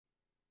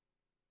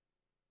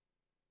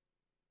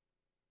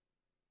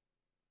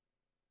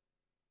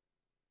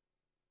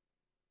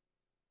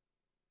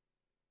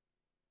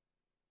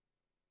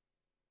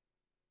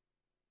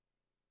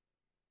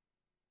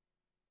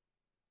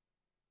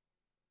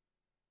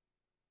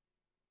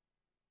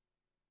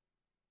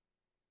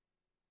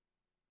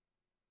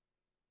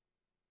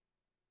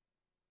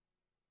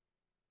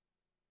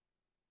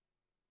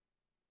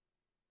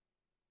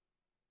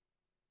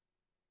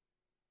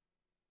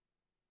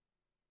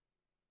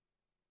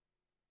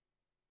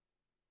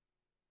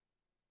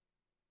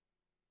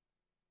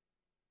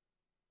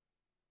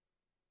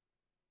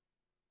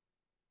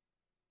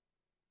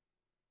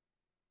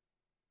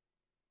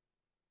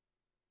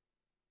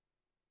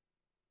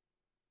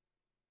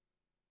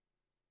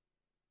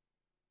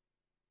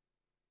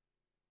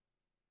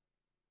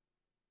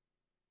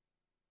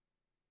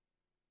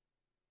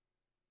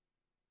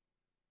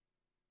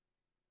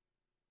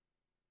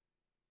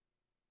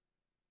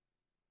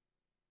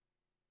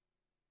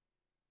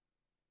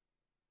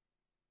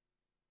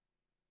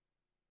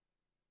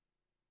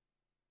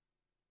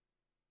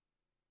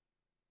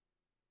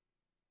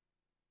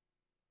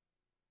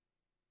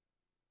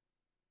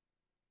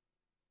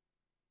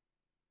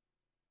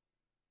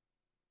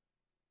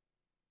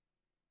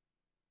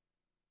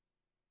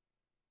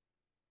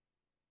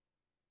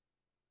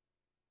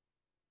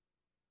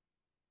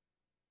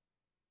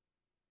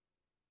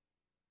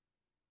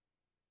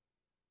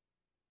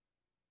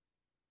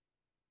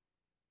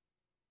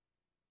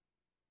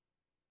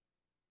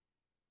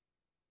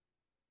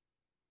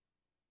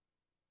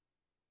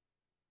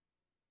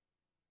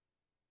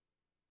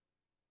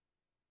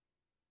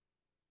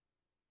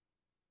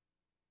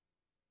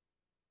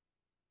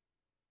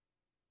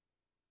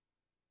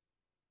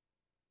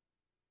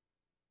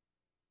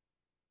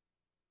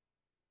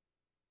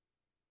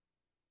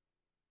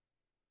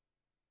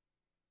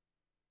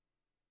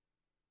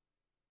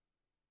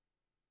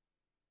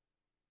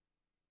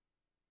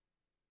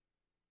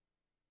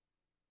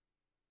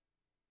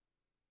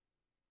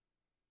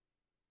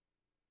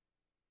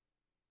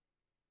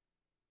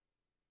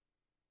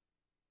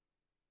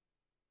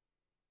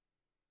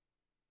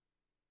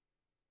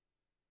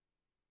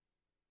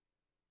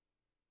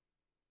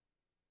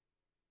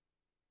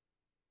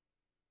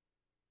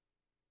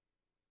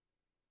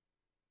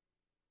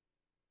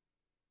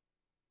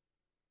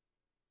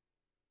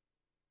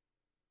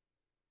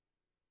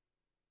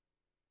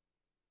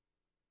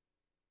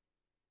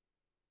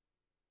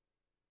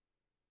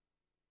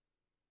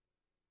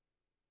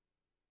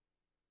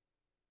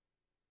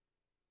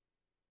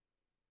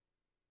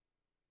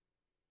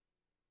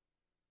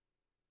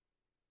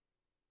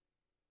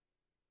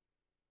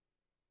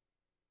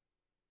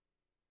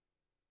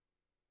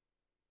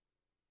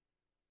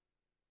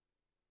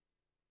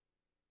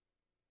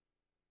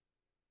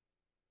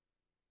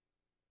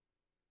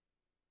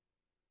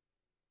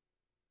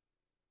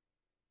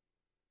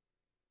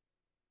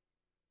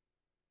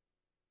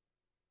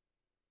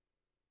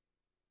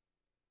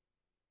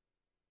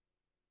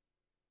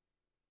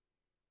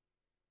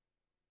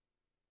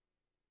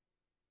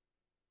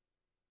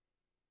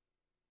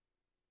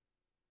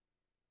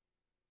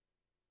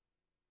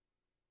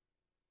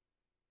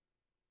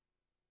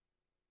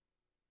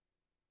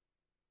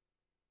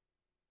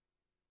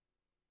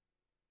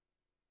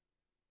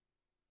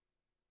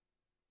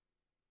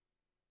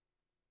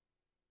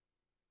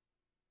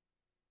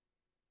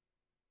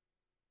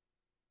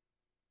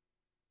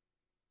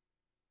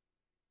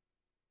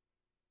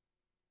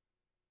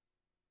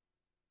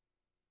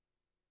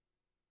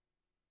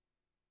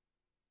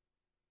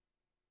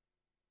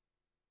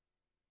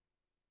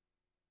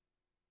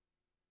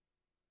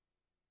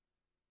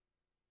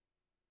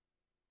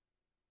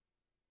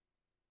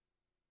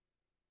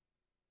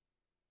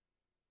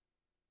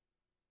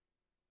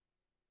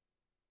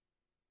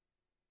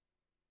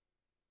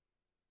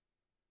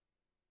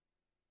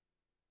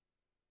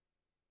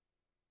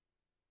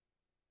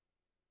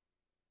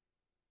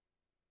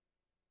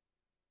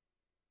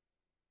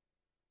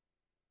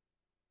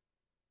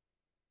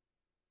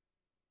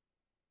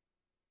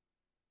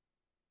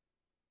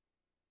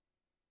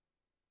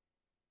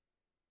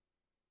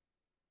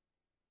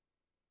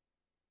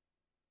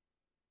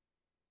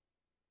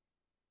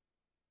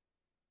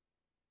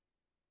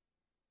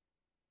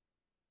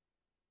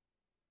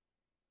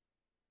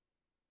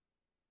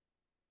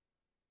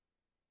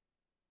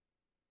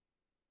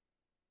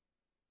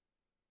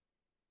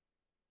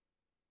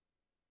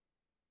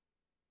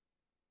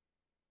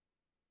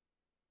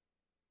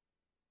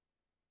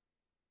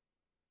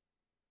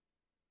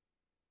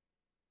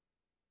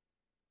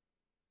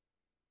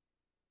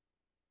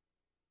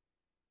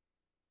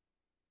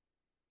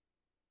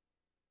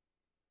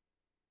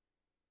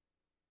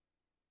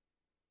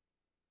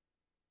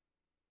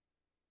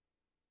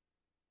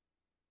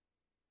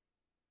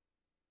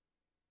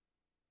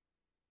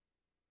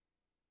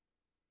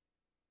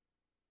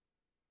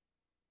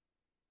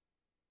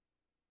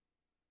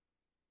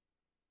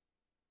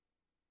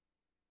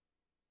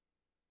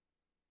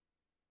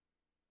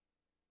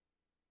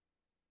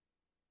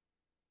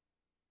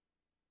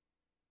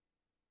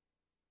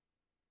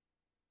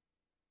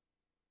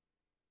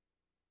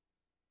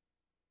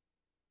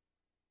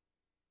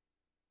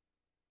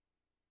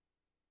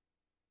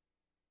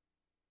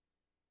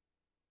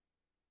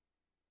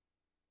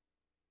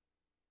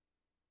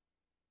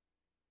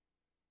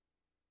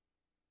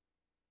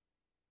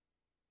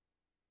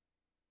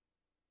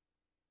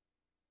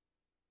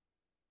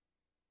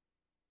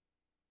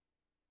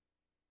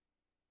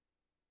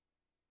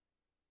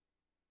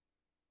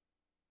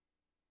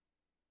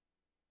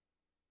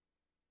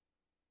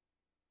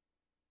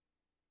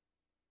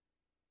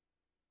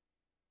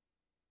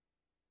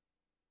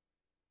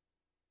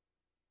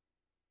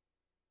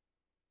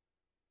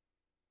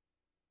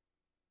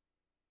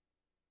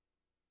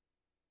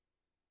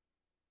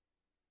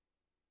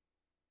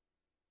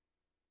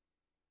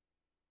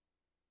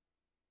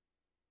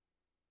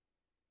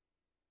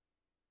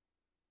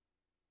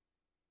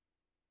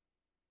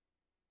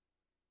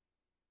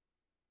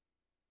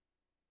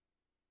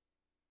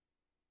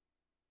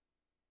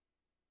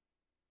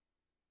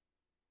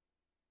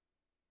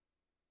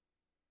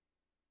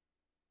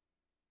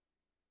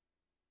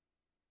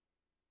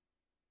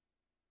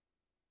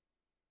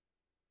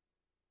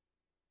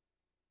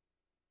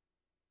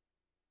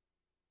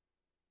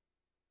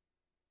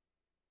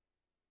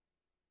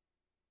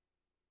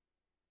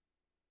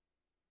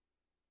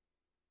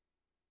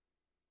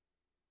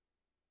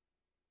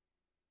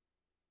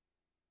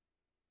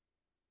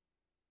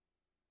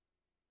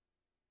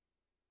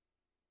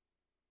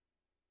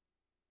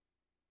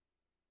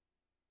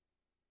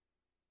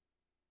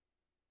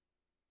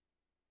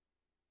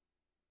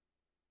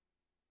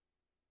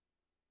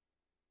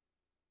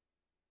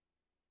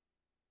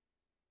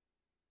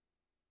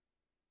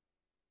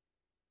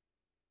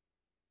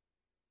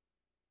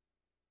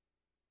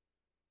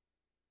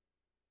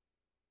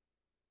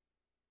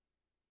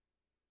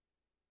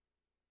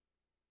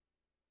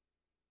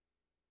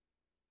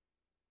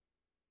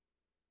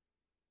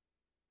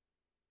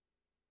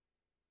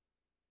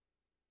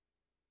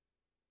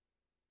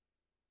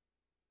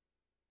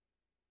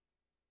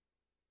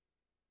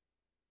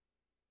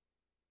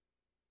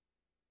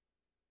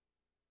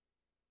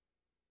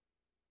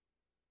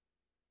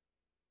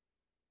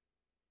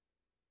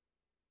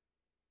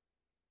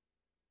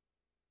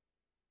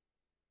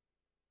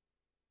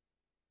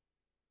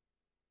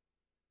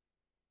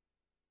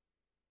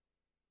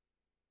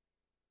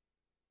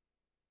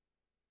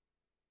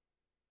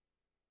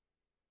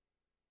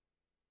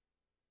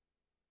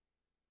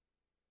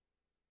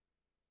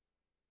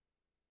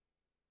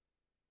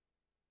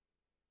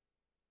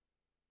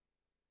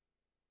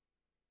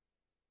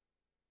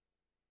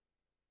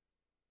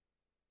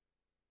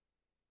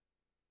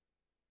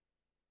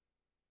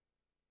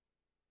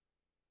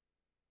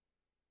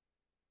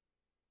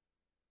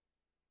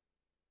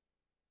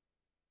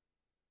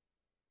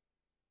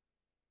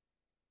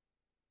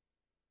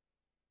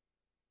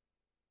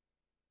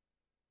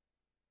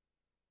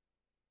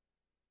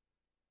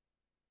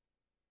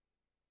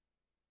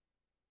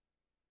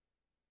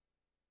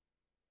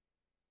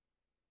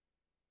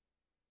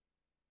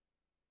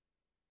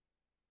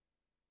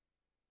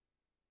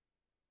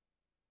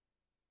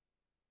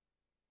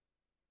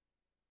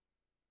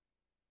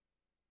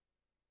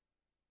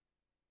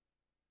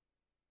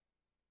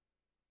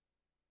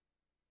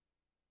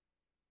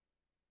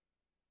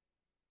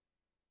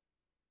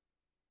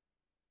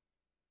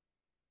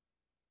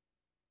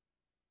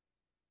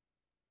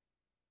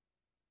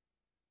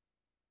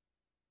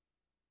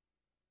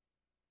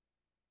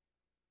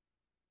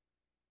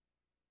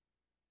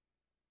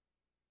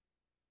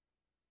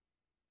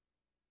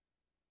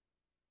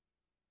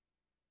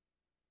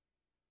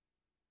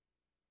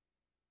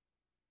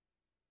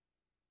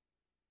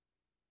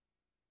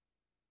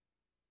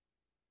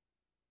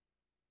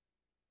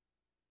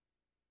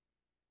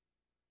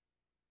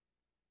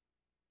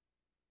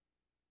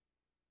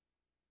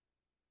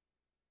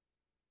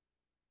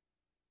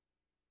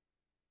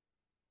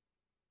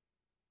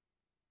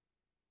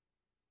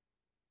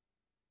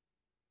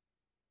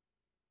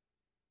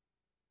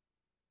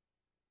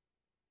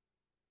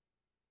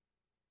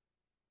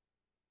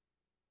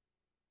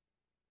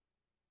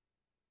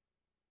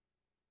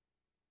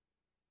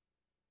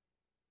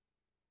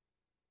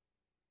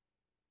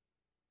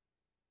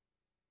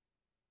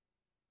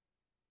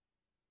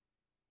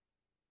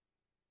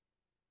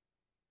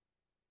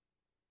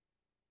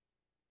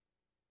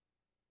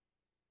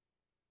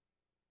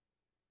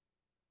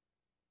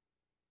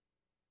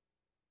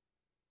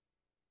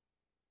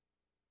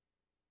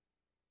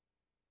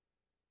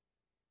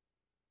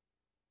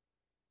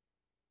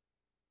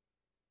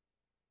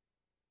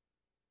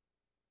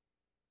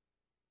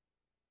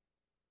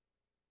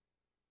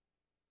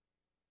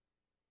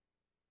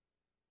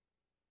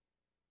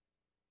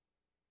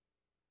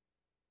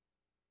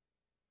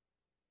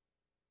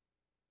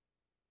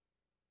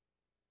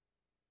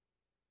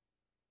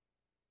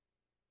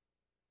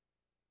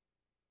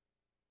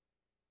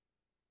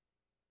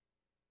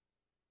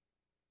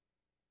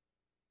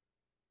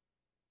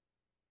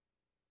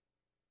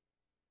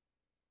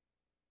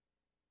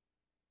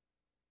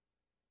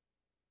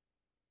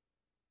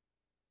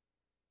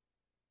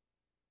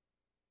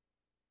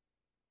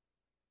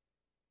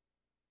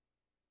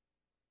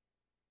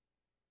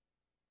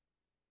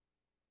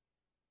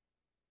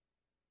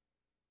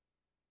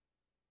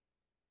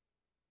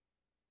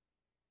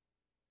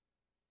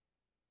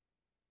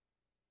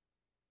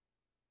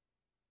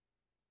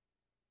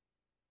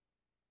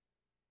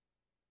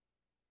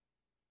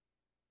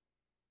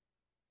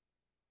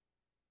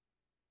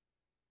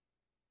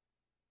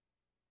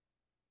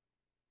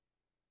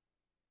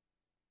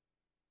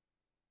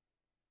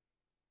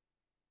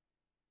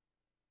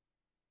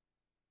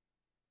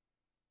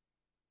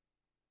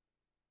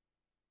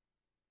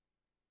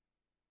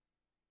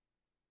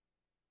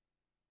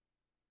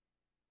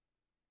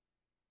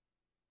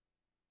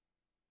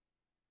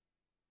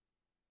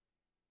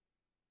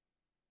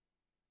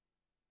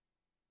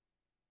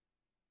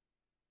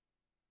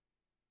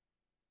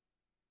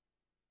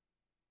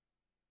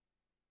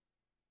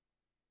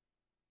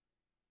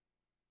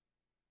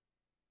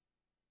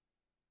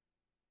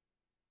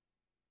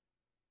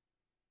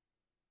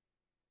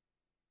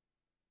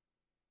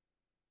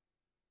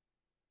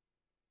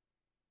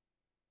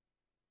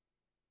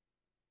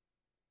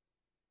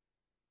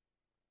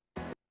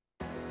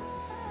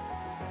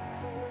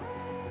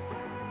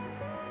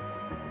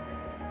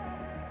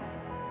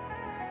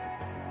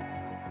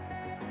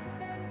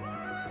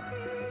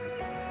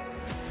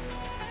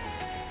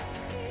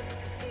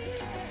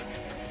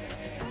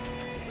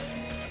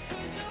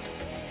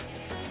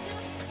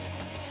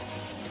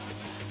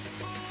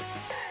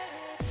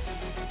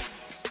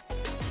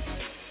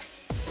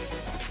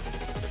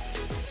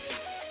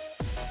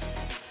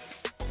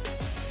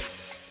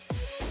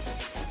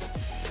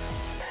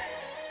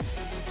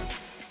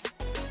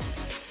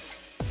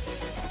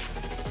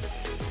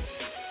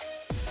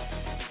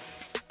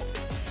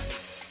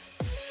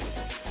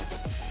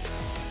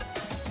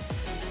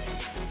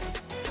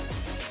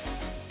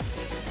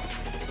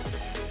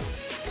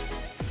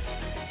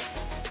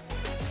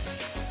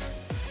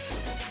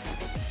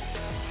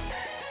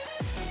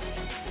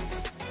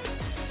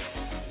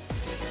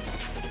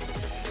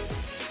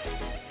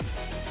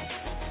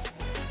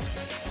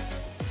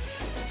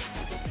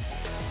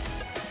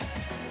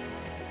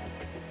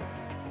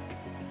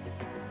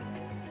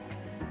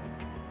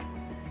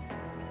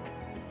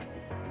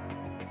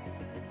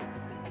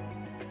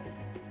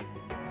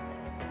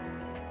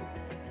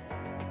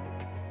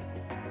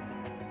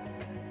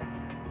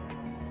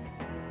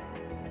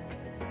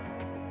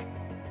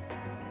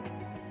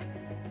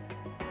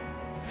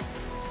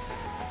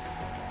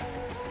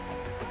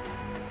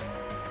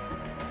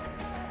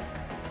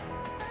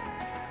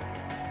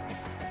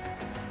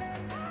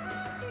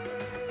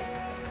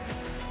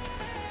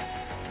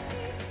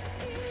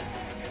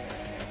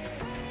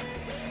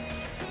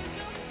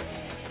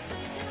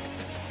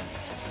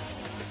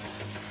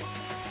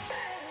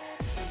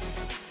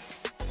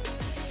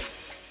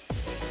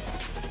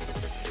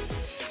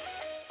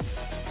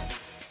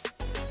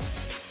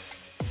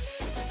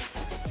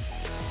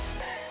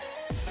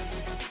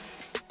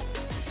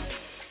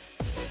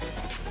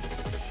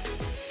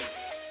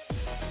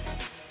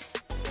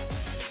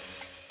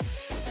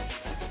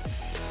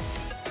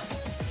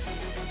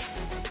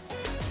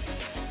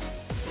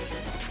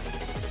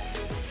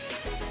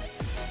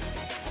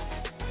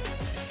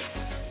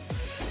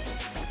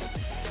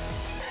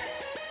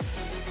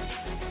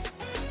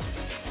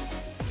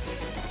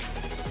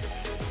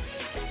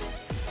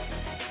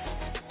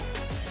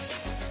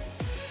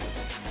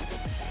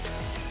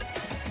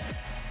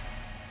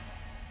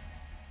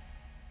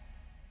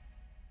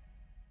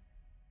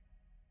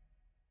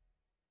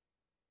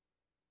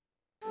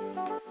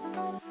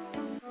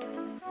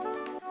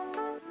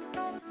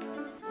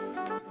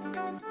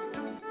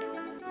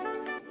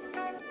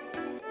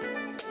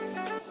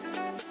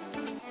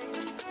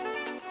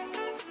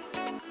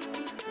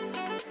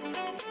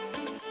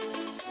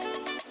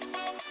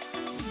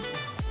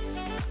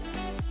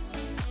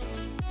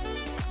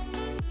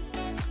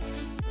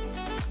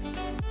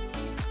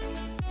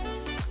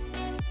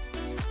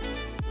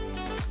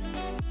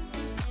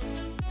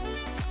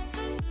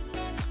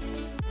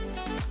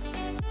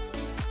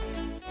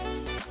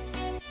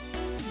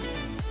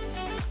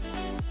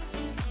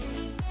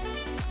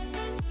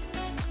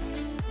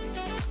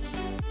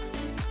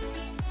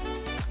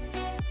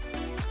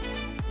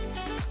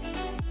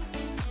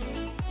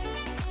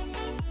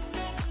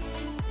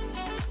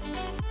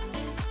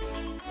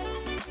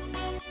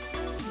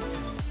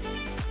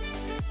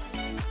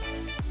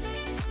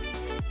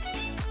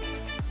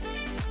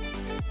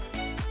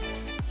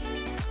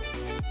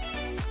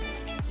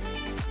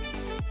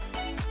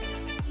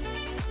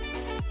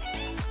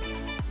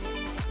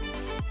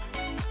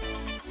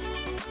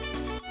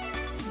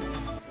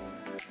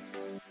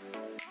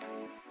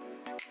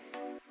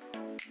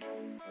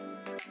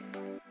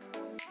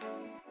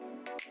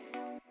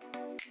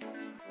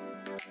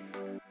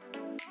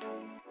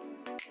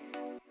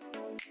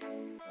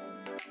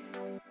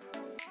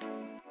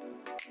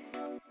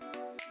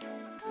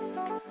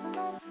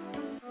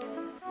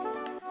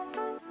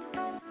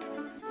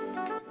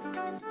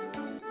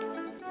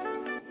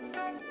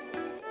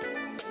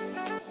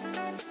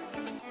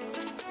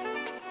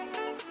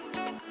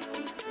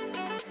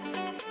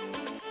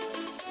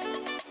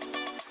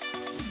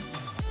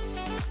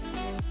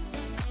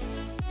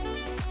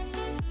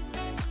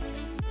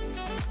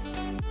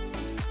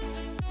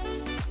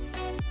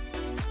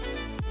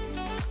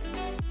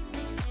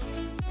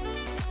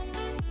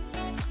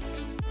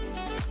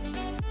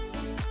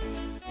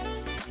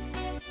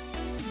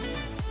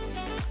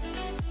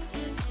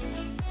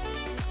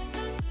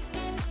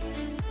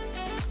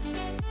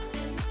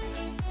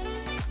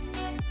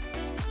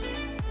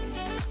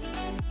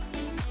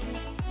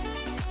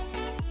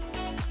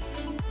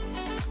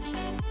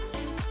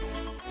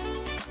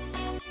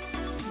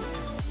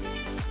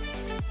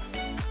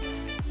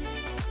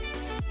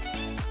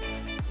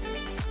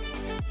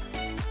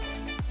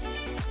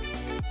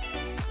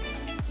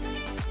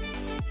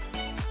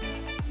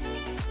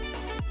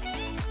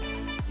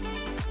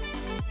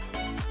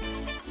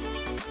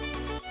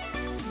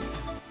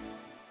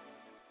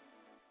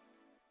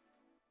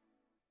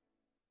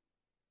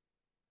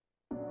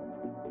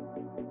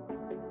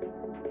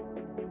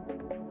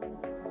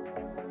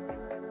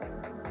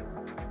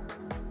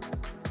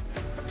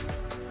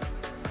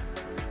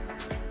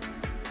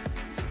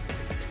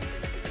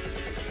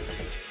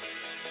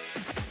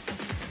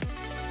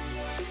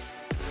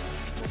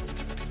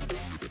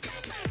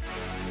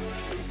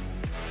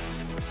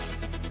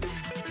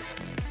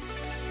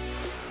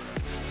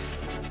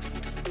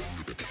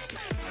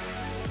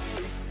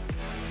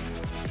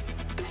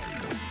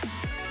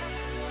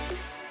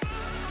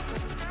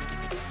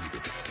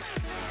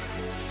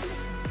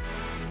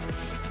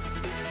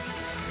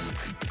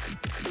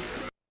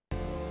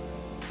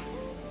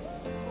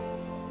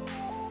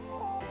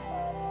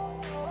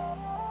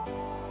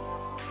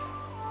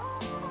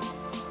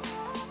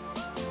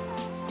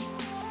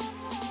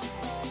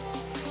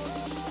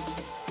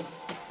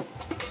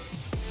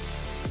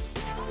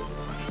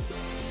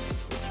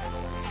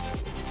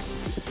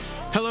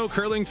Hello,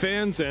 curling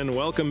fans, and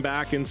welcome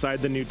back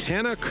inside the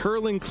Nutana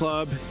Curling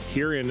Club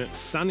here in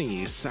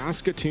sunny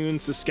Saskatoon,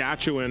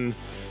 Saskatchewan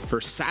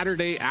for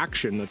Saturday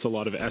action. That's a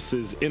lot of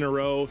S's in a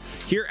row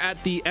here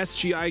at the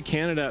SGI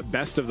Canada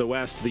Best of the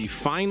West, the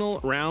final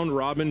round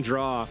robin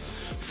draw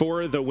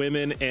for the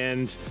women,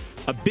 and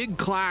a big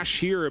clash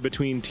here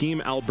between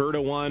Team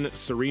Alberta 1,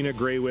 Serena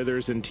Gray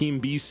Withers, and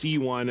Team BC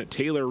 1,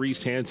 Taylor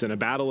Reese-Hansen. A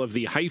battle of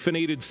the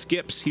hyphenated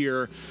skips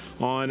here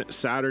on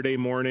Saturday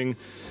morning.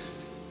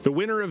 The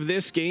winner of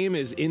this game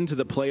is into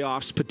the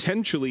playoffs,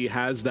 potentially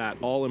has that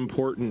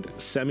all-important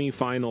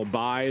semifinal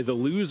bye. The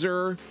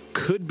loser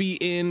could be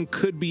in,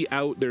 could be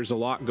out. There's a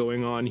lot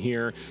going on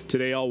here.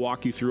 Today I'll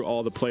walk you through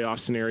all the playoff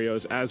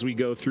scenarios as we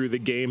go through the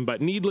game,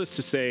 but needless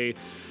to say,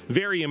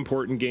 very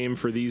important game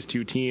for these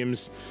two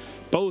teams,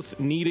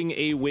 both needing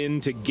a win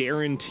to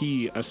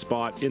guarantee a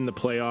spot in the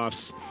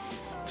playoffs.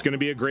 It's going to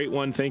be a great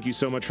one. Thank you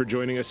so much for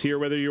joining us here,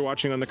 whether you're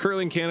watching on the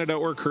Curling Canada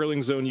or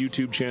Curling Zone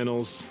YouTube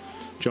channels.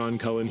 John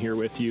Cullen here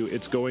with you.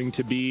 It's going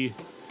to be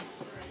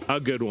a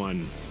good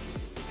one.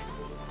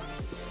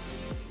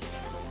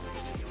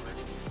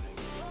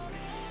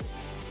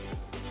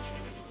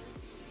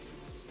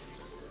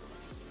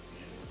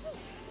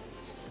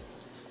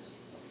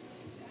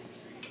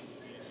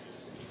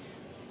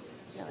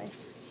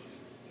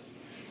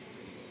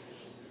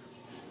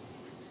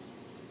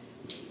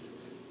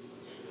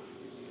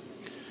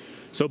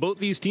 So both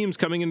these teams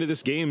coming into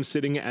this game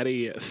sitting at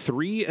a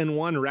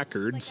 3-1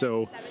 record.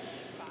 So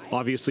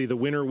obviously, the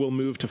winner will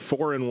move to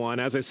 4-1.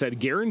 As I said,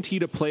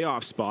 guaranteed a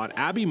playoff spot.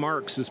 Abby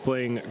Marks is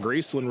playing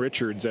Gracelyn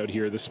Richards out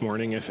here this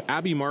morning. If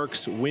Abby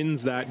Marks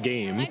wins that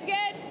game,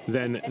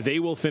 then they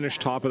will finish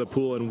top of the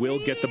pool and will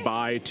get the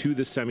bye to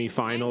the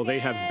semifinal. They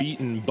have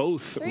beaten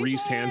both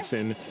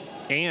Reese-Hansen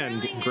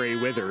and Gray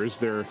Withers.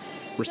 They're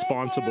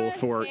responsible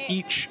for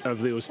each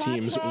of those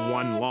teams'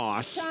 one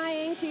loss.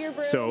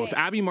 So if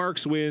Abby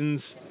Marks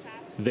wins,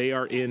 they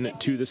are in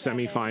to the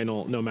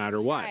semifinal no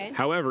matter what.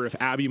 However, if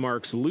Abby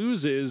Marks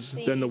loses,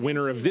 then the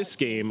winner of this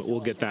game will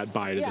get that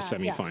bye to the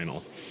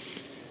semifinal.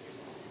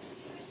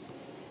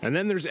 And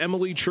then there's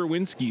Emily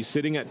Cherwinski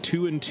sitting at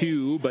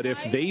 2-2, but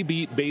if they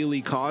beat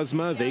Bailey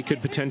Kozma, they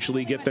could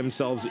potentially get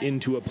themselves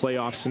into a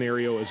playoff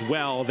scenario as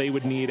well. They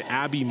would need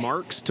Abby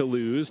Marks to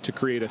lose to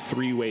create a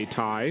three-way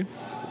tie.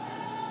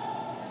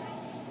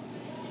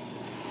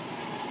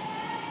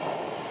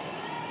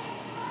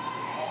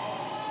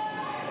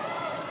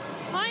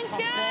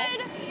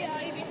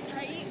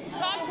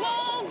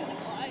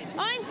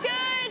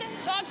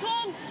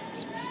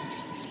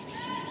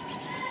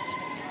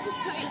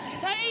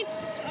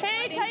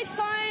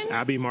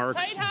 Abby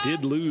Marks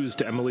did lose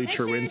to Emily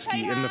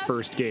Cherwinski in the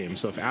first game.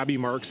 So if Abby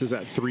Marks is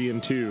at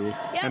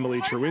 3-2,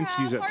 Emily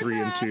Cherwinski's at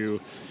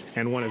 3-2,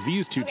 and one of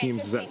these two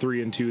teams is at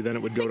 3-2, then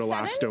it would go to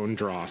last stone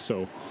draw.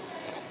 So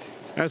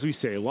As we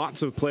say,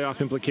 lots of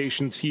playoff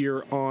implications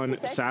here on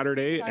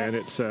Saturday, and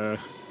it's a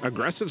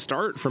aggressive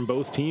start from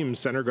both teams.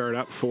 Center guard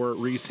up for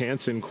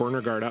Reese-Hansen,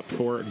 corner guard up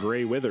for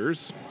Gray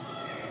Withers.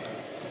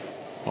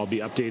 I'll be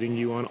updating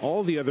you on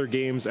all the other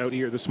games out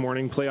here this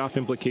morning. Playoff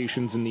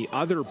implications in the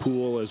other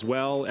pool as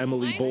well.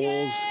 Emily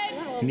Bowles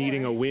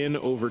needing a win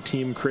over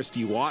Team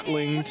Christy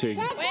Watling to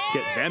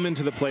get them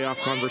into the playoff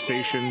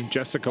conversation.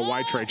 Jessica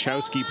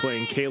Wojciechowski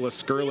playing Kayla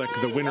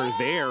Skurlik. The winner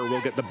there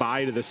will get the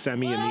bye to the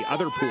semi in the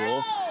other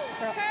pool.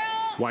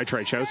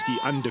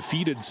 Wojciechowski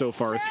undefeated so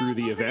far through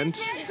the event.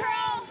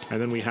 And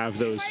then we have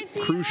those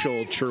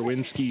crucial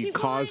Cherwinski,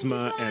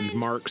 Kozma, and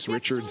Marks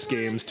Richards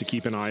games to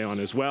keep an eye on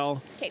as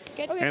well.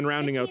 And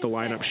rounding out the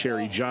lineup,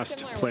 Sherry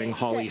Just playing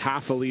Holly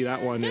Haffley.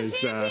 That one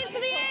is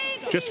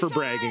just for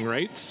bragging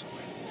rights.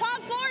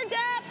 Top 4 depth.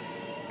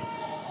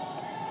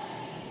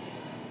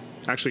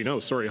 Actually, no,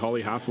 sorry,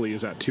 Holly Haffley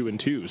is at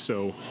 2-2,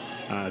 so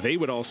they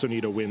would also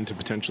need a win to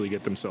potentially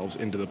get themselves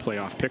into the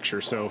playoff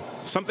picture. So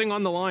something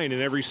on the line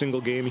in every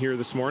single game here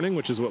this morning,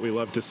 which is what we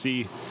love to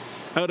see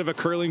out of a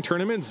curling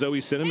tournament. Zoe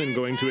Cinnamon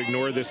going to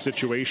ignore this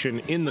situation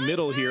in the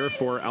middle here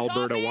for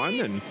Alberta 1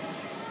 and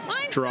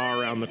draw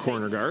around the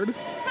corner guard.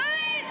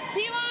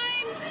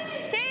 T-line.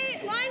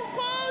 Okay, line's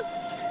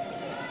close.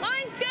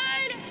 Line's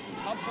good.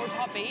 Top 4,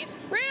 top 8.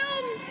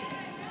 Room.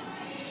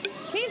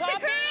 Needs to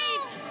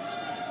curl.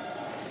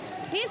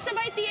 Needs to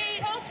bite the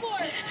 8. Top 4.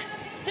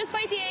 Just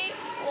bite the 8.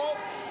 Whoa.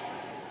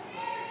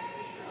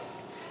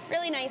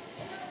 Really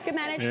nice. Good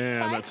manage.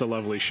 And 5. that's a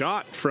lovely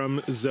shot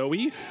from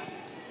Zoe.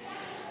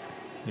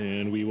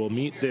 And we will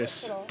meet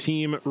this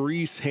team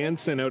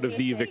Reese-Hansen out of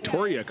the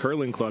Victoria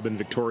Curling Club in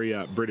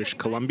Victoria, British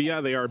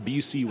Columbia. They are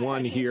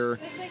BC1 here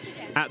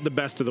at the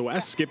Best of the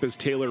West. Skip is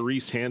Taylor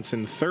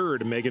Reese-Hansen.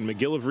 Third, Megan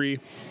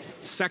McGillivray.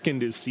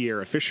 Second is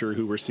Sierra Fisher,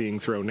 who we're seeing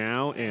throw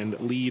now. And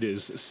lead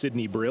is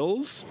Sydney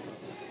Brills.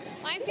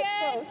 Line's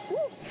good.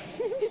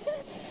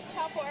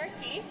 Top 4,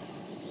 T.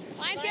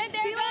 Line's good.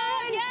 There you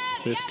go. Yep.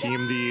 This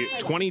team, the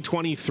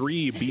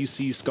 2023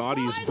 BC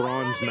Scotties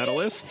bronze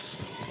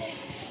medalists.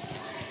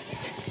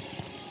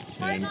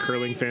 And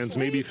curling fans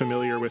may be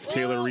familiar with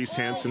Taylor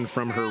Reese-Hansen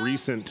from her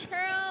recent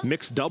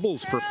mixed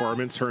doubles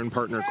performance. Her and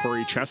partner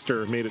Corey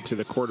Chester made it to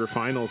the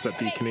quarterfinals at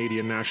the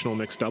Canadian National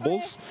Mixed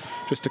Doubles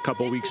just a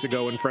couple weeks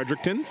ago in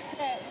Fredericton.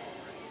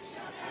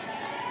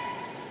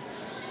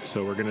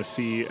 So we're going to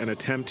see an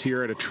attempt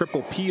here at a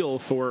triple peel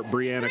for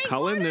Brianna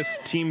Cullen. This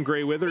Team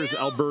Gray Withers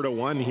Alberta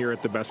 1 here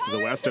at the Best of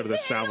the West out of the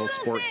Saville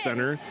Sports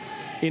Centre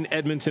in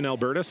Edmonton,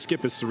 Alberta.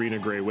 Skip is Serena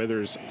Gray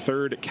Withers.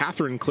 Third,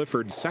 Catherine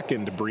Clifford.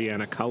 Second,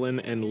 Brianna Cullen.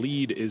 And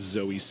lead is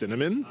Zoe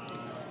Cinnamon.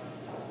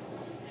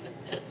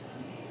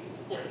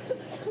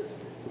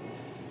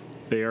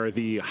 They are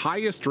the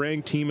highest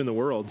ranked team in the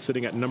world,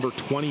 sitting at number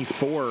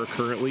 24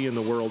 currently in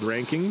the world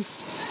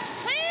rankings.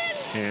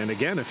 And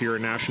again, if you're a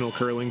national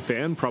curling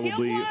fan,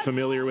 probably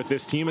familiar with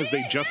this team as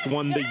they just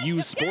won the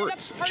U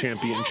Sports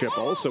Championship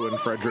also in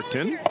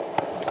Fredericton.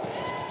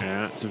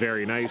 And that's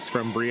very nice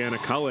from Brianna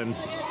Cullen.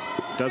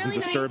 Doesn't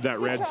disturb that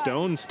red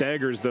stone,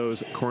 staggers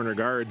those corner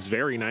guards.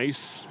 Very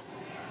nice.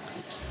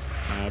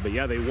 But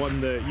yeah, they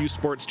won the U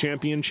Sports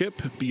Championship,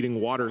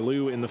 beating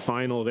Waterloo in the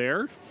final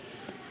there.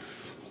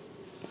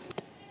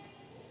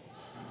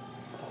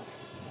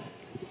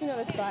 You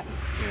know the spot.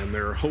 And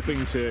they're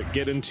hoping to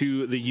get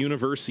into the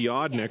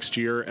Universiade next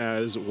year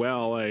as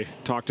well. I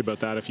talked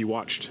about that if you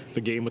watched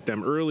the game with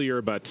them earlier,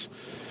 but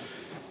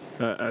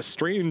a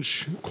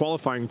strange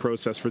qualifying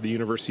process for the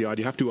Universiade.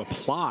 You have to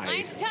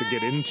apply to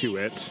get into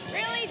it.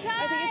 Really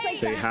tight.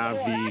 They have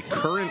the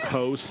current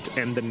host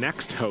and the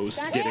next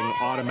host getting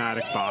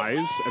automatic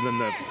buys, and then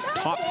the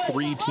top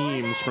 3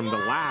 teams from the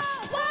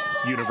last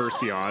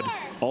Universiade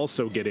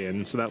also get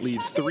in. So that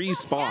leaves 3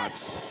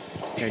 spots,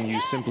 and you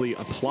simply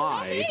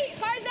apply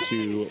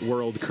to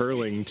World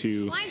Curling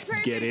to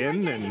get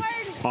in. And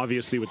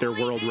obviously with their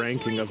world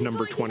ranking of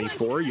number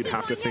 24, you'd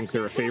have to think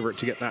they're a favorite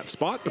to get that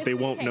spot, but they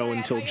won't know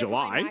until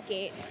July.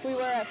 We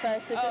were at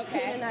first. It just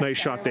came in that Nice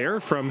shot there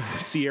from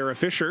Sierra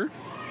Fisher.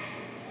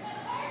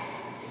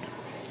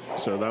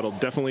 So that'll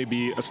definitely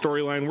be a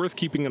storyline worth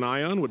keeping an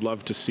eye on. Would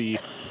love to see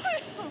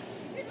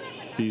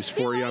these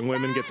 4 young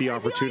women get the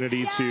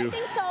opportunity to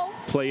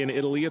play in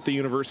Italy at the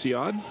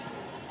Universiade.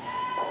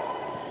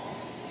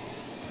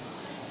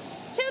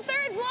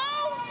 2/3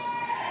 low.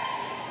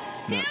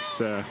 That's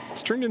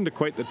it's turned into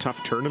quite the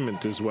tough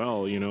tournament as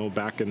well. You know,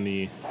 back in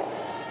the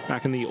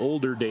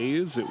older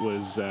days, it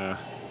was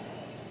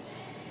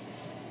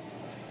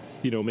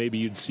you know, maybe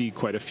you'd see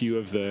quite a few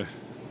of the,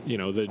 you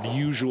know, the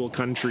usual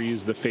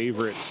countries, the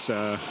favorites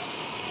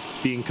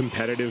being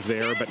competitive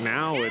there. But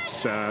now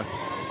it's a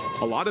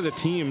lot of the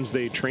teams,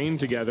 they train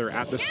together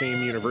at the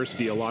same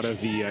university, a lot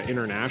of the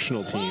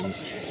international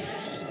teams.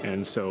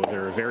 And so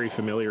they're very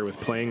familiar with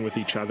playing with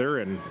each other.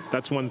 And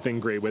that's one thing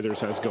Gray Withers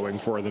has going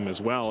for them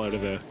as well out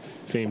of the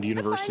famed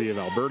University of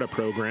Alberta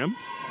program.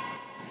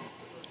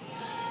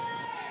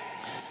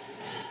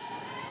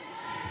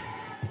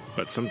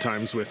 But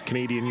sometimes with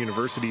Canadian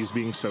universities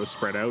being so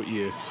spread out,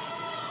 you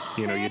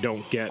you know, you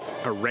don't get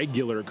a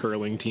regular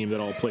curling team that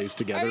all plays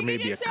together,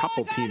 maybe a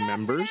couple team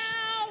members.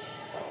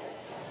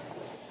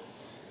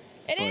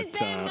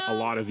 But a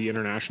lot of the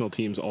international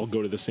teams all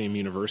go to the same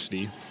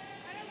university.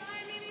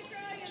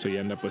 So you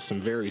end up with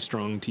some very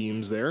strong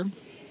teams there.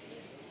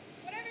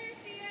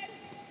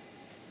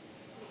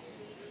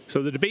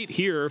 So the debate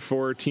here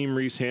for Team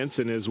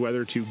Reese-Hansen is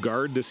whether to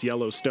guard this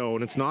yellow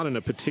stone. It's not in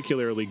a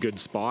particularly good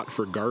spot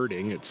for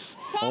guarding. It's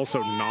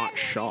also not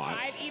shot.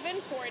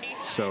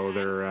 So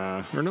they're,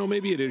 or no,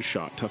 maybe it is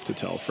shot. Tough to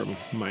tell from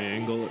my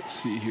angle. Let's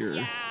see here.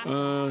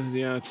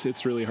 Yeah,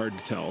 it's really hard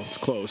to tell. It's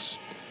close.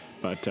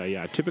 But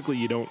yeah, typically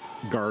you don't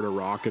guard a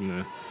rock in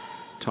the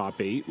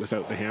top 8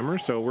 without the hammer.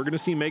 So we're going to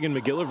see Megan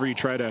McGillivray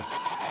try to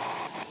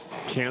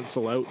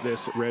cancel out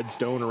this red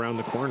stone around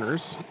the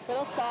corners.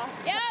 Little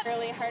soft,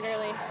 early, hard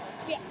early.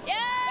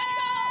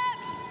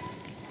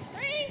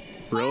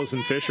 Brills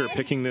and Fisher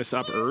picking this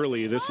up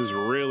early. This is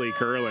really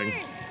curling.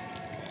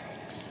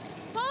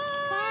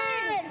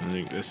 I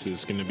think this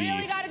is going to be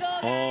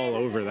all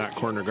over that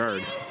corner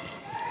guard.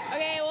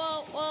 Okay,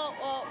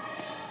 whoa.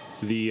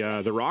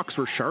 The rocks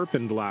were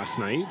sharpened last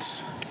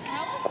night.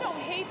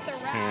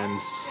 And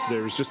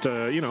there was just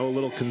a, you know, a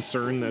little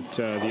concern that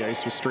the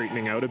ice was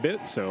straightening out a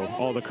bit, so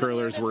all the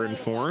curlers were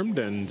informed,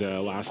 and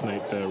last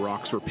night the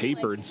rocks were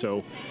papered,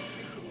 so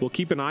we'll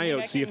keep an eye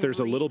out, see if there's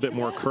a little bit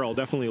more curl.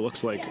 Definitely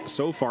looks like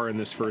so far in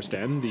this first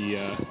end,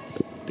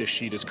 this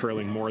sheet is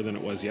curling more than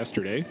it was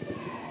yesterday.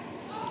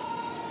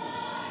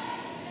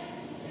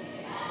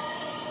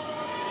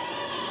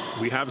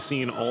 We have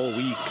seen all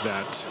week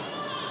that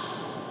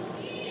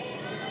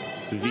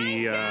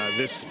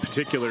this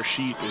particular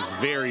sheet is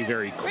very,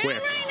 very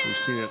quick. We've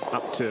seen it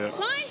up to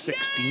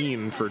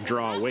 16 for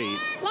draw weight.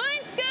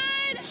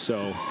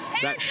 So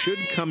that should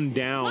come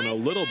down a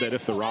little bit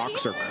if the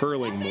rocks are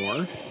curling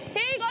more.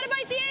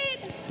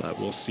 But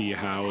we'll see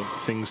how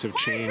things have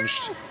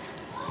changed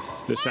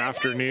this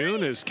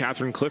afternoon as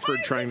Catherine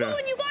Clifford trying to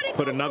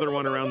put another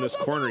one around this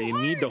corner. You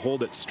need to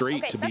hold it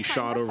straight to be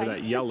shot over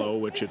that yellow,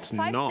 which it's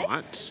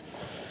not.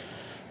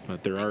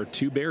 But there are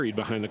 2 buried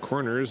behind the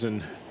corners,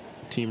 and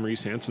Team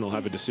Reese-Hansen will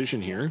have a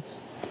decision here.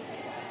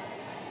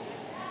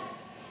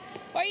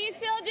 Or you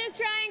still just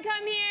try and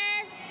come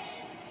here?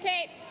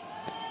 Okay.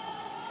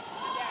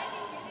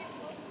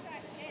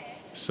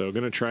 So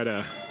going to try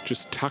to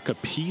just tuck a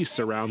piece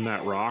around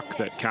that rock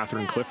that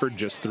Catherine Clifford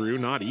just threw.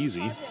 Not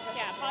easy. Yeah,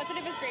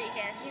 positive is great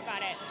here. You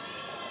got it.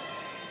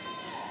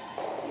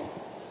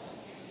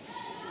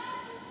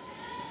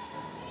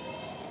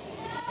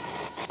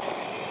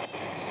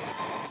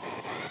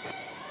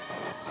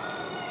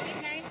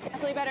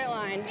 Definitely better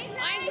line.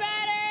 Line's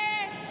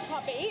better.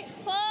 Top 8.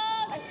 Close.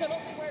 I still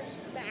don't think we're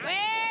back.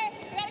 Where?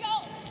 We gotta go.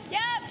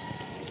 Yep.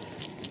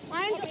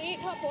 Line's Top 8,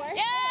 top 4.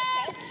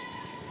 Yep.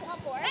 Top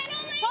 4. Hard.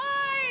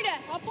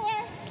 Top 4.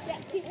 Yeah,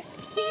 keep it.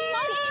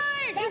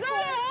 Hard. You got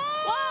it.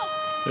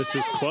 Whoa. This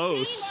is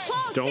close.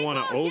 Don't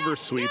want to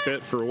oversweep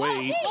it for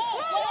weight.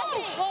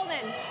 Whoa,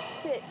 then.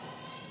 Sit.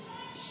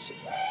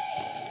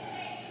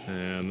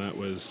 And that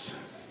was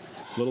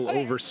a little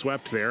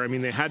overswept there. I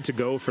mean, they had to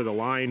go for the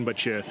line,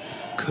 but you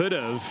could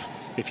have,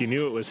 if you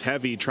knew it was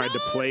heavy, tried to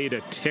play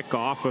to tick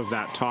off of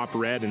that top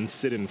red and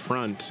sit in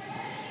front.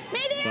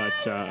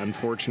 But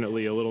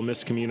unfortunately, a little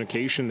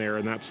miscommunication there,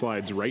 and that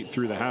slides right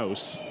through the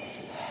house.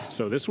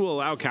 So this will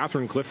allow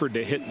Catherine Clifford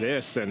to hit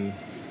this, and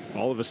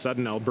all of a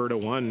sudden, Alberta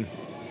 1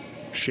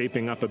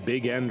 shaping up a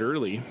big end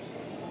early.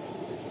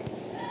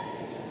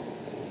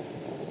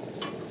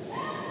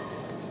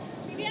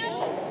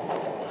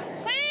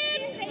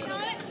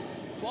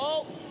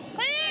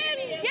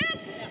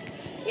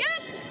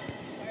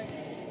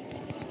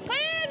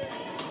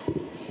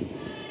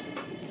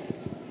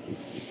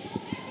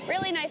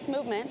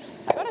 Movement.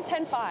 I got a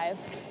 10-5.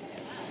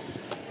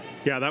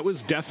 Yeah, that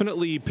was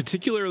definitely,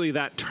 particularly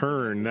that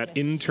turn, that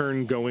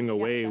in-turn going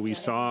away we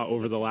saw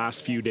over the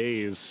last few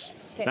days.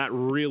 That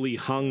really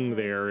hung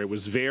there. It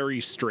was very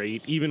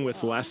straight, even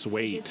with less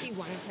weight.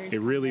 It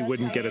really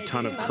wouldn't get a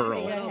ton of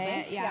curl.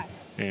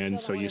 And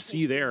so you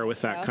see there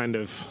with that kind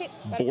of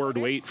board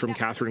weight from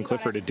Catherine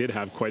Clifford, it did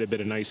have quite a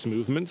bit of nice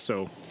movement.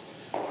 So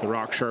the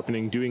rock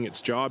sharpening doing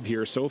its job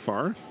here so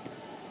far.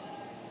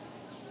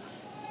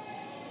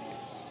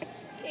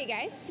 Hey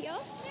guys,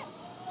 peel.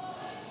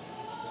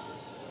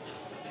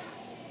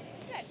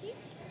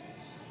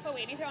 Oh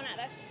wait, you throwing at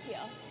us?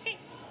 Peel. Hey.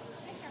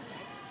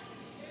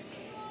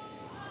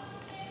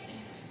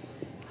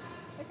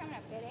 They're coming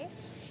up good, eh?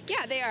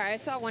 Yeah, they are. I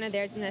saw one of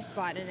theirs in this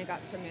spot and it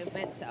got some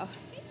movement, so.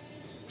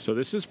 So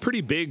this is pretty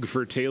big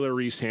for Taylor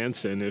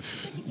Reese-Hansen.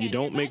 If you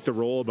don't make the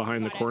roll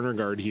behind the corner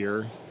guard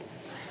here,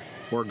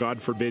 or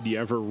God forbid you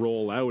ever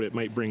roll out, it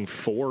might bring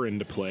 4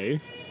 into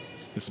play.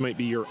 This might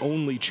be your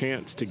only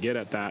chance to get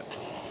at that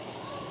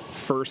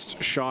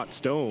first shot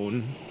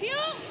stone.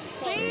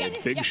 So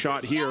big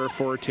shot here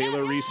for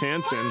Taylor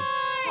Reese-Hansen.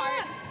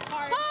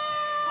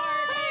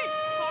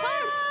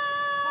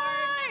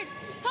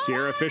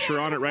 Sierra Fisher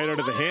on it right out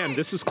of the hand.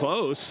 This is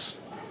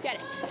close. Get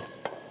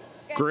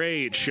it.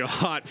 Great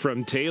shot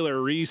from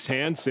Taylor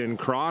Reese-Hansen.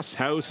 Cross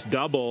house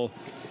double.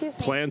 Excuse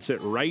me. Plants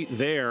it right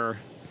there.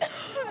 Do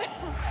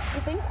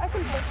you think I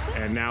can push this?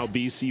 And now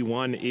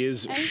BC1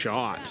 is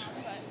shot.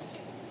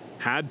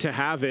 Had to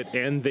have it,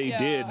 and they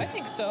did. I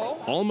think so.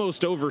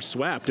 Almost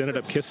overswept. Ended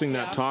up kissing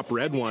that top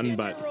red one,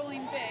 but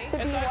To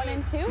be 1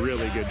 and 2?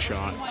 really good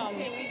shot.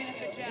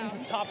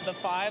 Into top of the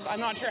 5. I'm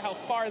not sure how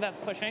far that's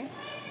pushing.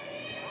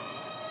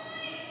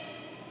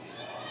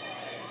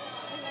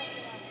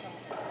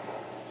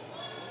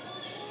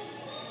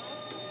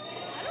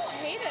 I don't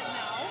hate it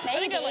now. I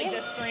think I like Maybe.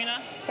 this,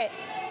 Serena. Okay.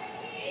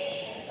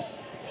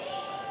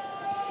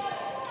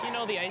 You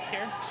know the ice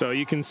here. So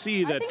you can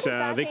see I that think with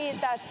that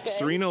height, that's good.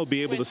 Serena will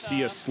be able to With,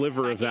 see a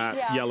sliver of that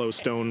Yeah.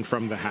 Yellowstone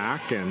from the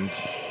hack, and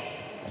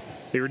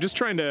they were just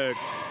trying to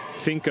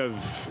think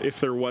of if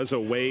there was a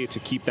way to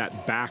keep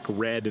that back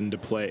red into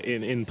play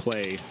in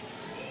play,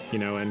 you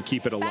know, and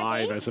keep it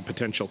alive eight? as a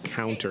potential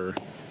counter.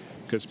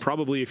 Because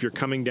probably if you're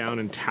coming down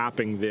and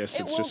tapping this,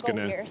 It it's will just go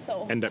going here, to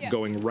so- end up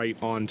going right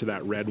onto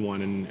that red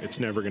one, and it's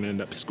never going to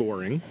end up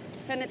scoring.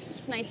 And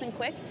it's nice and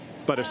quick.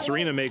 But if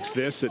Serena makes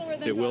this,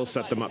 it will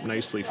set them up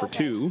nicely for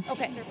 2.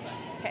 Okay.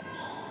 Okay.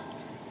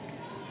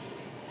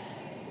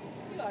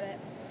 You got it.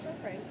 Sure,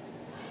 Frank.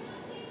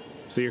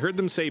 So you heard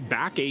them say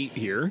back 8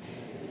 here.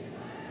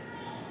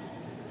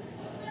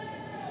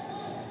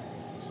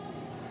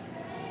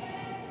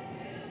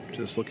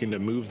 Just looking to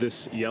move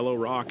this yellow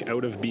rock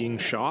out of being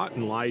shot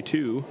and lie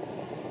 2.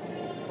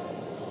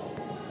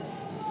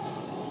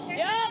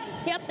 Yep.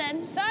 Yep,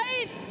 then.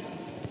 Tight.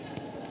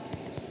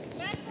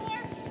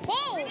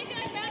 Whoa.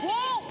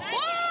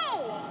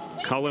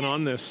 Whoa. Cullen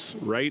on this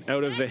right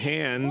out of the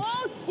hand.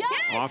 Close. Yes.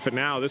 Off it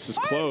now. This is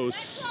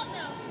close.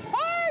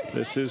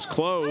 This is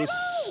close.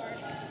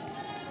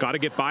 Got to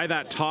get by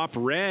that top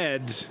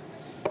red.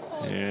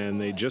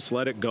 And they just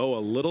let it go a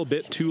little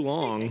bit too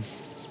long.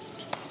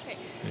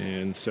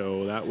 And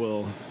so that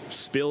will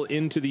spill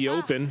into the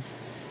open.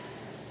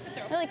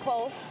 Really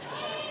close.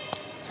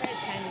 Try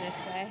 10 this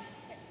way.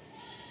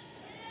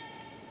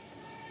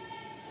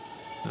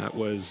 That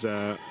was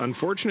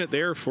unfortunate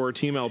there for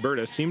Team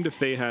Alberta. Seemed if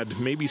they had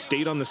maybe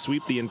stayed on the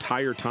sweep the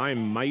entire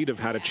time, might have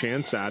had a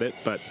chance at it.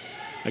 But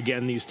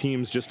again, these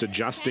teams just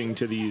adjusting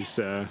to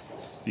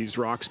these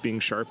rocks being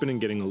sharpened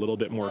and getting a little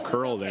bit more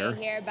curl Okay there.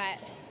 here, but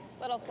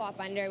little flop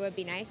under would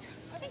be nice.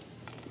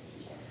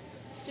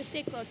 Just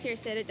stay close here,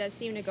 Sid. It does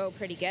seem to go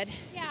pretty good.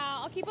 Yeah,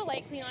 I'll keep a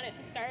light clean on it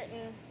to start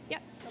and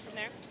Yep. go from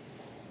there.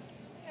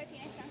 Go,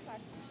 Tina. Strong start.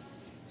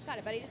 Got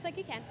it, buddy. Just like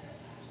you can.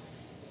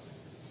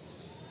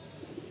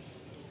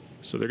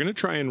 So they're going to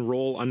try and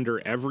roll under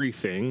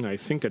everything. I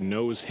think a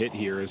nose hit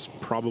here is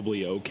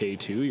probably okay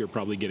too. You're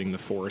probably getting the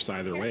force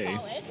either way.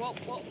 Solid. Whoa,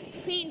 whoa.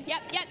 Clean.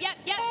 Yep, yep, yep,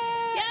 yep,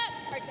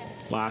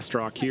 yep. Last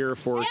rock here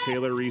for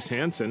Taylor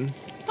Reese-Hansen.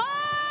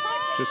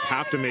 Just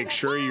have to make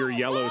sure your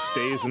yellow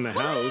stays in the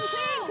house.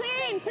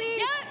 Clean, clean.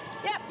 Yep.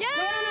 Yep. Yep.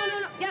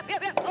 No. Yep,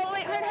 yep, yep. Oh,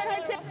 wait.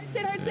 Hard,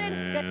 sit.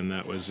 And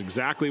that was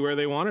exactly where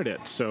they wanted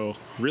it. So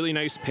really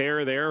nice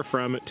pair there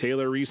from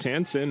Taylor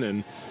Reese-Hansen,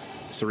 and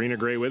Serena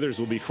Gray-Withers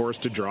will be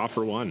forced to draw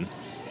for 1.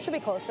 Should be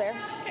close there.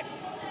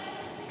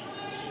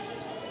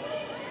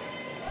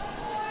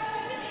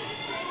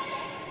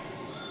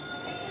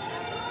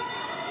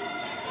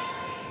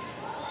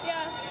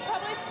 Yeah,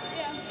 probably.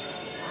 Yeah.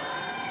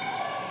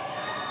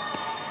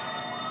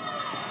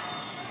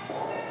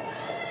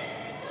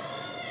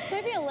 This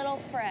might be a little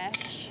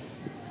fresh.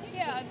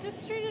 Yeah,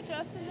 just straight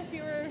adjust as if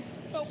you were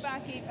about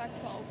back 8, back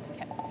 12.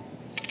 Okay.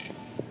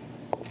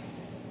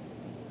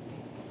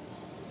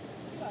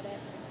 Got it.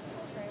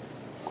 Great.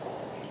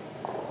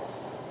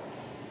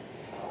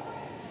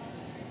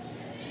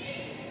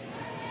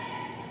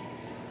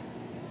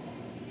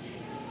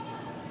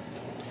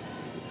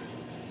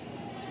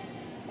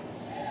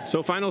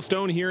 So final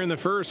stone here in the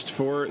first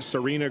for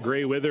Serena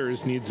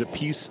Gray-Withers. Needs a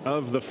piece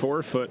of the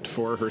forefoot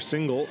for her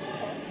single.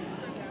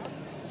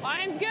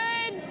 Line's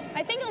good.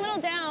 I think a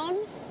little down.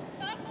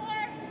 Top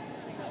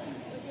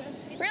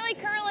 4. Really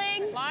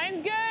curling.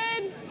 Line's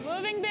good.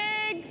 Moving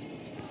big.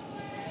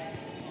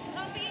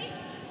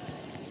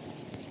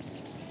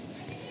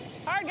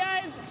 Hard,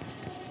 guys.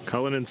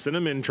 Cullen and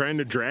Cinnamon trying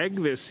to drag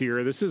this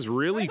here. This is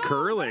really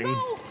curling.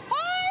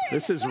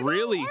 This is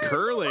really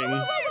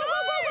curling.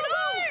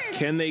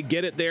 Can they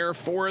get it there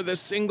for the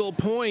single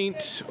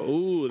point?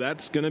 Oh,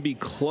 that's going to be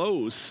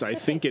close. I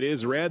think it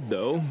is red,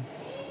 though.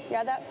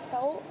 Yeah, that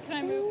felt. Can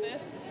I move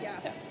this? Yeah.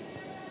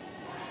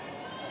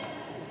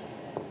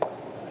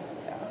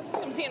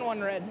 I'm seeing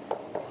 1 red.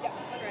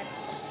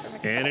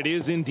 And it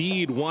is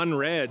indeed 1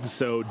 red,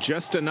 so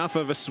just enough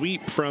of a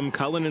sweep from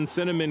Cullen and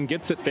Cinnamon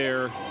gets it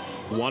there.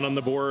 1 on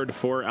the board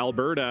for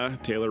Alberta.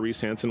 Taylor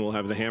Reese-Hansen will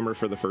have the hammer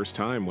for the first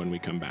time when we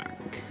come back.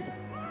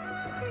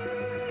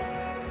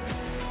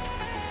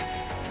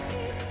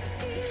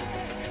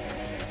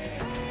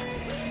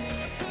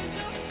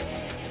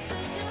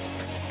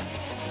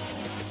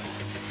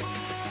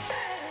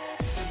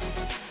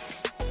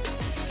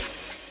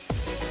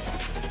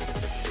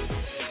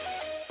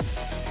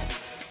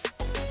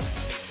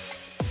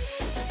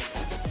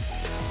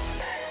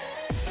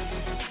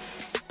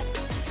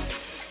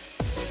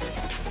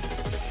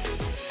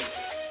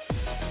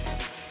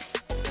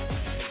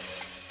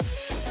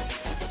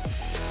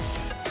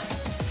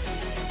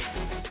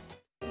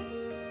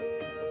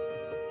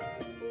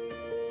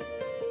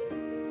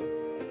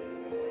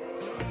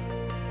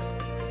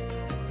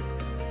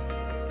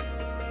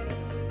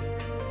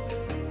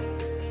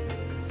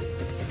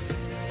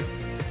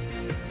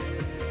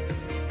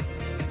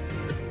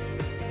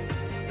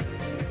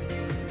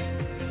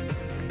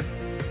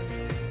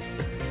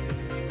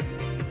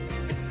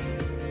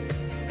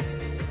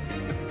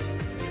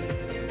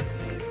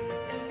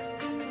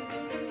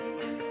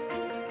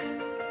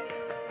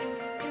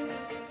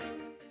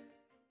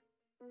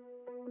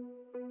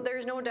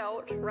 no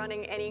doubt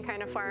running any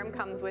kind of farm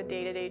comes with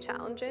day-to-day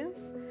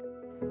challenges.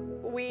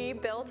 We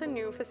built a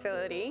new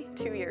facility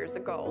 2 years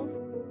ago.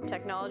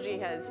 Technology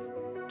has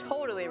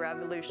totally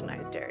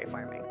revolutionized dairy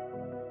farming.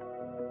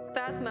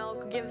 Fast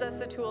Milk gives us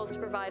the tools to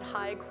provide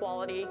high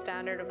quality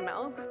standard of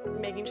milk,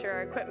 making sure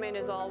our equipment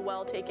is all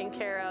well taken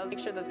care of, make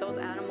sure that those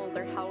animals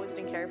are housed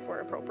and cared for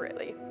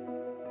appropriately.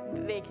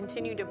 They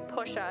continue to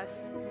push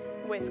us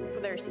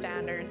with their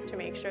standards to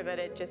make sure that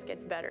it just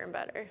gets better and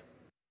better.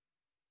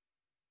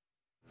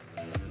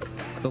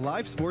 The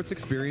live sports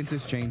experience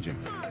is changing.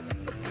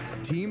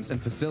 Teams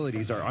and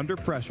facilities are under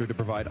pressure to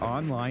provide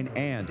online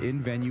and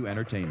in-venue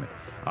entertainment.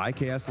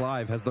 IKS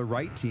Live has the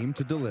right team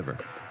to deliver.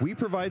 We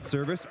provide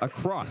service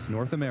across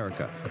North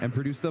America and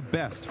produce the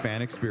best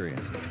fan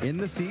experience, in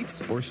the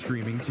seats or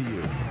streaming to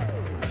you.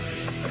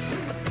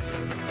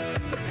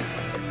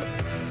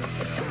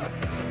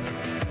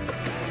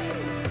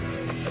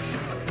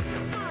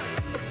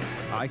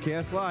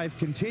 IKS Live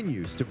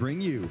continues to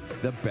bring you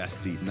the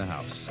best seat in the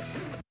house.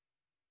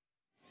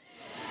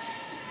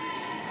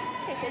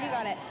 Okay, Sid, you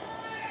got it.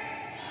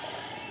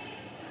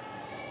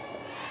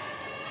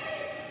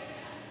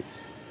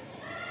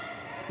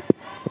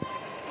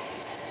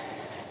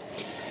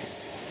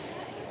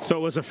 So it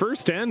was a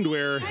first end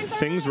where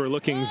things were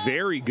looking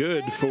very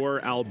good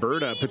for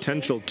Alberta,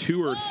 potential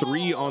 2 or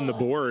 3 on the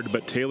board,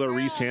 but Taylor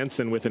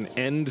Reese-Hansen with an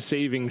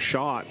end-saving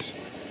shot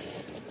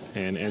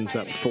and ends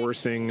up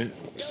forcing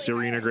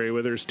Serena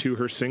Gray-Withers to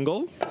her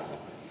single.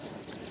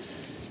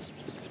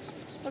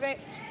 Okay.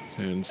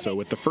 And so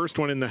with the first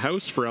one in the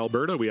house for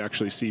Alberta, we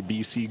actually see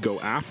BC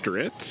go after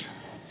it.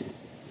 Do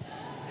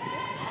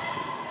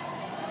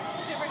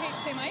you ever hate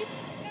same ice?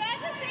 Can I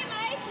have the same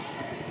ice?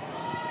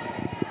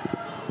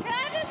 Can I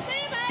have the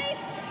same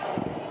ice?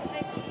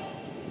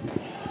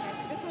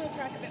 This one will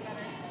track a bit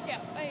better.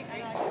 Yeah, I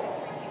agree.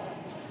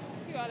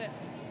 You got it.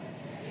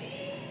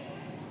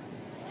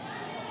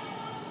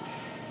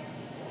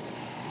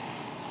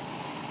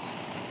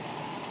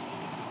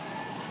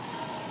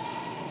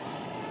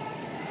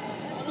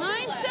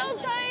 Line's still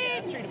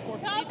tight. 3 to 4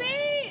 feet. Top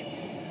 8.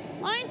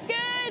 Line's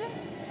good.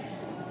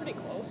 Pretty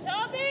close.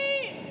 Top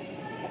 8.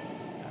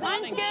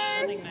 Line's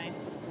good. Running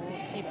nice.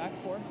 We'll tee back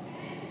 4.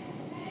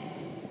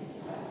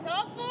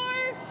 Top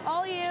 4.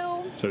 All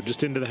you. So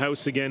just into the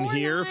house again 4-9,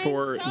 here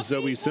for top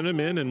Zoe 8.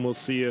 Cinnamon, and we'll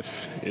see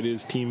if it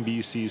is Team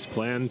BC's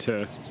plan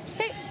to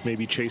Okay.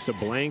 maybe chase a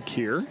blank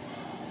here.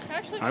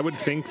 Actually, I would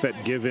think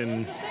that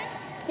given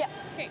Yeah.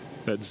 Okay.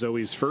 that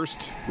Zoe's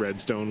first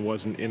redstone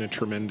wasn't in a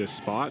tremendous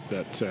spot,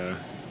 that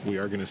we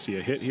are going to see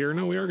a hit here.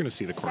 No, we are going to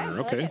see the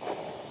corner. Okay.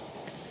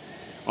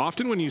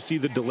 Often when you see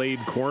the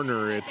delayed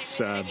corner, it's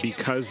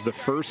because the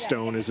first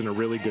stone is in a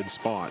really good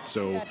spot.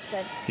 So,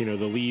 you know,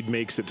 the lead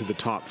makes it to the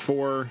top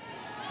 4,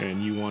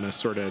 and you want to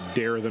sort of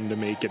dare them to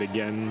make it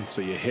again,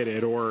 so you hit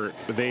it, or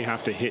they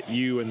have to hit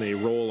you and they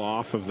roll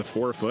off of the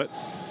 4-foot.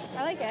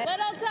 I like it.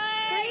 Little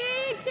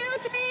tight. 3, 2,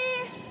 3.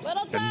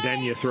 Little tight. And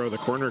then you throw the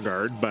corner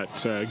guard.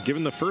 But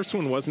given the first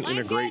one wasn't in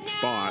a great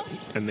spot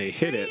and they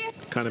hit it,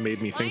 kind of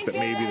made me think that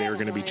maybe they were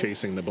going to be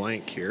chasing the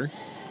blank here.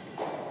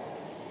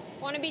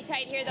 Want to be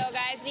tight here, though,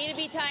 guys. Need to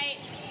be tight.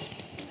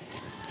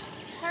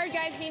 Hard,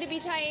 guys. Need to be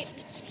tight.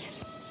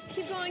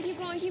 Keep going, keep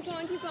going, keep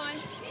going, keep going.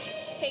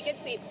 Okay,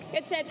 good sweep.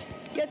 Good Sid.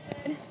 Good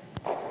Sid.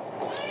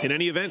 In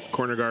any event,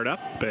 corner guard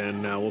up,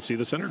 and now we'll see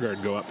the center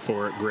guard go up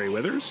for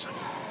Gray-Withers.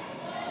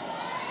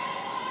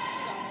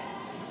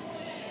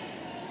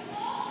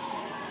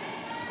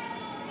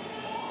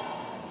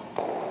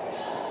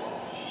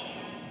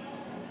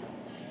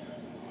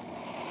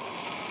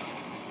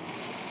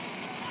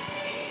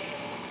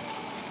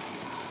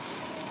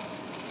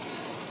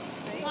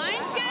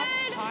 Line's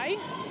good. High.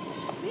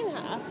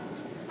 3.5.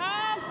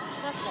 Half.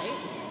 Not tight.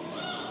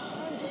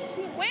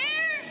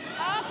 Where?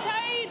 Half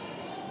tight.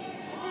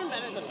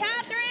 Better than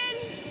Catherine.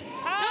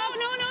 half.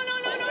 No.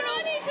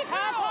 Need to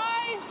Half curl.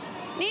 high.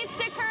 Needs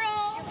to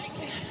curl.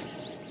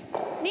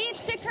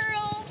 Needs to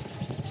curl.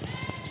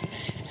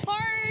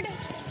 Hard.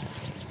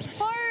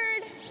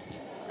 Hard.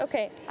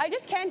 Okay, I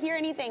just can't hear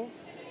anything.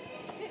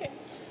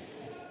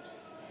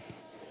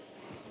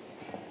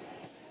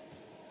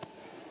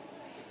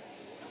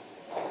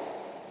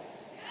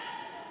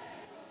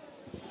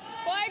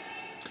 What?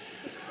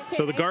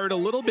 So the guard a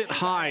little bit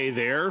high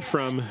there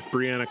from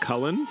Brianna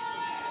Cullen.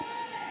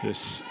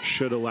 This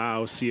should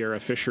allow Sierra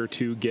Fisher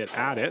to get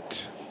at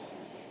it.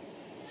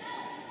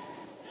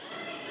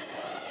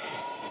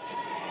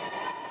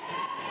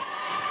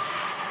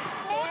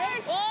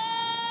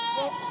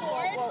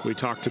 We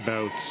talked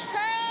about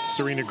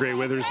Serena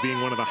Gray-Withers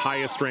being one of the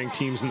highest ranked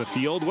teams in the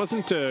field.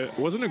 Wasn't a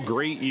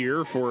great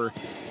year for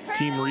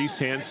Team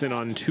Reese-Hansen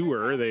on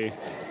tour. They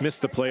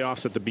missed the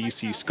playoffs at the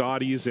BC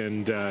Scotties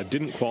and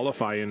didn't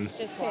qualify in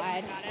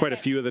quite a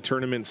few of the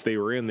tournaments they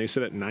were in. They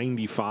sit at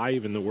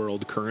 95 in the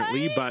world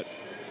currently, but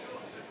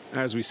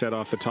as we said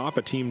off the top,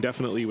 a team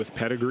definitely with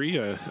pedigree,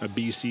 a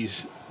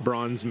BC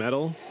bronze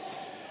medal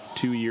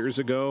 2 years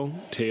ago.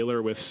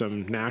 Taylor with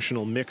some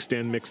national mixed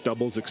and mixed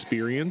doubles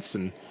experience,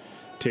 and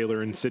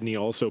Taylor and Sydney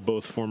also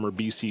both former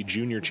BC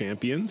junior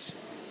champions.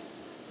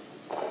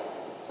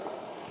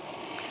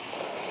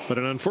 But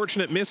an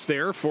unfortunate miss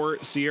there for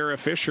Sierra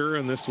Fisher,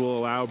 and this will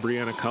allow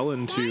Brianna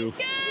Cullen to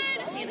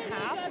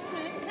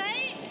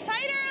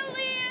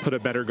put a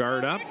better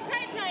guard up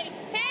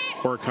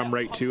or come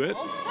right to it.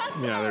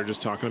 Yeah, they're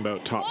just talking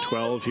about top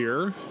 12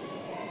 here.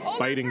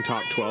 Biting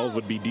top 12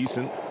 would be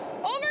decent.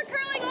 Over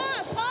curling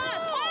off.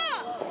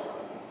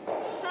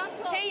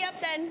 Okay, yep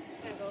then.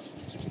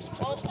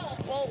 Whoa,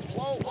 whoa,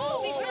 whoa, whoa,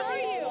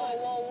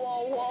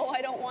 whoa,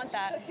 I don't want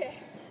that.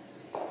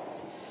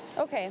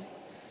 Okay.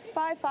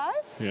 5-5?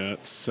 Yeah,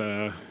 it's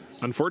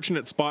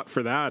unfortunate spot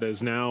for that,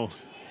 as now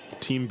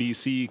Team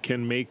BC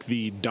can make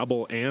the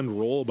double and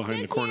roll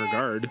behind the corner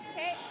guard.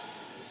 Okay.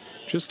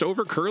 Just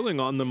over curling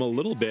on them a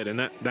little bit, and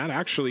that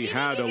actually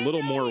had a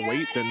little more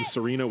weight than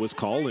Serena was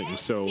calling.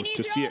 So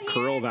to see it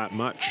curl that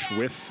much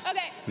with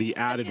the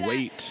added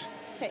weight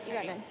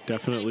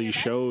definitely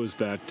shows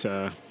that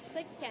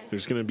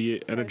there's going to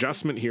be an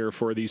adjustment here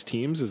for these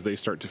teams as they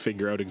start to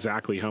figure out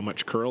exactly how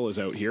much curl is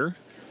out here.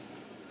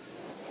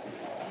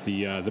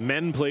 The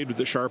men played with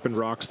the sharpened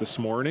rocks this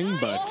morning,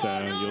 but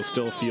you'll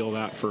still feel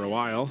that for a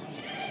while.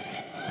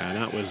 And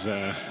that was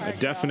a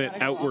definite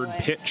outward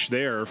pitch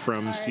there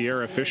from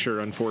Sierra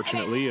Fisher,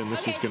 unfortunately, and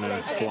this is going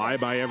to fly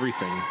by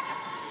everything.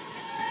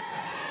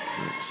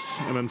 It's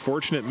an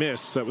unfortunate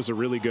miss. That was a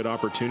really good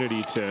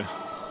opportunity to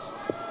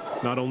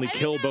not only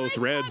kill both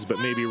reds, but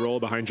maybe roll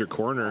behind your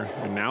corner.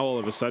 And now all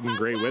of a sudden,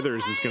 Gray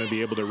Withers is going to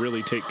be able to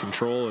really take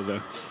control of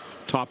the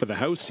top of the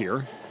house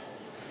here.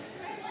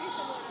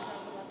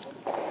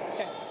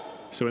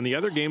 So in the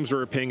other games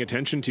we're paying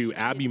attention to,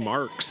 Abby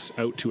Marks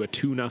out to a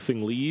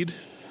 2-0 lead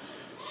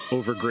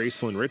over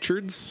Gracelyn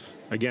Richards.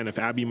 Again, if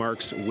Abby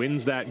Marks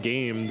wins that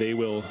game, they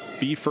will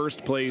be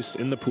first place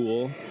in the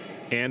pool,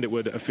 and it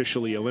would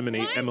officially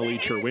eliminate Emily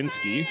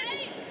Cherwinski.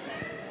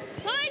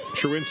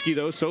 Cherwinski,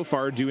 though, so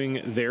far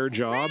doing their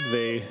job.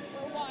 They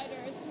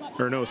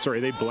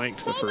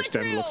blanked the first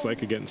end, looks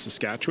like, against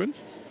Saskatchewan.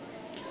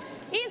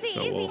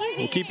 So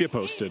we'll keep you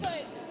posted.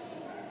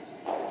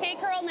 Okay,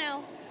 curl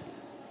now.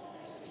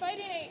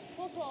 Fighting 8,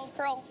 full 12.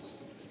 Curl.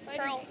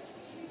 Curl.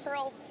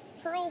 Curl.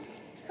 Curl.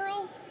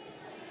 Curl.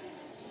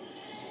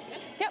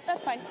 Yep,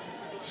 that's fine.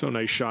 So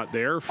nice shot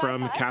there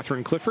from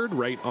Catherine Clifford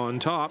right on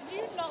top. Do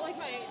you not like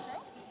my 8,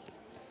 bro?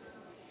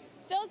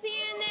 Still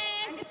seeing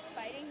this.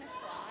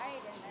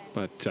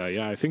 But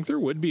yeah, I think there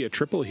would be a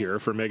triple here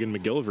for Megan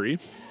McGillivray.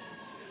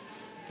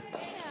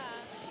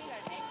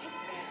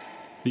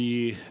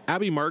 The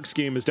Abby Marks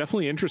game is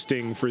definitely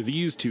interesting for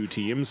these two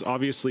teams.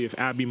 Obviously, if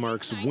Abby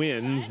Marks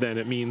wins, then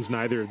it means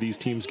neither of these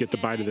teams get the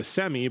bye to the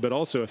semi, but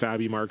also if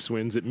Abby Marks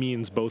wins, it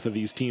means both of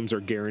these teams are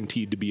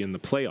guaranteed to be in the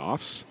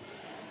playoffs.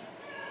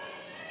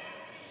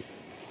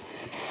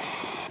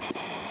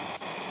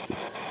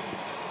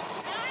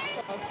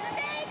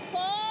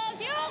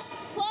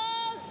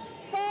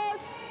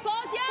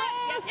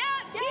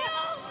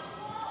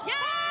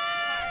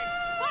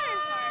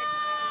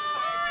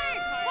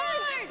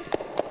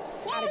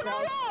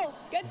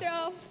 Good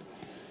throw.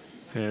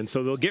 And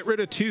so they'll get rid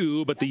of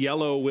 2, but the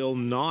yellow will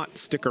not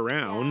stick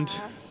around.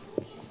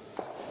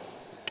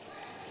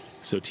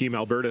 So Team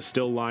Alberta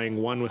still lying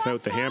 1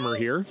 without the hammer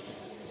here.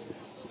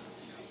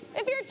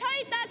 If you're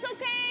tight, that's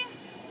okay.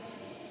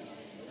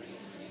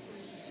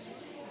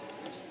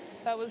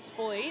 That was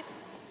full 8.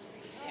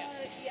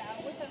 Yeah,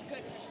 with a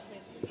good pressure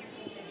point.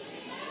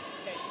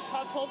 Okay,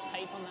 top 12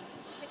 tight on this.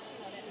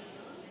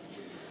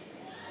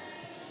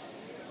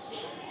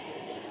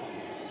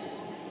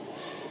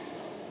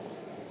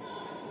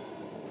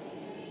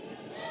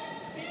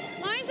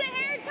 Lines of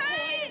hair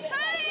tight,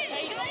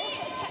 tight.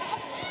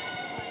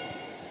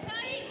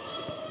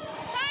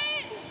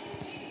 Tight.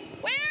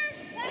 Where?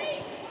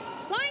 Tight.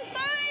 Lines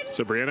 5.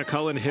 So Brianna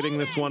Cullen hitting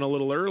this one a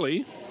little early.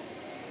 You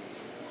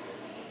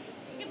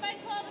can buy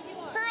 12 if you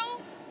want.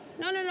 Curl.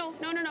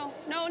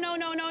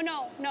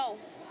 No.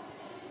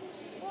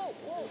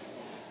 Whoa.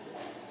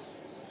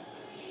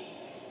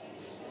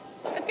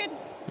 That's good.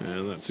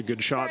 And that's a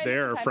good shot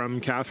there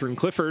from Catherine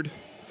Clifford.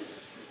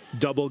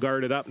 Double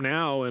guarded up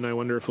now, and I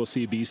wonder if we'll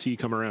see BC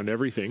come around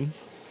everything.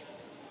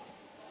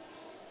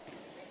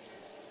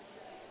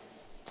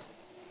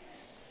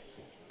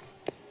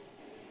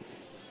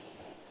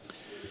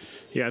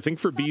 Yeah, I think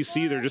for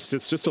BC,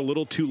 it's just a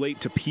little too late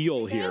to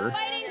peel here.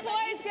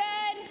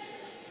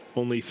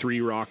 Only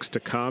 3 rocks to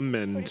come,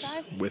 and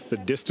with the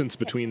distance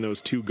between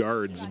those 2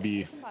 guards, it'd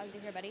be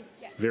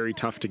very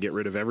tough to get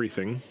rid of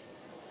everything.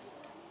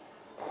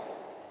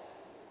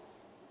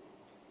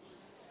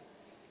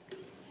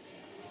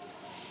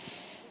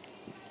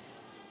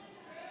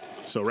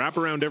 So wrap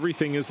around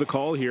everything is the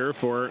call here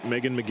for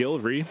Megan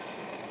McGillivray.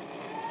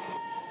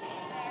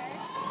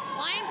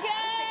 Line's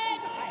good.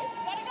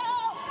 Gotta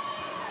go.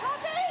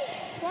 Copy.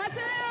 Lots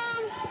of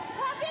room.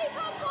 Copy.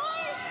 Top 4.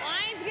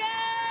 Line's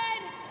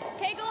good.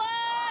 Take a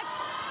look.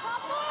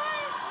 Top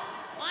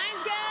 4.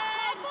 Line's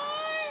good. Top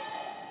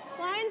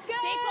 4. Line's good.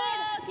 Stay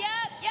close.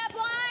 Yep.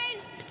 Line.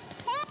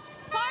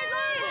 Hard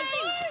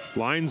line.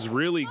 Line's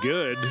really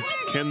good.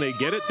 Can they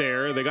get it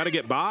there? They got to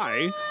get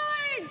by.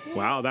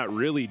 Wow, that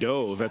really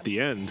dove at the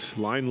end.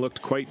 Line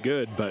looked quite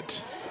good,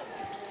 but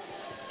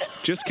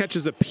just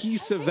catches a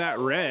piece of that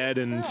red,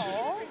 and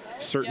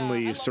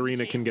certainly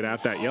Serena can get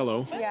at that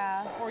yellow.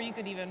 Yeah. Or you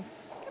could even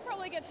Could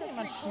probably get to pretty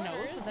much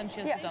nose, but then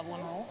she has the double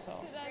and roll,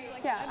 so.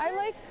 Yeah, I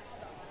like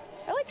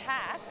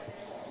hack.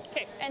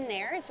 Okay. And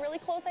there is really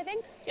close, I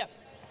think. Yep.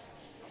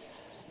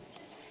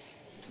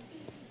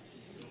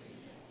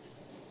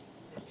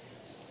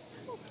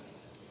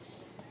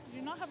 You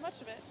do not have much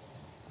of it.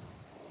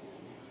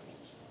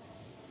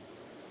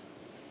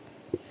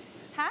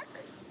 Hack.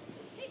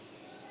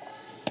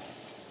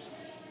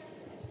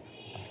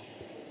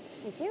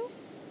 Thank you.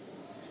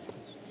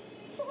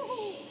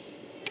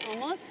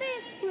 Almost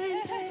face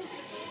planted.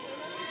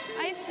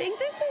 I think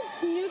this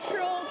is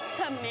neutral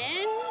to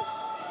min,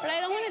 but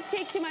I don't want to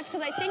take too much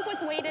because I think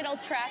with weight it'll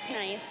track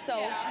nice. So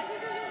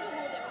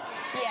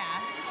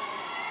yeah.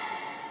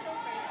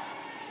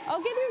 I'll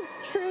give you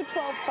true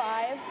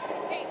 12.5.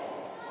 Okay.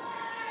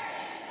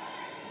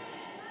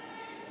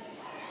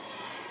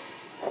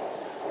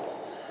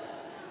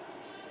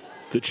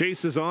 The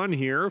chase is on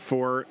here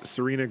for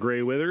Serena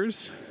Gray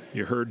Withers.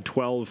 You heard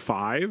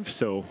 12.5,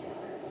 so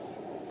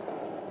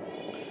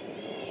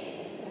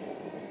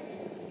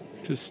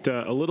just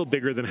a little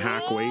bigger than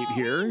hack weight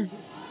here. Yep.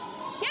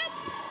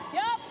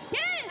 Yes.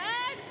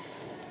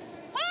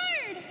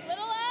 Hard.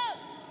 Little up.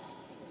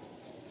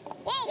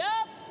 Whoa.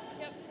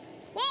 Yep.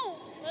 Whoa.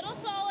 Little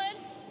solid.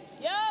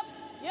 Yep.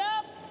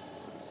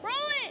 Roll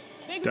it.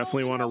 Big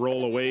Definitely want to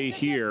roll away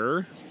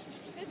here.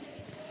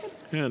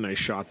 And a nice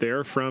shot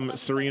there from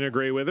Serena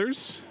Gray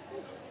Withers.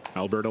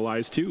 Alberta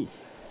lies 2.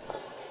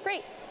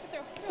 Great.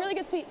 Really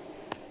good sweep.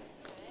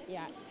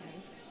 Yeah. 10.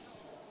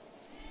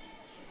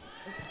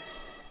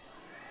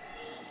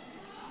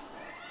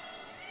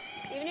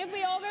 Even if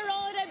we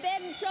overroll it a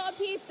bit and throw a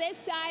piece this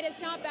side, it's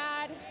not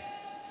bad.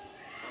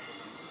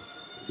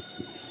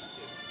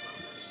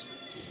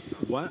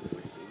 What?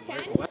 10?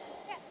 What?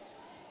 Yeah.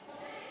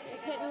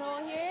 Just hit and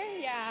roll here.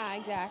 Yeah,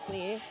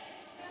 exactly.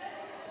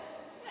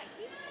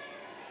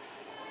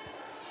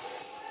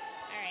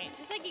 All right,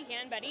 just like you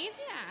can, buddy.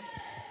 Yeah.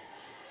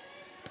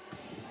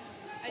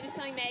 I was just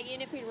telling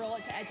Megan if we roll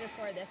it to edge of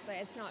 4 this way,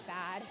 it's not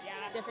bad.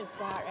 Yeah. Different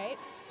spot, right?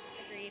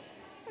 Agreed.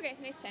 Okay,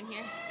 nice 10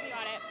 here. You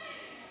got it.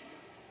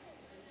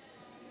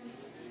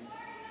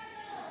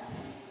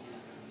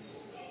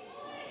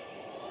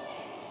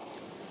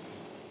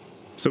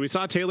 So we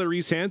saw Taylor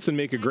Reese-Hansen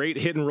make a great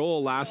hit and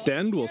roll last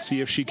end. We'll see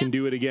if she can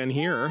do it again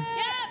here. Yep.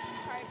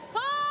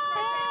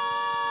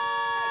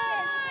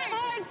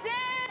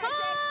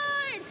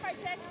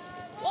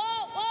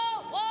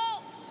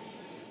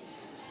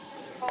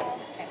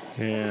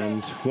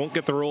 And won't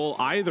get the roll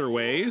either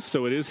way,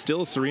 so it is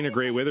still Serena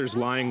Gray Withers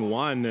lying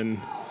 1, and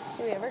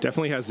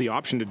definitely has the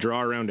option to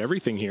draw around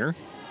everything here.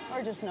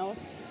 Or just nose.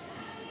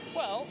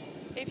 Well,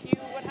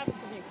 what happens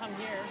if you come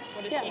here?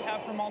 What does she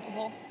have for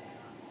multiple?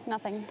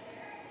 Nothing. You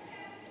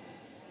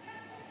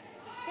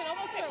can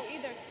almost throw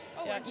either.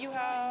 Oh, Yeah, you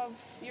have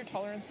your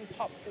tolerances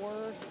top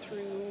 4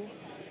 through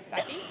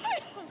Becky. I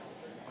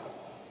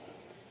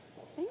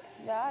think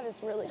that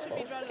is really Should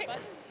we draw close. the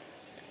button?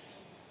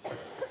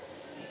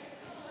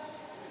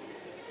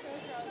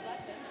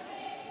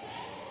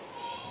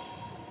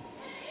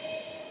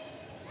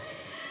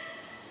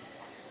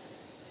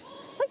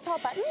 Like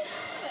top button.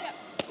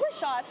 We're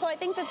shot, so I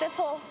think that this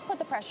will put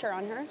the pressure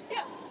on her.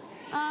 Yeah.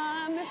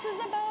 This is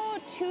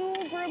about 2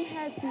 broom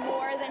heads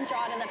more than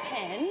drawn in the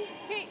pin.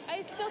 Okay,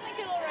 I still think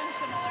it'll run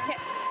similar. Okay.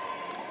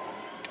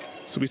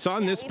 So we saw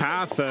in this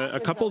path a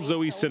couple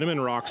Zoe Cinnamon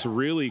rocks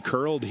really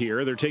curled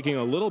here. They're taking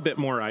a little bit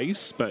more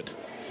ice, but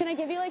Can I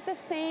give you like the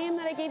same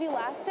that I gave you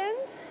last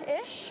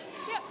end-ish?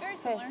 Yeah, very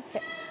similar.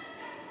 Okay.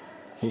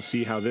 we'll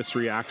see how this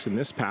reacts in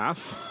this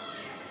path.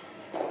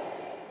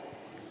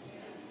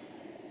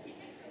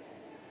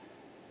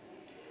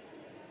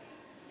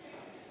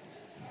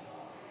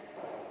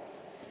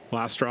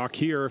 Last rock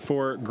here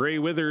for Gray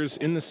Withers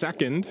in the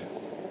second.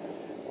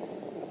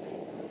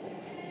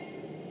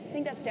 I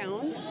think that's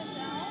down.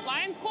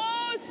 Line's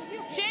close.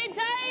 Shade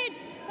tight.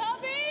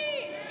 Top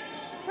 8.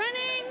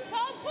 Running.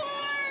 Top 4.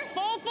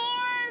 Full 4.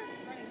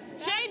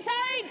 Shade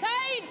tight.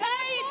 Tight. 4.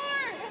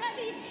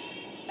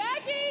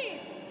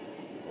 Becky.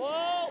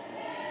 Whoa.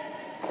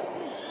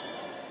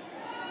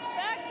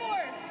 Back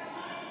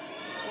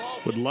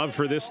 4. Would love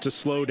for this to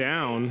slow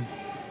down.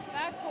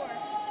 Back 4.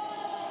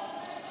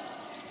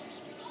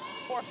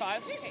 4,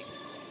 5. Okay.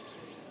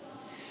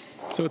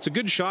 So it's a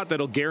good shot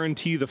that'll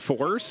guarantee the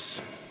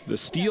force. The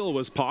steal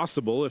was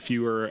possible if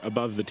you were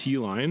above the tee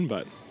line,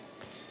 but,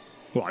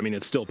 well, I mean,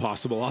 it's still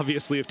possible,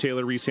 obviously, if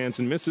Taylor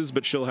Reese-Hansen misses,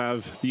 but she'll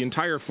have the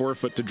entire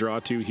 4-foot to draw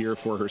to here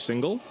for her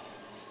single.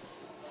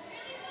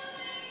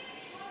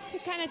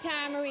 What kind of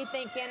time are we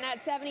thinking?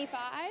 At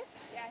 75?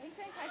 Yeah, I think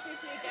 75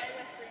 should be good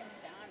with brooms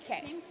down.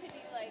 Okay. It seems to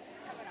be like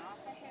coming off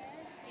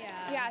ahead.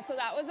 Yeah. Yeah, so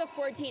that was a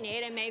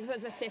 14.8 and Meg's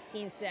was a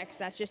 15.6.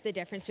 That's just the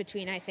difference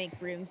between, I think,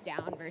 brooms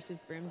down versus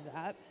brooms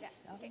up. Yeah.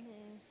 Okay.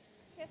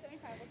 Yeah,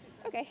 75. We'll keep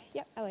that. Okay,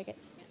 yep, I like it.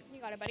 Yeah,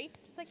 you got it, buddy.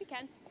 Just like you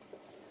can.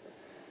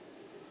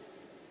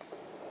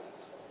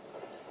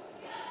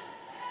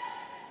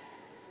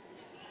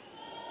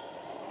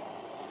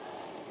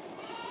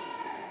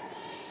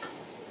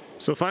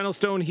 So final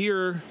stone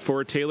here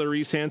for Taylor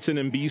Reese-Hansen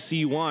and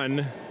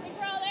BC1.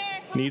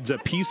 Needs a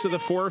piece of the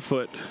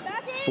forefoot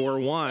for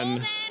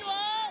one.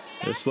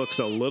 This looks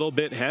a little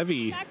bit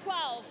heavy.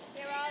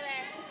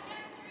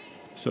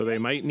 So they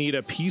might need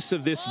a piece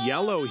of this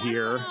yellow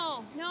here.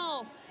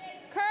 No.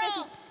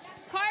 Curl.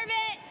 Carve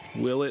it.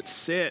 Will it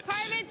sit?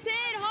 Carve it, sit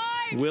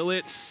hard. Will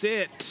it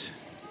sit?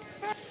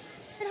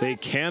 They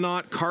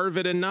cannot carve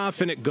it enough,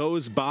 and it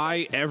goes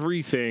by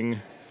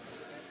everything.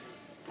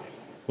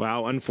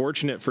 Wow,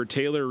 unfortunate for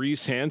Taylor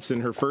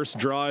Reese-Hansen. Her first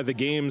draw of the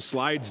game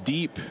slides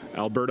deep.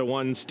 Alberta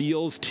 1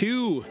 steals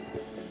 2.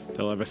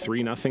 They'll have a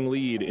 3-0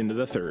 lead into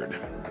the third.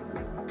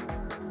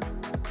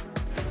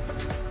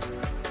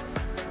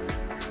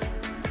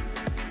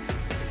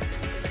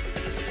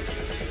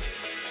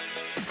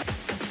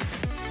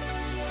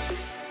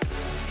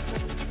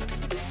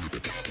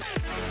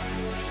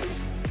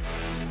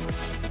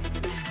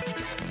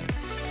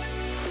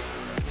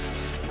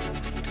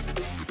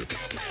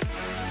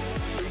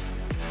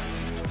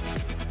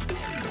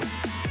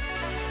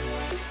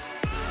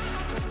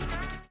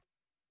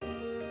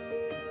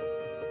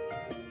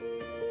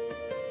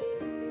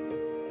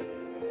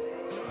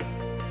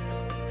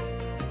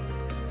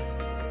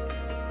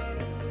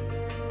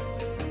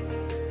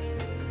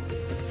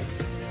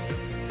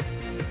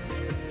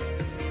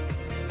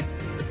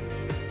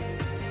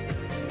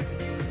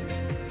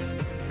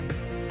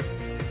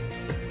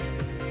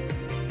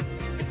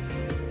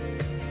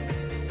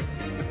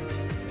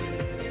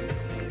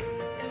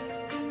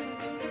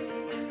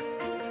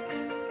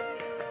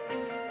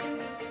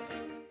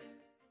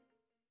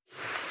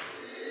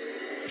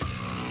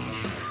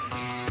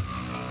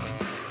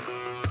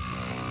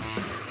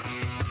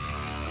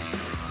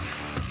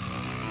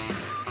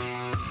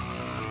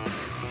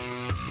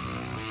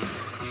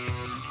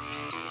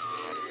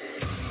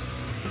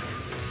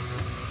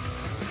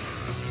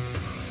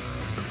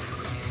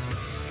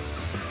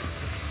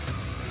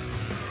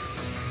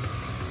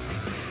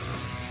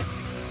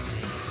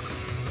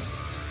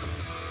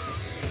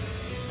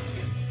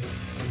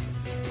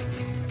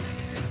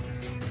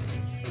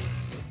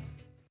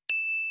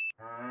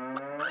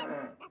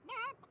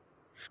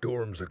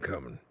 Storms are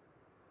coming.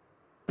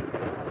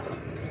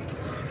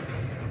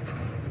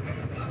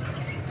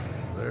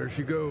 There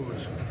she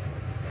goes.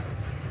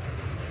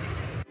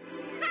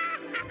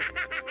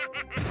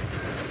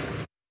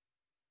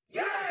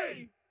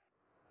 Yay!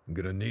 I'm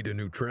gonna need a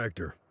new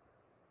tractor.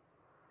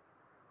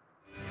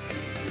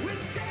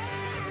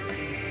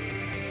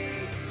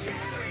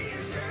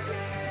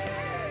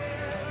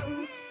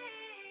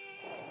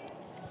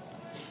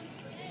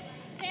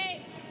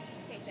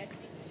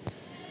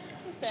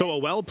 So a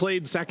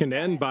well-played second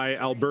end by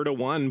Alberta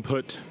 1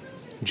 put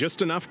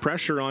just enough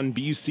pressure on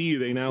BC.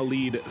 They now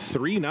lead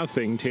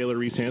 3-0. Taylor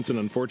Reese-Hansen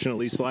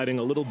unfortunately sliding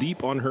a little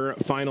deep on her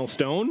final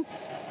stone.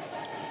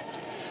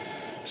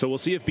 So we'll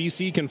see if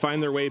BC can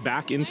find their way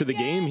back into the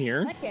game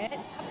here. Like it.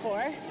 Top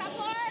four.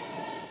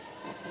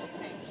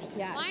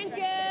 Yeah. Line's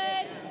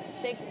good.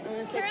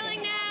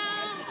 Curling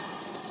now.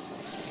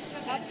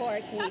 Top four.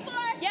 Top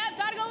four. Yep,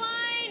 gotta go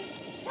line.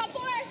 Top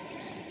four.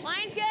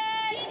 Line's good.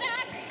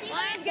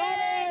 Line's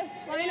good.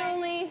 Line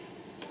only.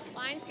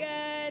 Line's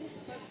good.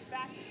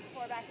 Back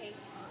 4, back 8.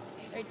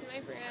 Right to my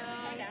broom.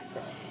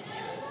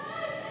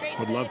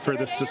 Would love for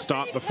this to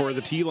stop before the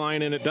tee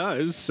line, and it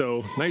does.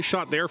 So nice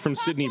shot there from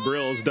Sydney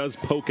Brills. Does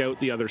poke out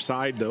the other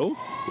side, though.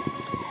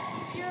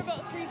 You're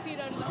about 3 feet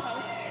out of the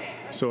house.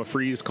 So a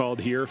freeze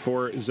called here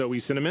for Zoe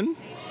Cinnamon.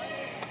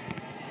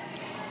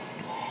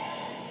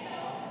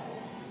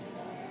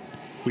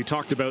 We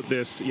talked about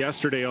this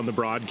yesterday on the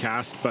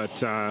broadcast,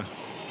 but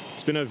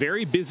it's been a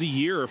very busy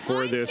year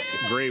for this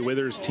Grey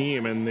Withers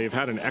team, and they've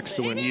had an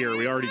excellent year.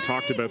 We already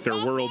talked about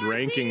their world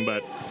ranking,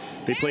 but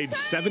they played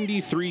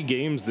 73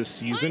 games this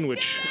season,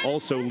 which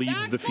also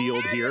leads the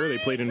field here. They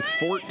played in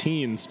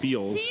 14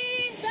 spiels.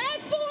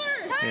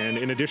 And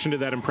in addition to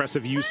that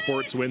impressive U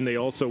Sports win, they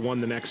also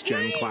won the Next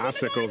Gen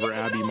Classic over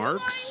Abby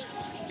Marks.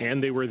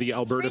 And they were the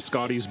Alberta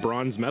Scotties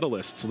bronze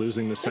medalists,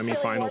 losing the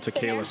semifinal to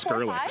Kayla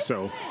Skurlik.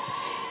 So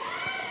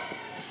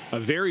a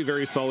very,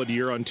 very solid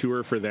year on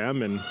tour for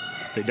them, and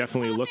they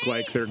definitely look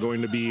like they're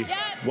going to be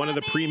one of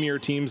the premier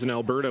teams in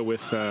Alberta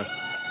with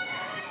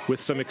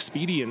some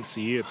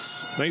expediency.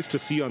 It's nice to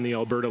see on the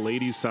Alberta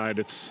ladies side.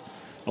 It's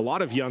a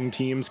lot of young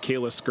teams.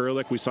 Kayla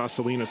Skurlik, we saw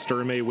Selena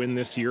Sturmey win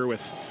this year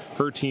with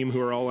her team,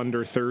 who are all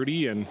under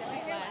 30, and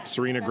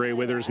Serena Grey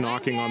Withers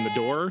knocking on the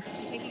door.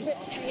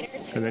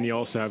 And then you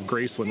also have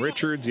Gracelyn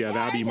Richards, you have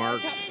Abby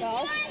Marks,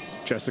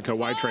 Jessica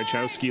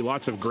Wojciechowski,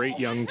 lots of great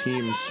young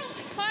teams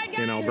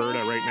in Alberta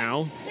right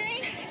now.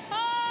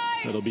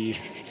 That'll be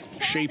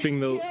shaping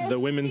the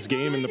women's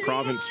game in the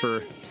province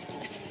for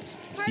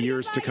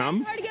years to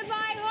come. Hard to get by,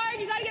 hard.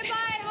 You gotta get by,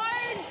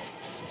 hard.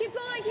 Keep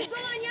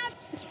going, yep.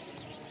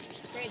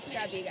 Great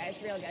scrub, you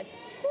guys, real good.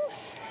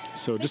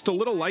 So just a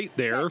little light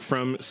there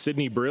from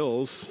Sydney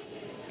Brills.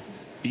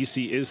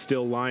 BC is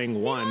still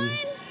lying 1,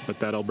 but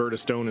that Alberta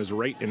stone is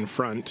right in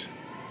front.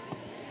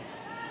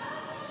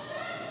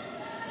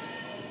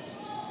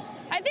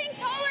 I think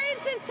tolerance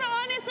preference is to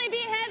honestly be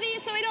heavy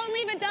so we don't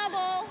leave a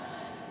double.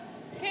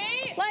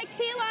 Okay. Like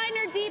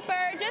T-line or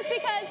deeper, just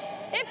because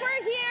if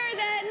we're here,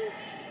 then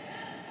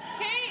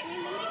Okay.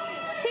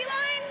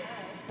 T-line.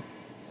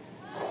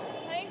 I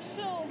think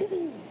she'll.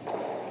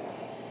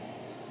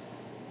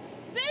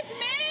 Is this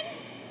min?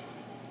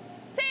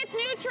 Say it's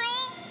neutral.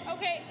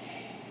 Okay.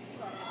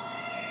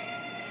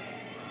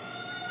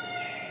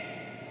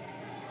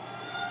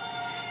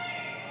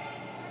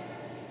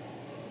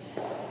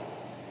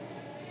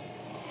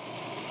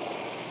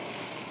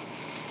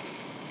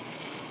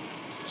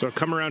 So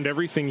come around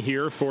everything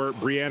here for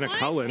Brianna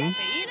Cullen.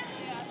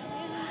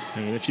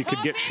 And if you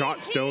could get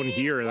shot stone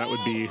here, that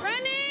would be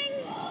Running.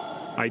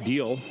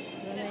 ideal. Line's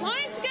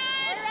good.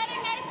 We're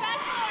running nice back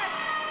four.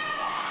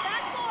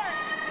 Back four.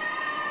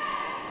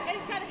 I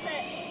just gotta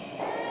sit.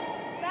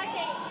 Back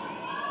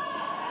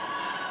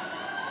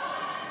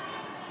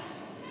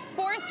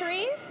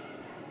 4-3.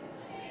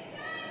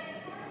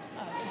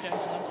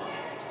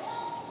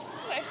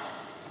 Okay.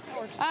 That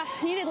works.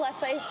 Needed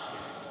less ice.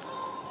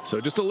 So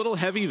just a little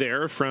heavy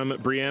there from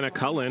Brianna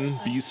Cullen.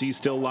 BC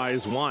still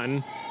lies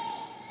 1.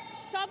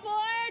 Top 4,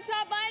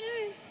 top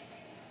button.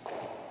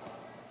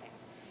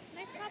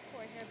 Nice top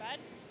four here, bud.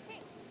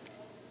 Thanks.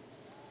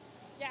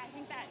 Yeah, I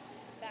think that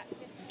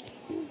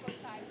 15,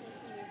 45,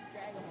 50 is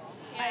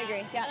draggable. I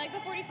agree, yeah. I like the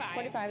 45.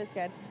 45 is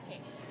good.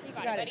 Okay. You You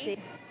got, got it, it, buddy.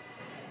 see.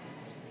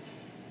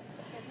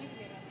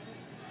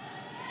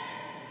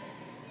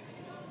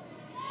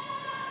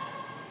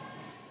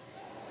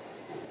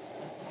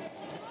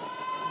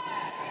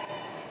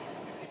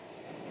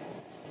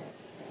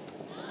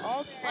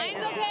 Line's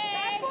okay.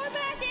 Back four,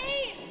 back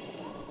 8.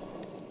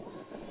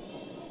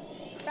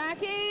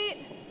 Back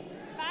 8.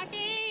 Back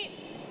 8.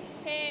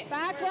 Okay.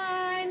 Back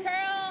line.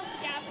 Curl.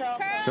 Yeah, Curl.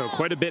 So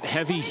quite a bit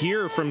heavy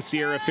here from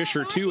Sierra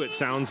Fisher too, it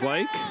sounds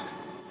like.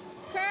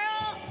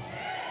 Curl.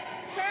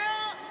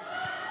 Curl.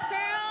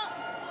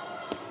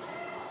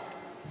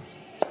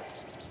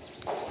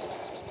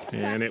 Curl.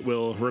 And it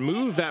will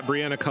remove that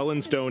Brianna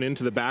Cullen stone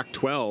into the back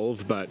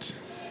 12, but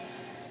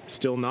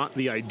still not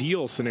the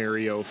ideal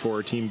scenario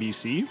for Team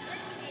BC.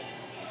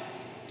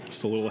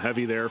 Just a little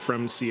heavy there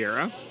from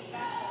Sierra.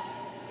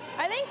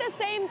 I think the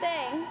same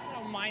thing. I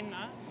don't mind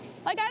that.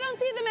 Like, I don't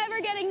see them ever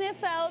getting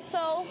this out,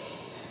 so.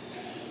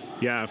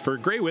 Yeah, for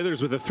Grey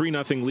Withers with a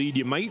 3-0 lead,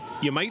 you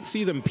might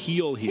see them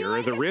peel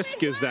here. The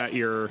risk is that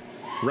you're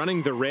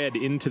running the red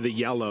into the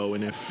yellow,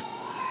 and if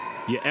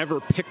you ever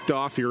picked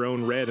off your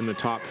own red in the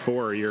top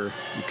 4, you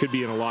could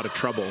be in a lot of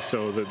trouble.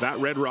 So that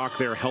red rock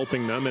there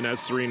helping them, and as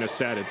Serena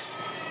said, it's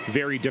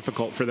very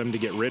difficult for them to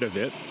get rid of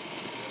it.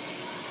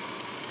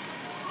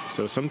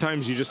 So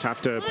sometimes you just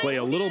have to play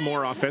a little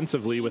more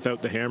offensively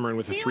without the hammer and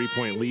with a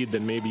 3-point lead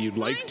than maybe you'd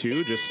like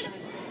to, just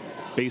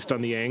based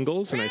on the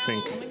angles. And I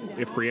think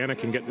if Brianna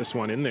can get this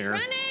one in there,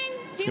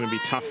 it's going to be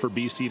tough for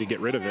BC to get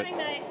rid of it.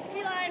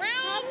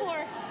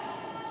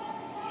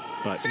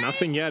 But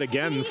nothing yet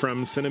again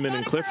from Cinnamon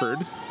and Clifford.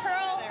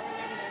 Curl.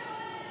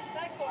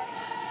 Back 4.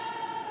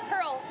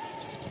 Curl.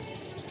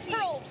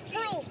 Curl.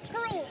 Curl.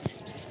 Curl.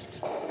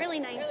 Really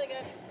nice. Really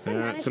good.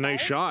 That's a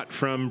nice shot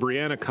from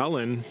Brianna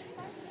Cullen.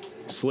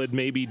 Slid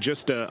maybe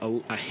just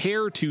a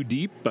hair too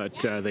deep, but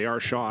they are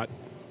shot.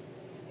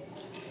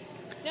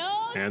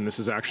 And this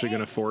is actually going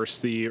to force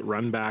the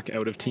run back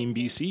out of Team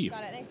BC.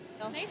 Got it.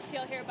 Nice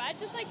peel here, bud.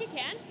 Just like you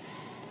can.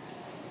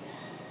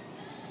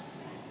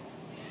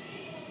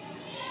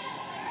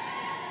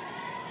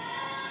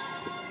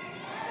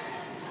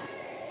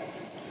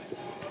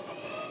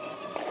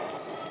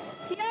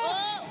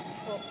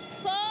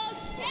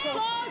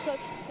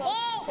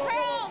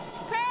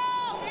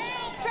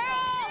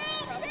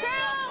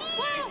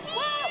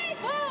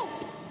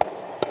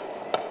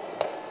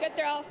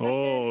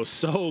 Oh,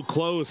 so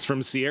close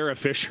from Sierra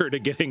Fisher to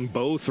getting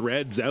both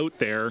reds out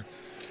there.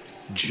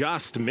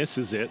 Just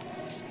misses it.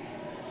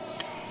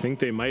 I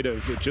think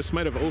it just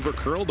might have over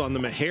curled on the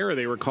Maher.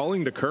 They were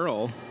calling to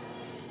curl. Did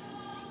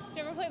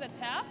you ever play the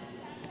tap?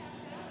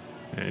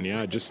 And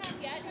yeah, just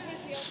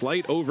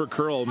slight over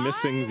curl,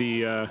 missing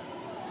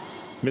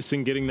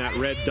getting that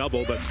red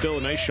double, but still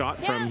a nice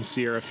shot from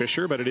Sierra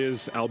Fisher, but it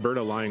is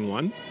Alberta lying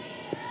 1.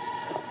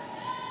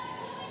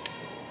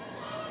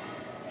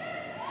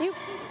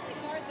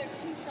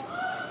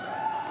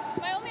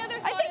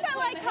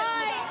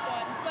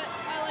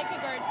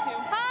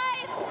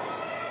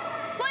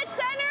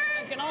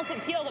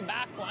 Peel the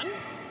back one.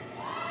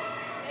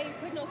 Yeah, you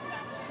could nose the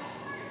back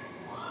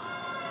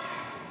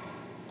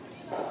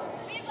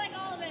one. Means like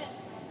all of it.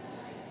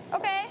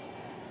 Okay.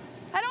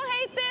 I don't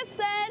hate this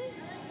then.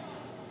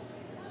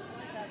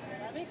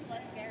 That makes it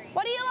less scary.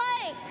 What do you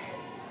like?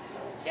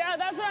 Yeah,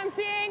 that's what I'm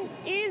seeing.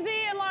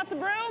 Easy and lots of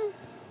broom.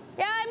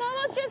 Yeah, I'm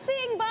almost just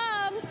seeing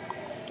bum.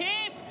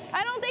 Keep.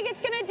 I don't think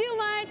it's gonna do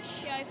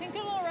much. Yeah, I think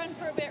it'll run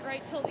for a bit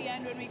right till the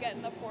end when we get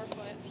in the 4 foot.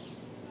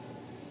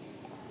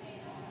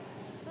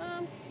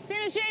 See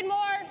a shade more.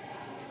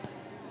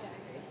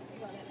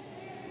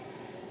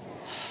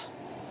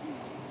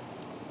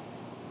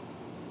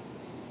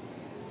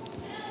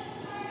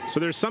 So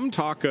there's some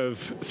talk of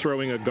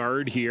throwing a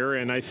guard here,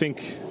 and I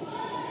think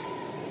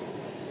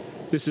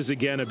This is,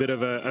 again, a bit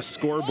of a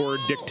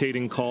scoreboard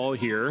dictating call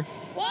here.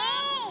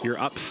 Whoa! You're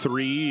up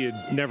 3. You'd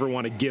never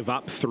want to give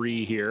up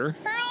 3 here.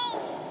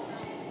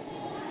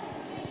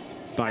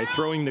 By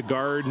throwing the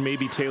guard,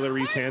 maybe Taylor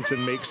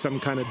Reese-Hansen makes some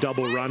kind of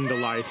double run to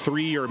lie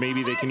 3, or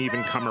maybe they can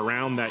even come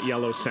around that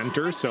yellow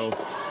center. So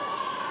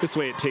this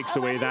way it takes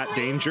away that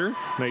danger.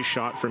 Nice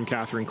shot from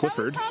Catherine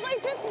Clifford.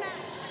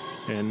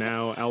 And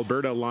now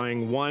Alberta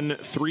lying 1,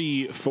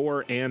 3,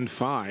 4, and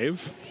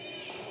 5.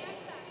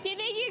 Do you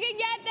think you can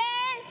get there?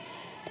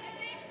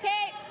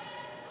 Okay.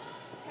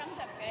 Comes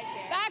up big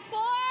here. Back 4.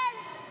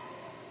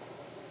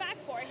 Back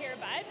 4 here,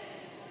 bud.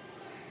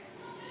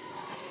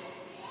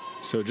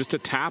 So just a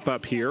tap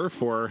up here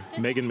for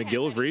Megan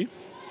McGillivray.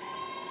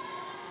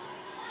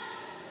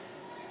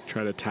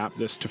 Try to tap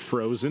this to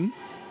Frozen.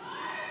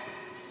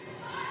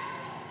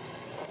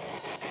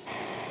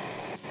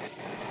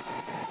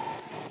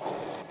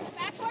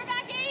 Back 4,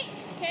 back 8.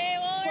 Okay,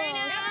 well, right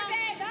now.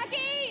 Okay, back 8.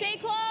 Stay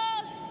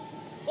close.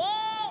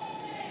 Whoa.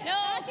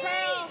 No,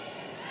 curl.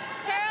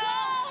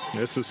 Curl.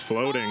 This is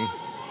floating.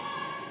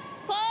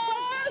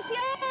 Close.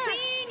 Yeah.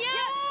 Clean.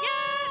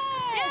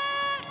 Yep.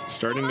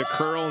 Starting to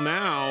curl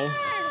now.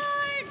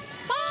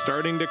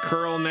 Starting to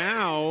curl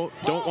now.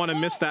 Don't want to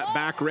miss that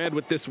back red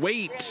with this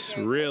weight.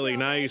 Really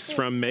nice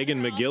from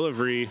Megan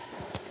McGillivray.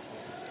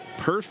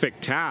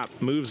 Perfect tap.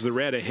 Moves the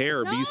red a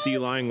hair. BC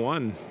lying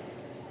 1.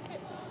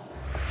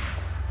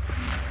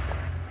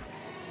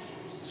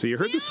 So you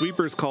heard the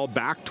sweepers call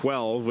back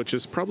 12, which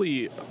is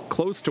probably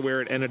close to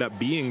where it ended up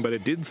being, but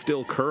it did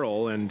still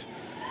curl. And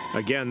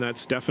again,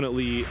 that's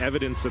definitely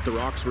evidence that the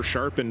rocks were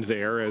sharpened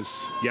there,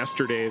 as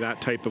yesterday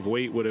that type of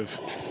weight would have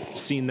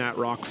seen that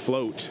rock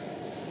float.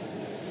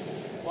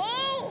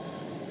 Whoa!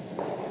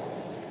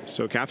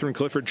 So Catherine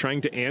Clifford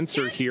trying to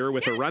answer here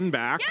with a run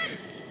back.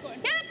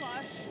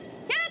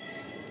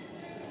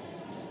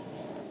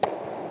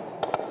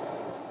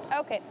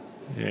 Okay.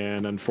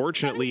 And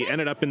unfortunately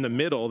ended up in the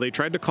middle. They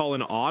tried to call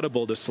an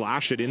audible to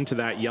slash it into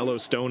that yellow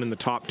stone in the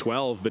top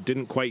 12, but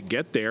didn't quite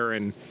get there.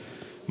 And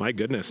my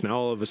goodness, now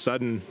all of a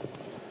sudden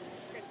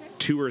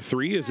 2 or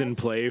 3 is in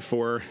play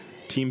for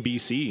Team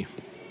BC. I feel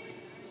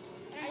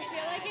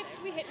like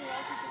if we hit and roll,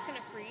 she's just gonna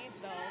freeze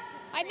though.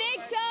 I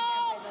think so.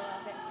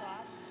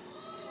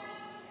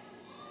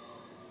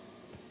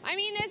 I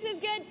mean, this is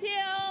good too.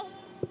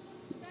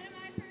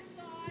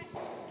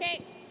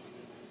 Okay.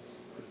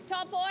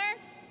 Top 4.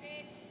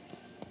 Okay,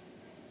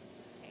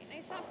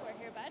 nice top 4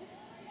 here, bud.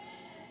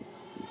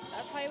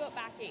 That's probably about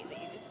back 8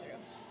 that you just threw.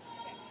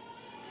 Okay.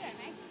 Yeah,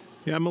 nice.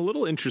 Yeah, I'm a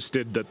little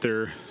interested that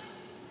they're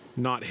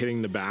not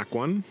hitting the back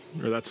one,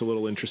 or that's a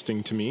little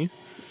interesting to me.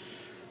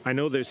 I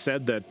know they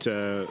said that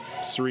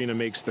Serena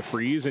makes the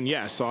freeze, and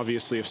yes,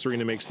 obviously if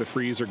Serena makes the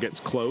freeze or gets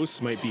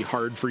close, might be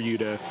hard for you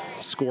to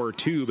score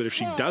 2, but if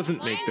she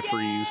doesn't make the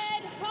freeze,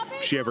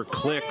 if she ever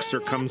clicks or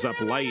comes up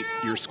light,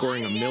 you're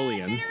scoring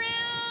 1,000,000.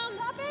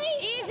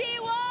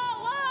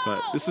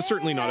 But this is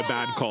certainly not a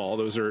bad call.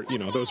 Those are,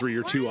 those were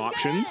your 2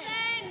 options.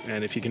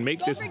 And if you can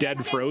make this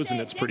dead frozen,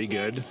 it's pretty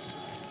good. You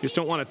just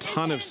don't want a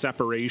ton of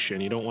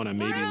separation. You don't want to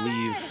maybe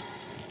leave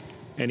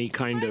any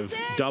kind of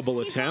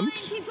double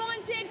attempt.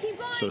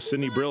 So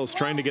Sydney Brill's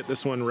trying to get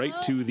this one right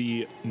to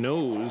the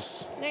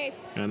nose. Nice.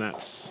 And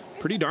that's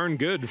pretty darn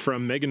good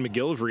from Megan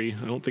McGillivray.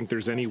 I don't think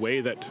there's any way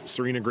that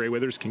Serena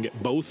Gray-Withers can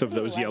get both of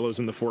those yellows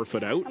in the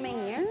 4-foot out. Coming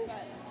here.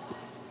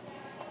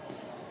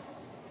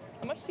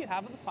 How much do you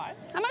have of the 5?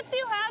 How much do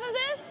you have of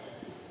this?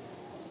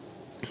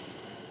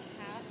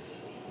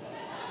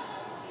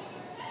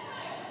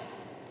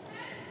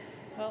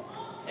 Well,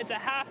 it's a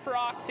half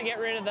rock to get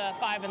rid of the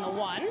 5 and the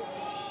 1.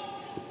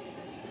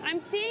 I'm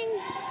seeing.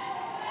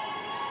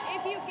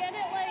 If you get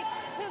it like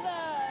to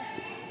the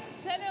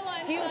center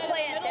line, Do you side of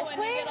play the it middle this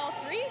when you way? get all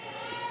 3,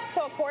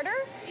 So a quarter?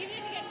 even if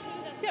you get 2,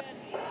 that's Yep.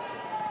 good.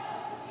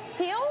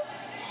 Peel?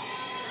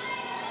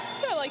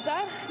 I like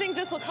that. I think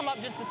this will come up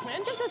just a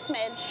smidge. Just a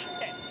smidge.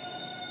 Okay.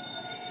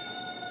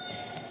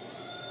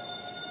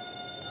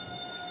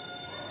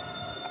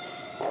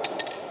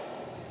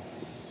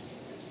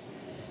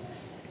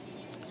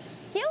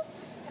 Peel?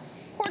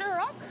 Quarter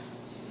rock?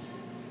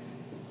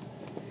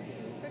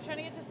 We're trying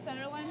to get to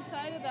center line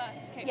side of the.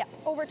 Okay. Yeah,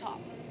 over top.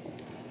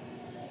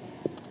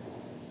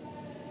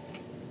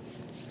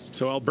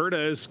 So Alberta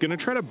is going to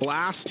try to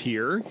blast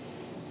here.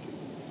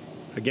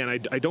 Again,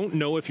 I don't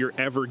know if you're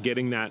ever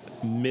getting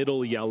that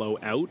middle yellow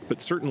out,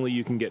 but certainly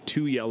you can get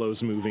 2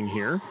 yellows moving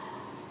here.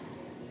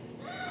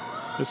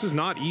 This is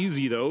not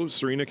easy, though.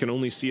 Serena can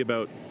only see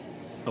about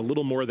a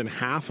little more than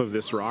half of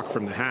this rock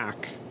from the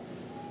hack.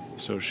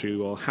 So she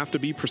will have to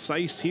be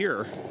precise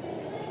here.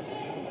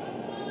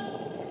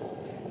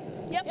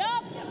 Yep.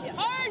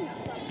 Hard.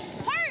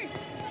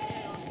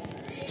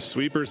 Hard.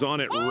 Sweepers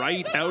on it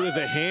right out of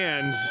the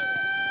hand.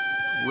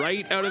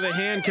 Right out of the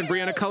hand. Can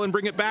Brianna Cullen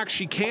bring it back?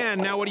 She can.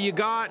 Now what do you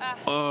got?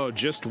 Oh,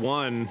 just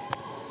 1.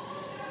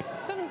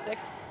 7-6.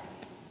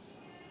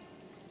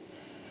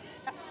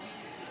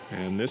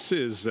 And this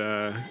is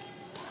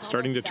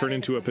starting to turn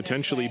into a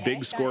potentially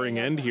big scoring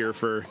end here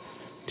for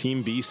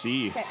Team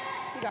BC. Okay,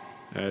 you go.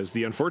 As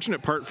the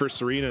unfortunate part for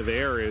Serena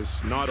there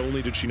is not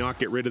only did she not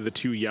get rid of the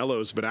 2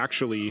 yellows, but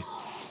actually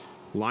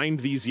lined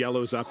these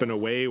yellows up in a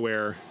way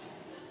where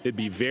it'd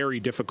be very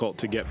difficult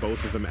to get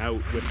both of them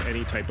out with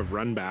any type of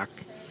run back.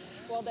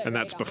 And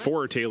that's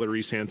before Taylor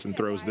Reese-Hansen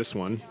throws this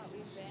one.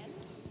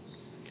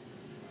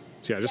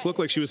 So yeah, it just looked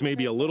like she was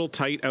maybe a little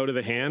tight out of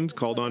the hand,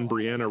 called on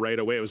Brianna right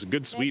away. It was a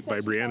good sweep by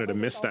Brianna to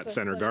miss that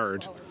center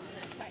guard.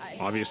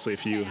 Obviously,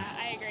 if you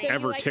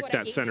ever tick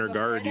that center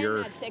guard,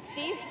 you're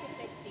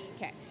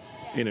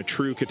in a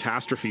true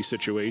catastrophe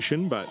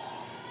situation, but...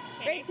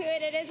 Right to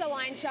it. It is a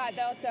line shot,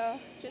 though, so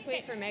just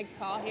wait for Meg's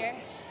call here.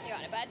 You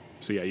got it, bud.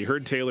 So yeah, you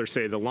heard Taylor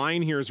say the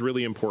line here is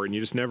really important.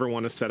 You just never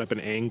want to set up an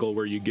angle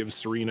where you give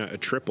Serena a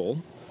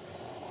triple.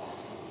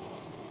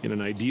 In an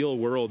ideal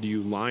world,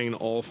 you line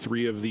all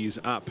 3 of these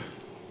up,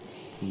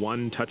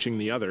 one touching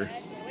the other.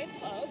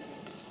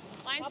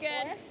 Line's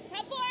good.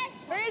 Top 4.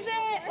 Where is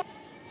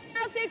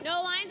it?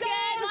 No, line's good.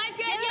 Line's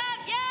good.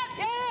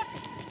 Yep.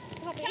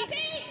 Top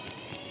 8.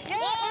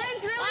 Whoa,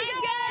 Line's really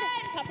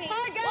good. Top 8.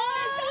 Hard, guys.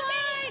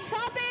 Whoa,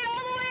 Top 8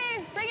 all the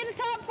way. Bring it to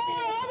top 4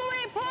 all the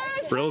way.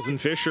 Push. Brills and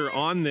Fisher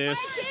on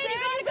this.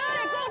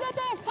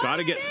 Got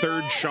to get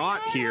third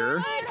shot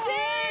here.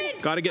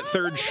 Got to get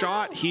third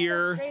shot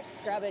here. Great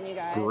scrubbing, you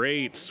guys.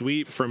 Great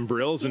sweep from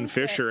Brills and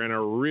Fisher, and a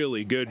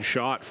really good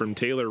shot from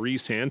Taylor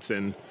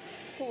Reese-Hansen.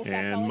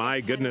 And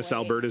my goodness,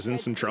 Alberta's in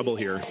some trouble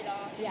here.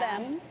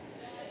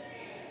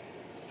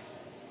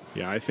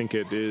 Yeah, I think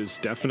it is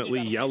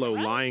definitely yellow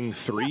lying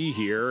 3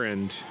 here,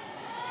 and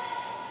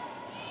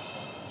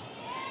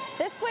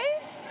This way?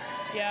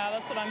 Yeah,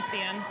 that's what I'm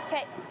seeing.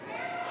 Okay.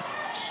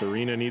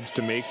 Serena needs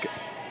to make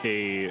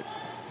a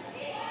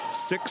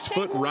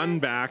 6-foot run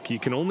back. You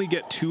can only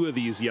get 2 of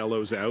these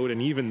yellows out,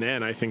 and even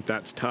then, I think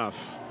that's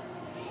tough.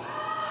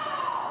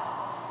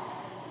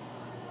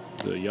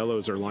 The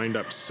yellows are lined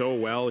up so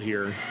well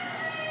here.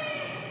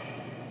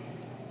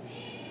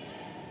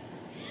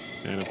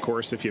 And of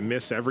course, if you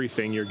miss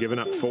everything, you're giving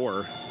up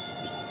 4.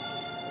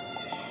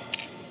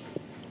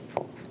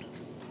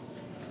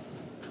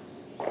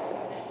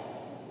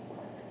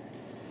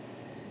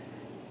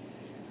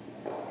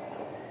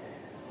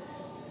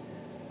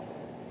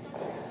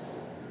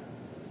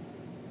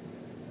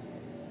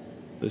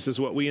 This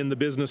is what we in the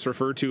business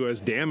refer to as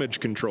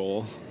damage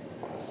control.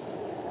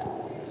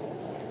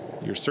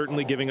 You're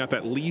certainly giving up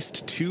at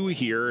least 2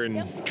 here,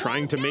 and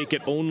trying to make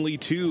it only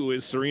 2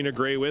 is Serena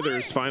Gray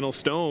Withers' final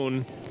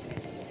stone.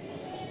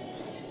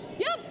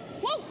 Yep.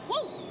 Whoa.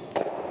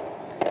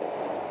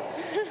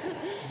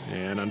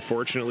 And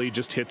unfortunately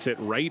just hits it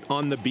right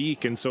on the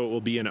beak, and so it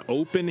will be an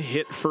open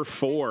hit for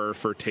 4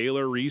 for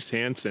Taylor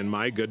Reese-Hansen.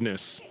 My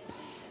goodness.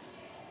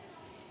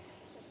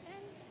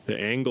 The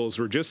angles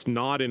were just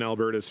not in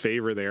Alberta's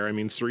favor there. I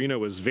mean, Serena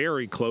was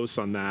very close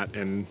on that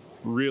and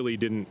really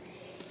didn't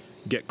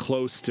get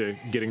close to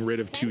getting rid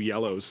of 2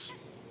 yellows.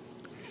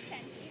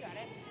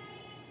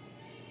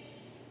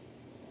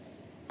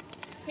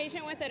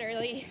 Patient with it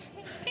early.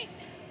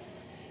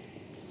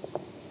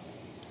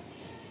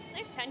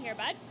 Nice 10 here,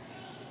 bud.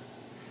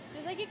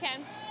 Feels like you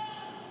can.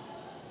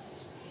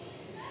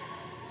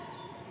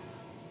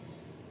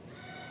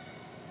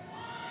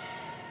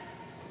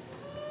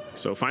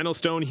 So final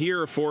stone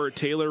here for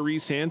Taylor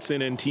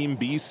Reese-Hansen and Team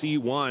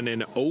BC1,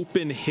 an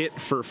open hit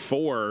for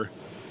 4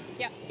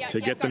 to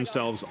get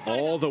themselves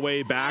all the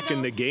way back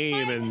in the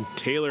game, and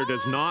Taylor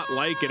does not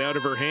like it out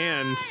of her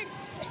hand.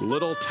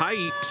 Little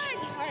tight.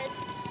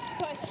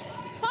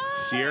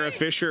 Sierra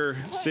Fisher,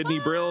 Sydney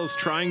Brills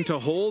trying to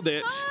hold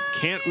it,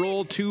 can't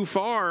roll too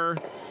far,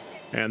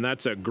 and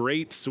that's a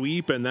great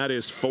sweep, and that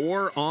is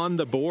 4 on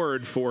the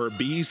board for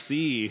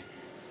BC.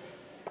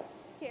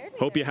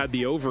 Hope you had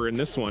the over in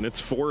this one.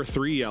 It's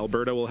 4-3.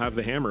 Alberta will have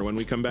the hammer when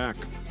we come back.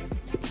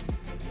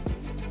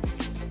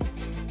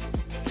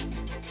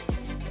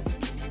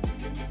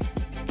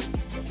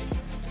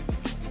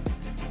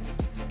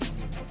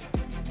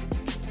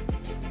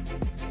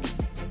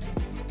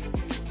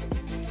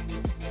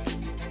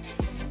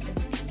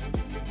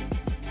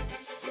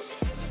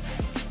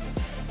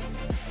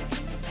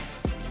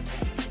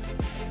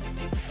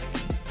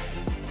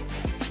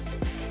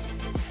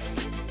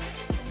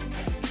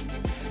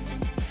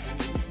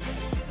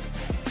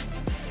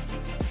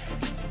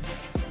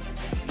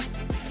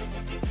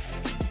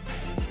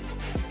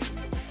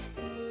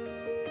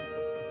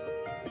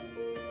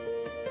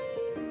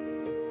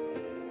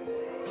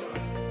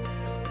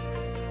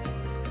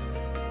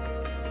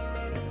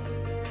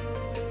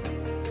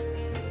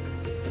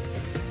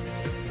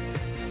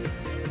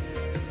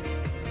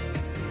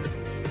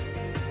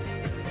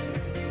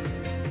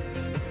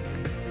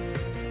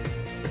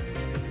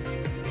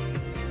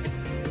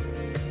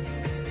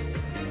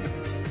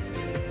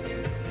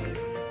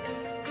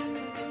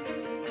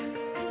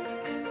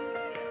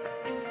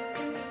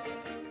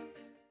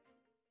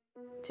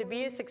 To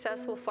be a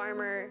successful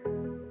farmer,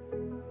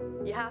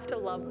 you have to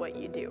love what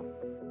you do.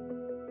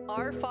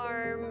 Our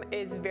farm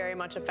is very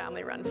much a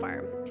family-run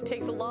farm. It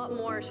takes a lot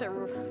more to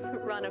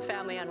run a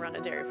family and run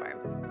a dairy farm.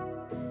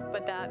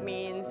 but that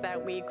means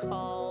that we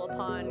call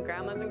upon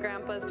grandmas and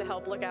grandpas to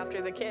help look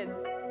after the kids.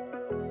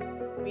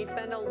 We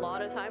spend a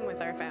lot of time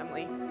with our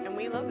family, and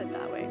we love it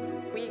that way.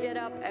 We get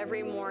up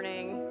every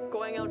morning,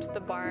 going out to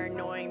the barn,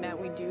 knowing that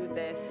we do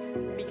this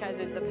because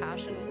it's a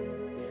passion.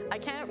 I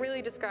can't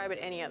really describe it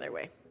any other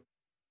way.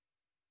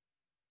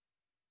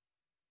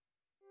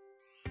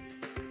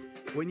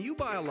 When you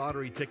buy a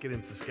lottery ticket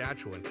in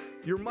Saskatchewan,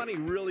 your money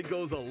really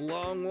goes a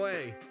long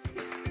way.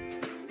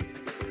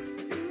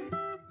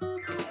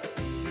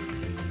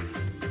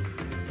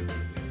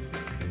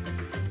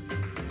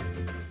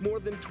 More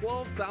than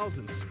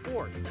 12,000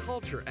 sport,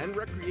 culture, and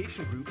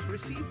recreation groups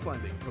receive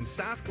funding from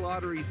Sask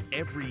Lotteries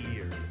every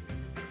year.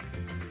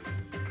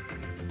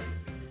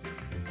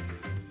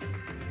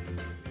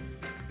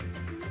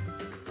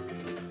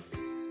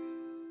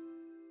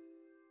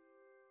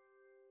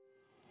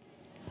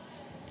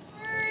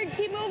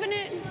 Keep moving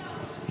it.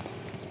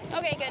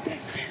 Okay, good.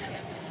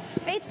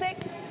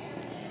 8-6.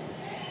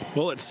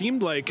 Well, it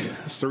seemed like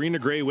Serena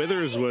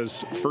Gray-Withers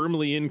was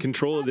firmly in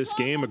control of this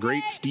game. A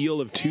great steal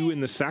of 2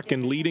 in the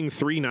second, leading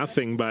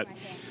 3-0, but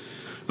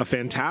a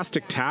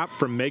fantastic tap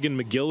from Megan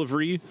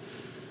McGillivray.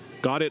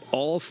 Got it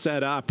all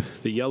set up.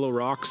 The Yellow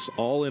Rocks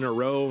all in a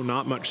row.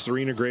 Not much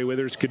Serena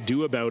Gray-Withers could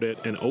do about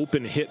it. An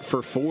open hit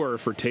for 4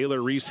 for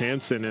Taylor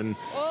Reese-Hansen, and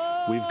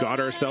we've got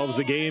ourselves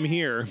a game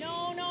here.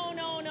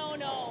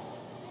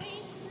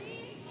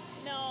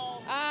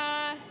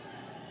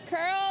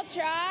 Curl,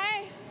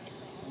 try.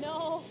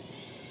 No.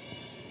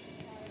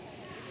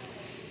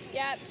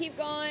 Yep, keep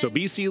going. So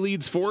BC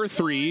leads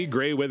 4-3.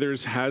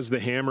 Gray-Withers has the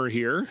hammer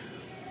here.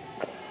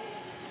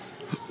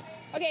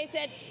 Okay,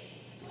 Sid.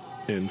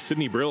 And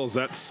Sydney Brills,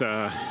 that's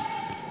not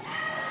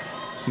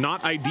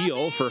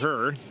ideal for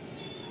her.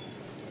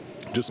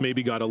 Just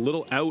maybe got a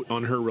little out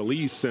on her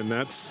release, and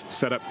that's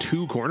set up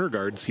 2 corner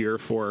guards here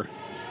for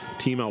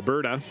Team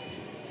Alberta.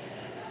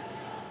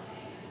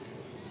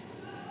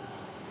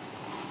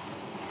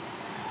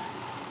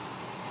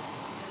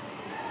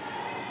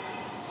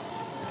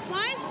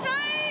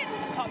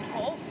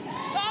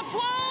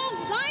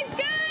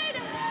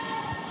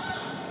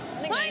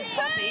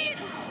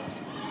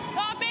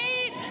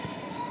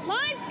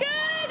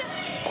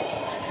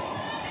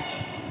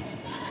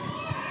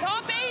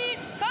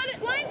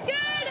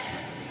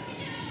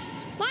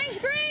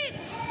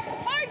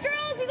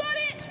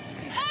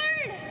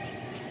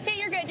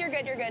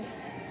 You're good.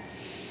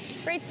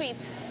 Great sweep.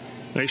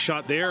 Nice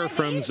shot there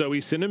from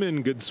Zoe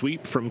Cinnamon. Good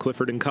sweep from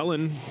Clifford and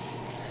Cullen.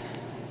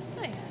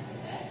 Nice.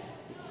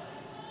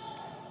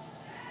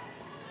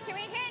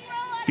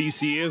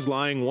 BC is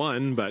lying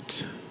 1,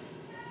 but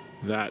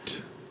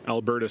that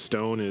Alberta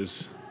stone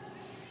is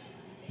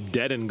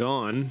dead and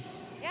gone.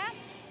 Yeah.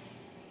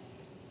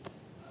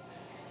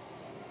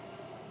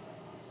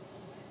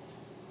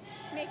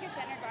 Make a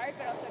center guard,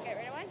 but also get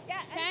rid of one.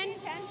 Yeah, 10.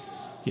 10.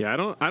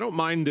 Yeah, I don't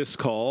mind this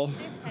call.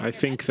 I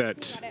think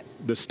that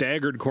the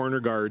staggered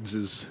corner guards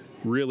is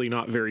really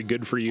not very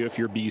good for you if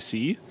you're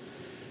BC.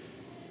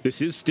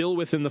 This is still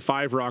within the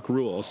 5-rock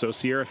rule, so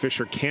Sierra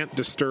Fisher can't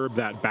disturb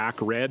that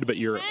back red, but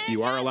you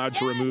are allowed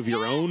to remove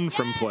your own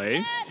from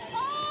play.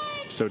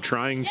 So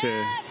trying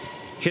to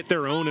hit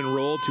their own and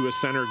roll to a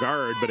center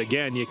guard, but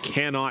again, you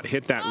cannot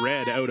hit that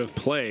red out of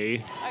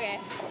play. Okay.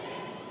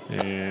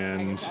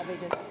 And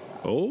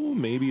oh,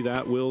 maybe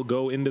that will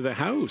go into the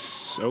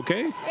house.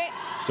 Okay.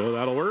 So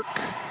that'll work.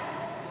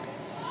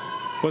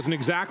 Wasn't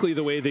exactly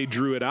the way they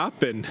drew it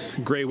up, and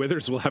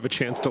Gray-Withers will have a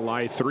chance to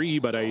lie 3,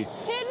 but I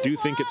do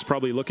think it's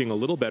probably looking a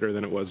little better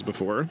than it was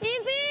before.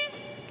 Easy.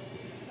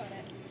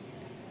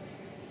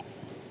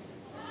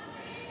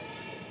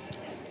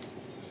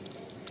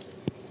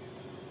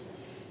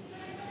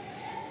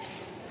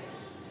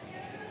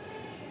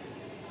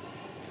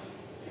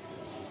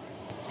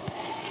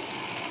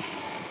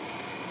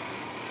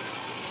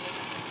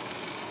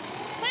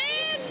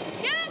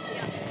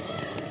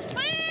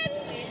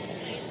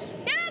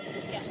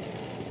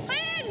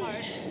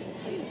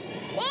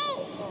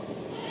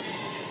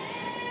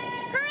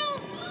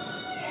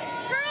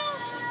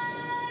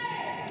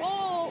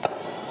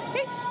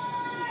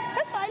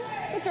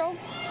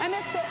 I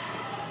missed it.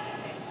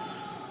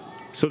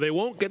 So they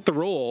won't get the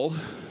roll,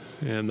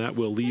 and that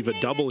will leave a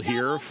double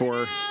here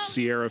for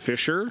Sierra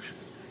Fisher.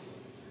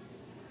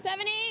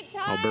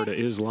 7-8. Alberta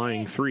is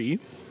lying 3. All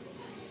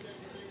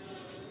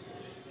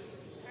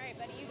right,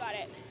 buddy, you got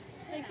it.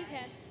 Just like you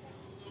can.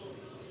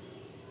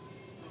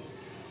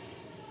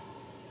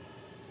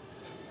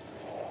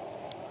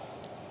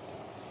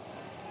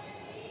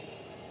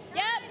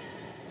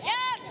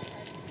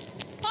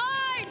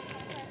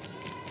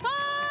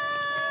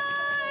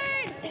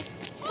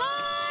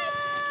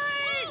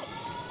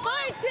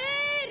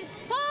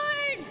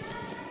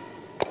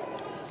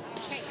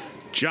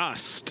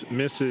 Just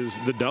misses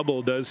the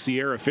double, does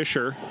Sierra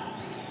Fisher.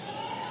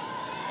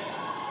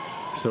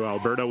 So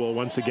Alberta will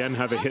once again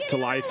have a hit to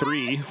lie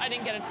 3. I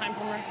didn't get a time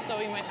from her, so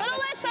we might have little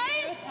less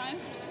ice. time.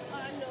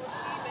 No,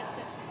 she missed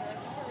it. She's like,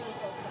 we're really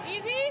close to that.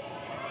 Easy.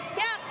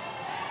 Yeah.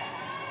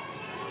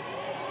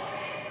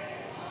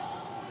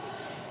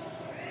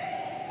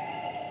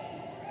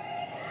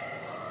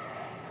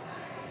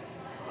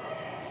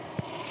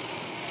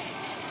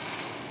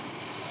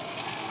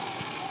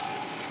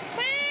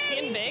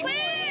 Clean big.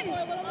 Clean.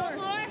 A little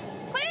more.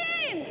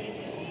 Clean.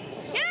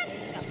 Yep.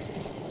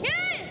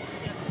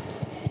 Yes.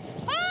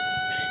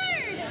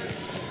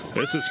 Hard.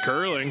 This is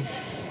curling.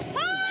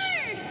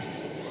 Hard.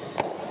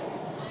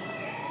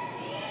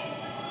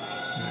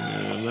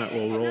 And that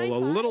will roll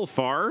a little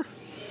far,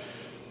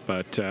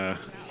 but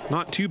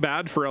not too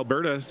bad for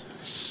Alberta.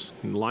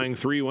 Lying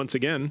 3 once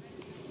again.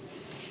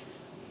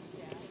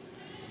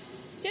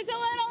 Just a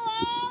little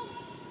low.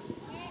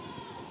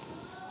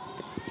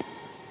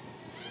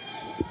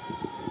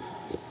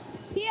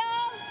 Heel.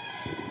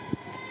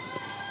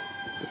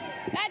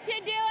 That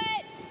should do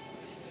it.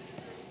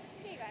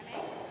 Here you go, Meg.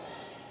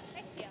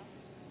 Nice peel.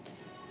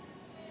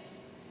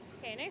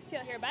 Okay, nice peel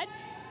here, bud.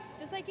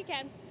 Just like you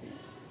can.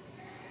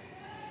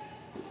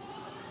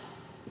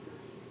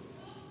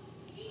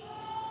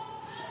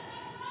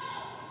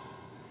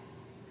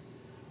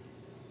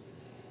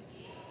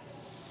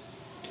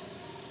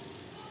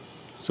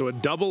 So a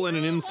double and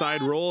an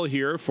inside roll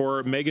here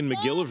for Megan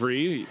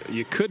McGillivray.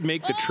 You could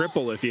make the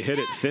triple if you hit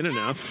it thin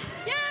enough.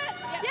 Yeah,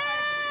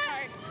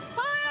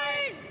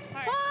 Hard.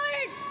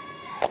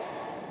 hard.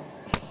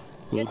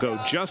 We'll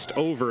go just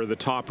over the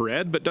top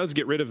red, but does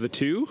get rid of the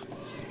 2.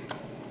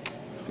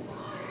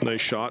 Nice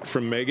shot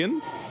from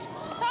Megan.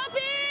 Top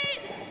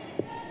it.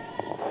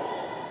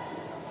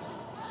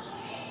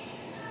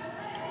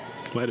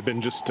 Might have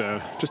been just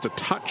a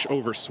touch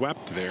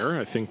overswept there.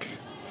 I think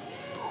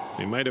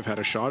they might have had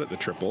a shot at the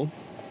triple.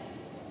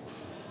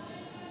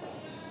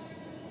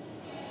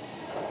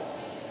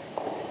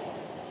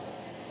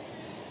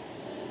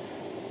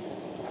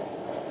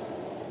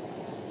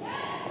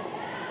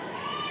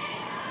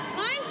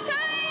 Mine's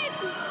tight.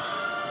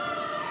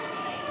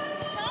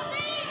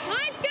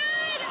 Mine's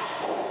good.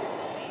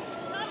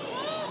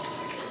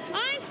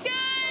 Mine's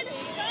good.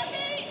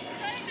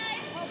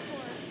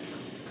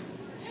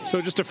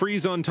 So just a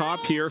freeze on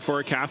top here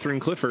for Catherine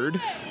Clifford.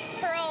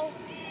 Curl.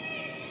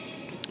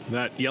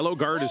 That yellow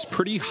guard is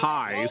pretty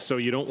high, so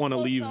you don't want to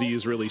leave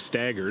these really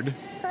staggered.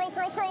 Curl,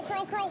 curl, curl,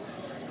 curl, curl.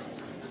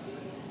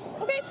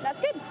 Okay,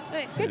 that's good.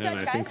 Nice. Good And judge,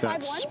 I guys. think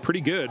that's 5-1.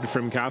 pretty good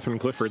from Catherine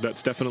Clifford.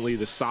 That's definitely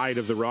the side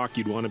of the rock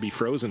you'd want to be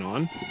frozen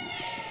on.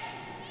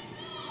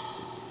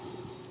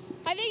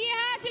 I think you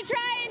have to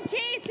try and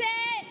chase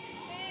it.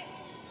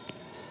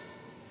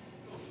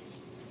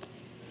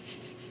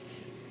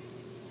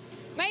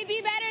 Might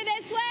be better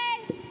this way.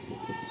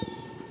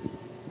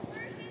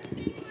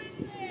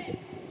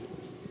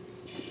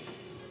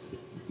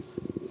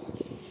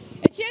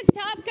 It's just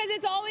tough because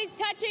it's always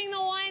touching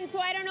the one, so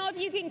I don't know if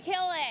you can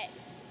kill it.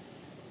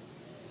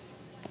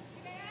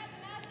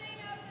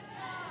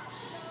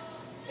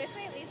 This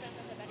way at least doesn't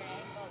have a better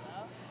angle,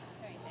 though.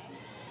 Don't you think?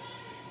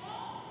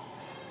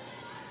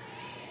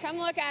 Come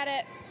look at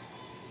it.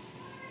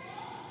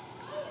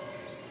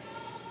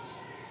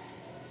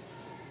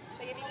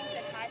 Like if you can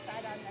sit high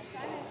side on this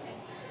side, I think.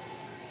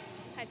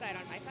 High side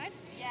on my side?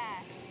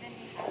 Yeah. Then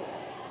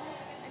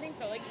I think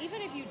so. Like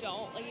even if you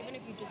don't, like even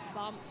if you just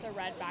bump the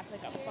red back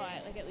like a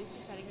foot, like at least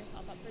you're setting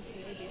yourself up for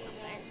today to do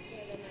something.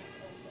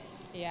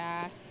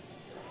 Yeah.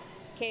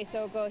 Okay,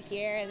 so go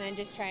here and then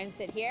just try and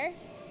sit here.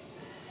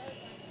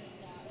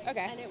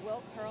 Okay. And it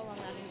will curl on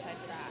that inside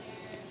track.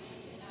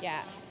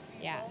 Yeah,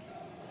 yeah.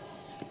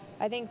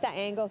 I think the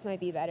angles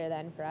might be better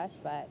then for us,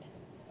 but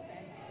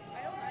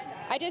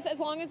I just, as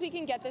long as we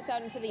can get this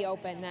out into the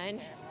open then.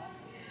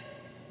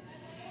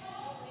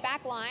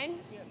 Back line.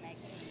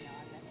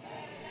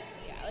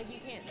 Yeah, like you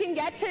can't. Can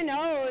get to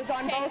nose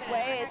on both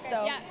ways,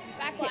 so. Yeah,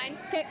 back line.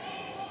 Okay.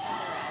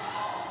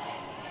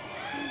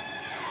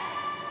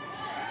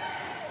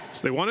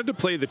 So they wanted to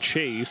play the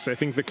chase. I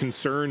think the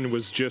concern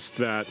was just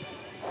that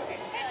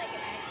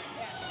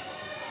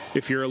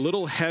if you're a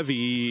little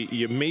heavy,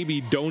 you maybe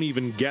don't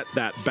even get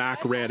that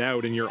back red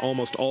out and you're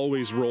almost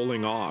always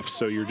rolling off.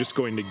 So you're just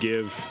going to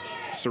give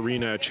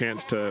Serena a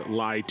chance to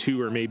lie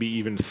 2 or maybe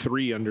even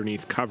 3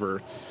 underneath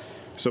cover.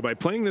 So by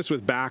playing this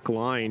with back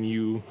line,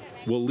 you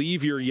will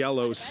leave your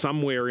yellow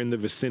somewhere in the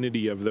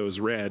vicinity of those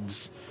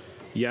reds.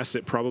 Yes,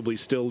 it probably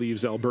still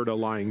leaves Alberta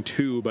lying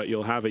 2, but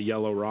you'll have a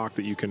yellow rock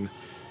that you can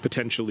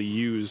potentially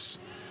use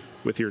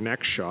with your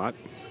next shot.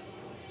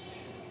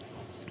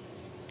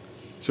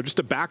 So just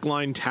a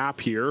backline tap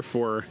here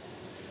for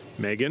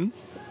Megan.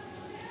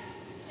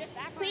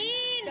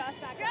 Clean. Just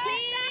back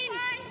Clean.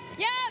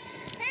 Yep.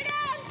 Hair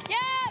down.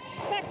 Yep.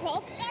 Back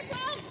 12. Back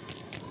 12.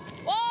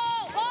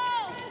 Whoa,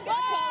 whoa,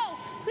 whoa.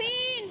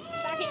 Clean.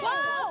 Back 8.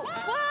 Whoa,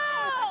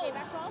 whoa.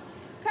 Back 12.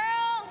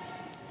 Curl.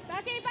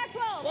 Back 8. Back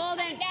 12. Well,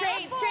 then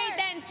straight, straight,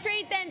 then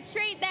straight, then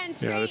straight, then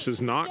straight. Yeah, this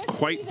is not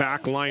quite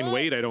backline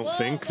weight, I don't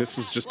think. This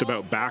is just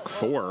about back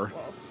 4.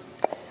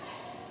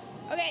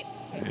 Okay.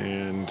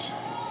 And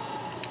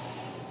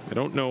I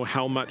don't know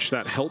how much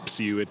that helps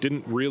you. It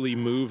didn't really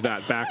move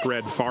that back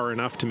red far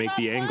enough to make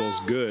the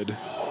angles good.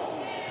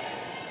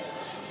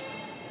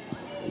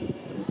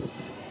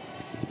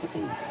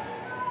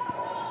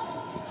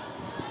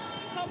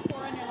 Top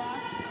 4 on your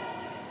last.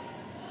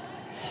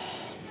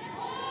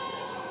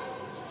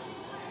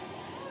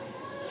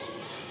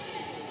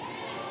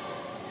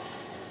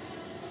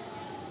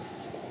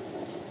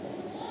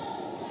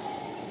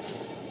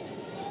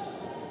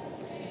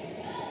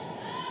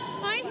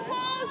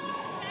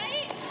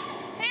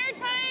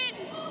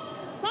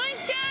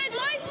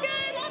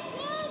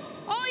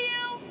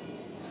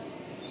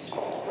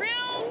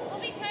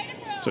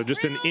 So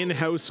just an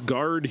in-house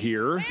guard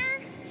here.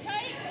 Where?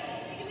 Tight.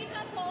 Give me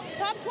top 12.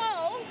 Top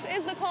 12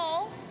 is the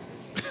call.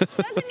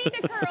 Doesn't need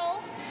to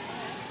curl.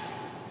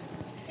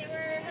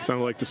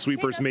 Sounded like the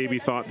sweepers maybe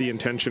thought the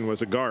intention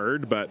was a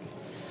guard, but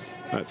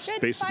that's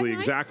basically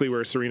exactly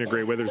where Serena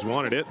Gray Withers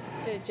wanted it.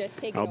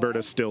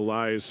 Alberta still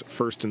lies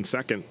first and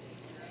second.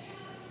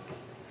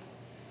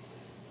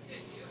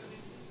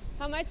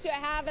 How much do I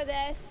have of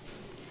this?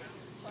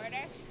 Quarter.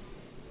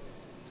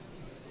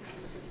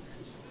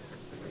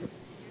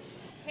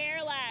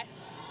 Hair less.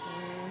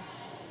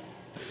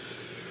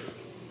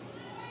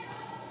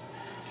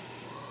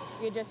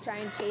 You just try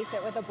and chase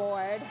it with a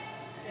board.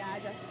 Yeah,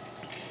 just.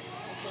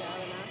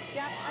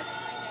 Yeah,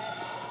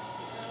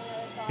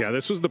 Yeah,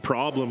 this was the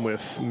problem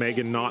with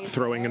Megan not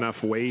throwing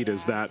enough weight,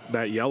 is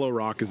that yellow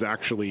rock is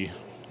actually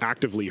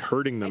actively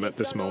hurting them at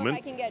this moment.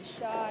 I can get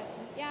shot.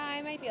 Yeah,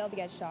 I might be able to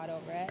get shot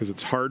over it. Because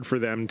it's hard for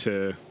them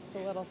to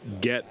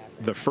get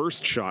the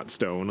first shot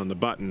stone on the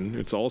button.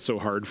 It's also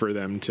hard for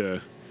them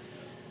to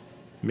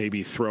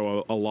maybe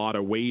throw a lot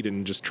of weight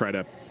and just try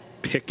to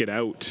pick it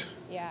out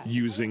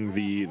using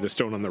the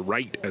stone on the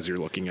right as you're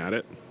looking at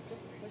it.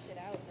 Just push it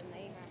out and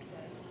they have to.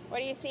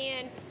 What are you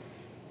seeing?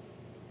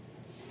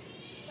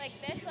 Like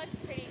this looks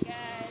pretty good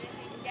if we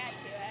can get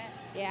to it.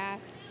 Yeah.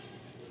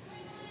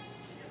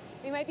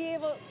 We might be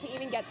able to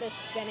even get this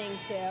spinning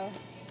too, a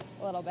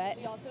little bit.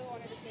 We also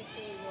want to just make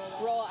sure we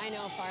roll. I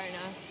know, far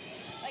enough.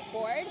 Like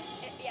board?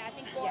 Yeah, I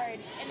think board.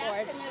 Yeah. Enough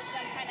Board. to move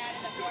them kind of out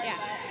of the board. Yeah.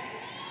 But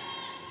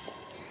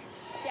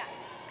Yeah.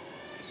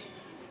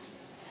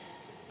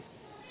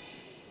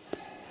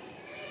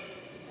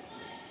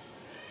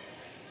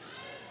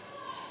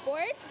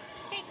 Board?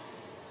 okay.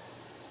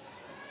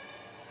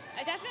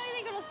 I definitely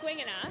think it'll swing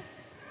enough.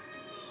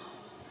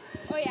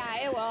 Oh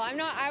yeah, it will.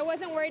 I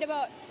wasn't worried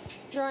about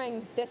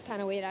throwing this kind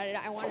of weight at it.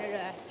 I wanted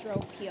to throw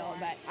peel,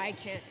 but I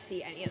can't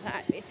see any of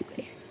that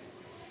basically.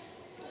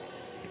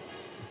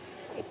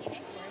 Okay, T, nice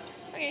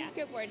board. Okay,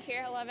 good board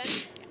here, 11. Yeah,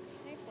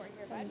 nice board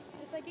here, bud.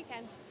 Just like you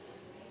can.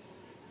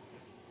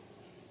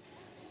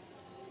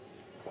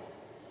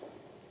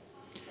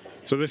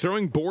 So they're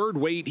throwing board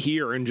weight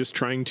here and just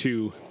trying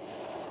to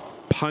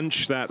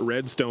punch that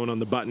redstone on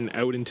the button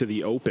out into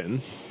the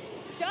open.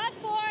 Just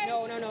board.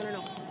 No, no, no, no,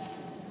 no.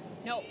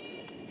 No.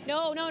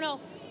 No, no, no.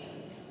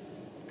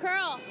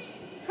 Curl.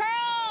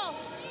 Curl.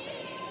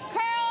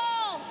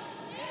 Curl.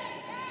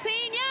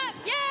 Clean up.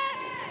 Yeah.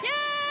 Yeah.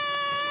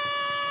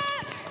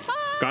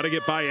 Oh. Got to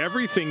get by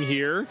everything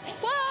here.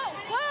 Whoa.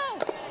 Whoa.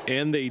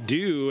 And they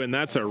do, and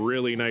that's a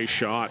really nice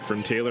shot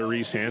from Taylor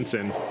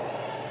Reese-Hansen.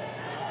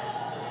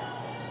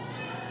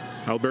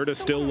 Alberta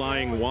still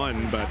lying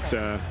one, but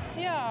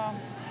Yeah.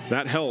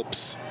 that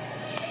helps.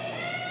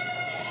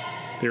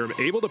 They were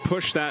able to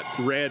push that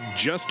red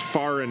just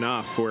far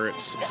enough where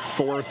it's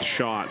fourth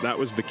shot. That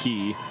was the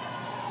key.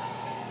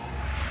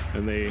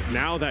 And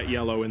now that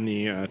yellow in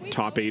the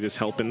top 8 is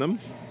helping them.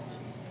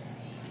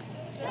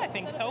 I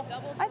think so.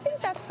 I think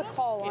that's the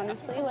call,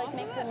 honestly. Like,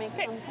 make them make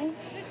something.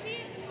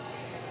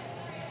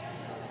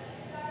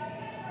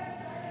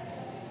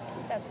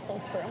 That's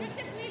close for him. Just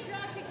if we draw,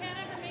 she can't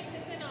ever make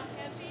this in off,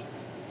 can she?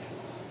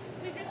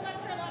 We've just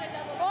left her a lot of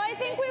doubles. Well, I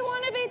think we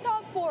want to be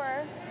top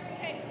 4.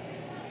 Okay.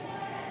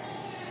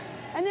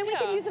 And then we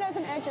can use it as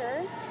an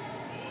edger.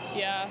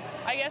 Yeah,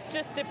 I guess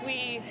just if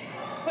we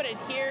put it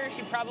here,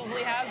 she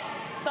probably has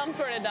some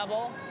sort of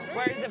double.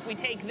 Whereas if we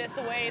take this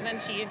away, then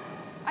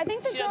I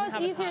think the draw is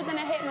easier than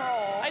a hit and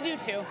roll. I do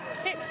too.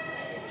 Okay.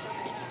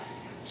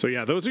 So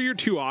yeah, those are your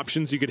two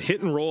options. You could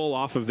hit and roll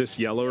off of this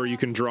yellow, or you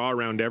can draw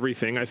around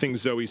everything. I think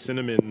Zoe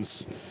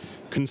Cinnamon's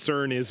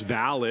concern is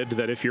valid,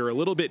 that if you're a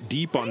little bit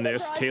deep on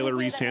this, Taylor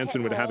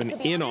Reese-Hansen would have an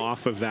in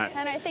off of that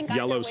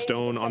yellow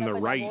stone on the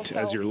right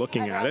as you're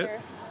looking at it.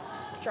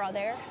 Draw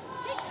there.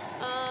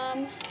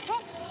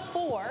 Top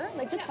 4,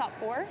 like just top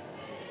 4.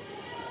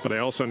 But I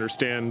also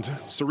understand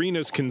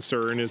Serena's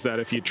concern is that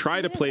if you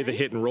try to play the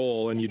hit and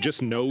roll and you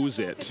just nose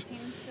it,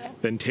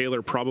 then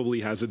Taylor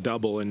probably has a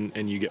double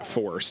and you get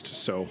forced.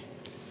 So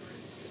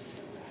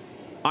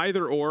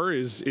either or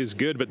is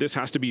good, but this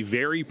has to be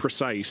very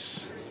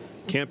precise.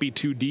 Can't be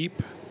too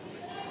deep.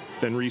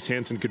 Then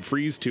Reese-Hansen could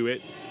freeze to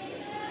it,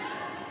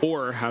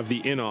 or have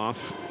the in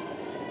off,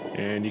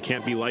 and you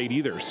can't be light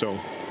either. So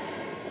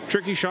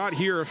tricky shot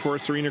here for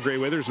Serena Gray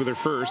Withers with her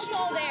first.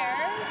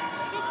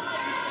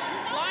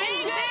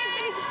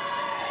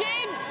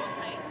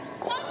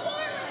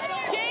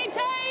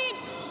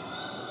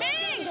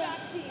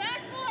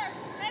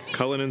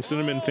 Cullen and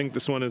Cinnamon think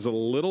this one is a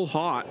little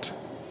hot.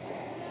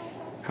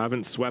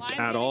 Haven't swept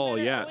at all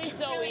yet.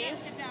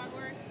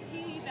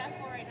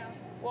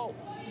 Whoa,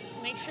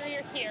 make sure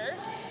you're here.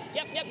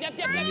 Yep.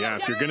 Yeah,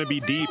 if you're going to be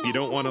deep, you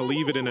don't want to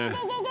leave it in a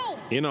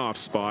in-off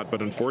spot,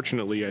 but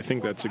unfortunately, I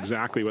think that's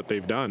exactly what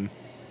they've done.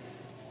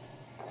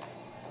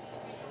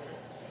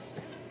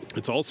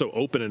 It's also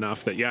open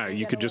enough that, yeah,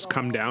 you could just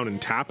come down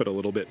and tap it a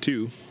little bit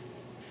too.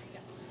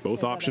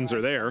 Both options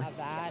are there.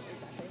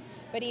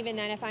 But even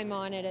then, if I'm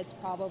on it, it's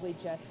probably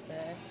just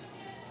for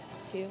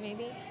 2,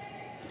 maybe.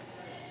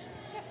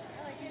 Yeah,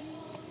 I like it.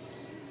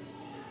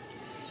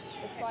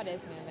 This Squad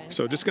is moving.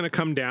 So just going to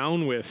come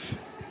down with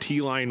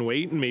T-line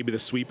weight, and maybe the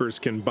sweepers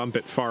can bump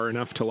it far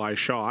enough to lie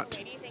shot. What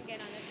are you thinking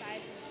on this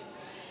side?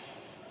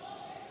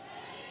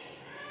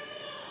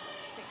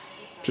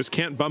 Just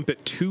can't bump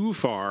it too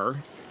far,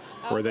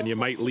 or then you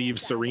might leave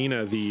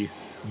Serena the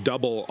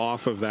double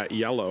off of that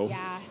yellow.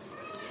 Yeah.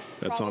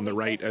 That's on the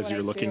right as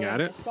you're looking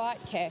at it.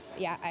 Okay,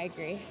 yeah, I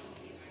agree.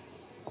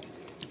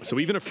 So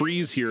even a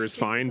freeze here is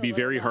fine. Be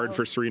very hard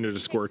for Serena to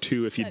score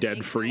 2 if you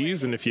dead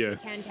freeze, and if you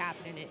Can tap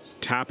it an inch.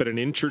 tap it an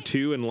inch or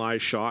 2 and lie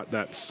shot,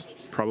 that's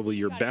probably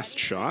your best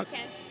shot.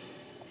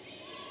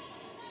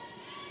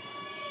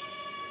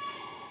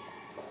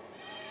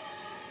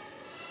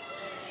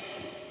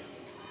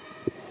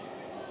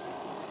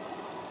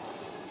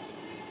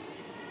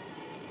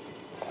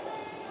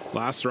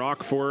 Last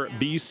rock for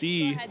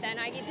BC. Go ahead then,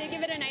 I get to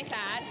give it a nice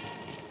ad.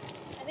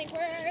 I think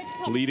we're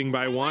Leading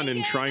by 1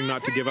 and trying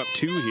not to give up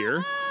 2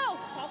 here.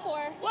 Top 4.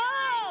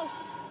 Whoa!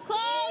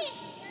 Close!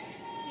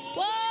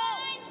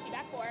 Whoa! See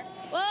back 4.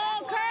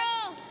 Whoa,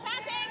 curl!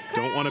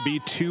 Don't want to be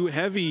too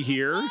heavy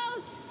here.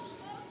 Close!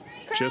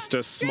 Just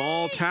a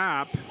small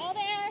tap. All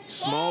there.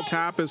 Small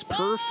tap is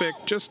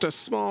perfect. Just a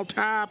small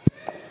tap.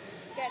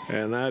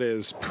 And that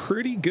is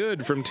pretty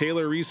good from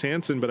Taylor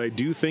Reese-Hansen, but I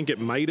do think it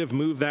might have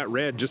moved that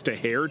red just a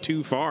hair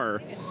too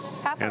far.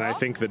 And I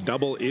think the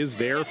double is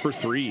there for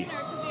 3. We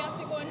have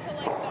to go into like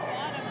the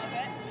bottom of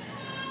it.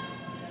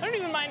 I don't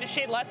even mind a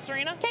shade less,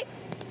 Serena. Okay.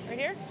 Right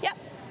here? Yep.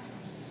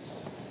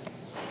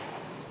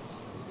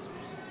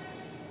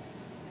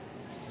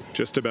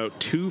 Just about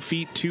 2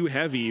 feet too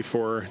heavy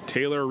for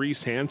Taylor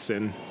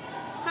Reese-Hansen.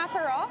 Half a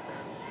rock.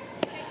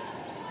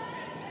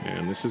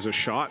 And this is a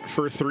shot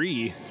for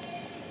 3.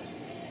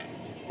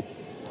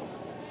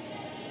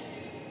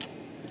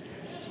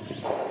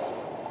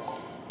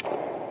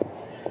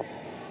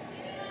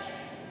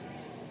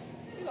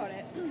 You got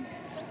it.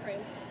 Great.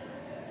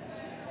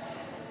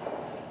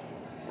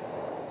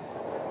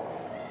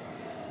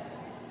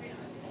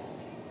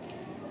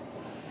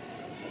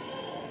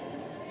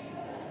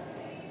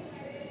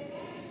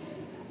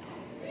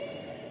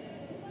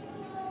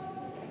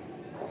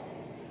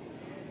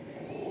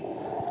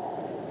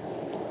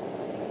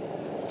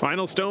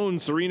 Final stone,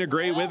 Serena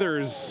Gray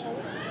Withers.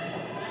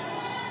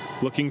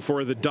 Looking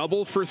for the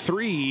double for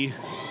 3.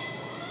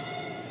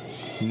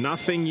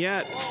 Nothing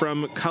yet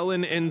from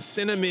Cullen and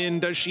Cinnamon.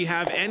 Does she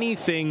have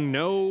anything?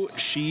 No,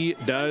 she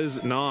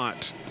does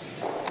not.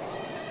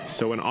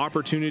 So an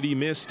opportunity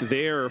missed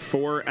there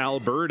for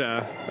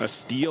Alberta. A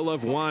steal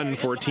of 1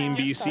 for Team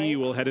BC.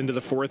 We'll head into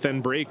the 4th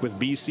end break with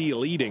BC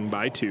leading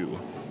by 2.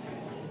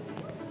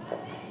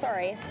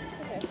 Sorry.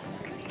 Okay.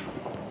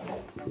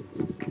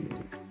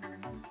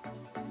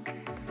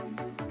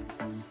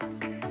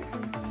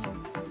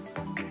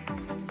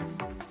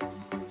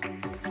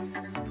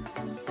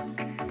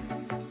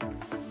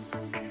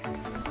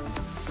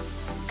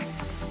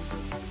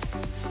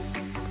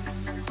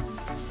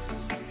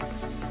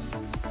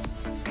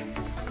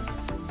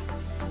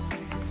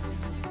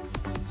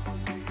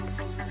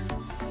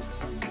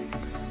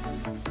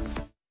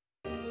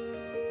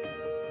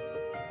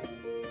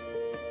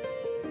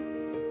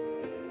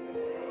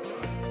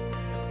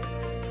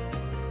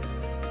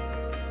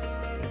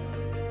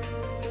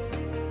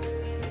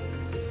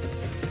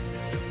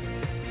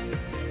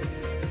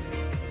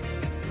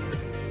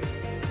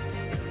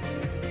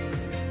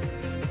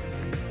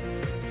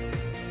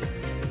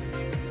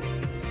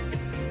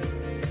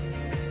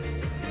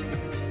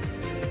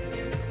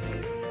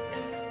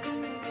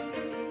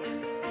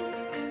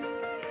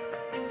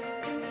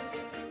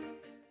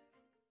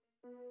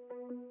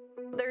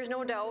 There's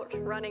no doubt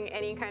running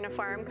any kind of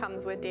farm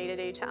comes with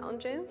day-to-day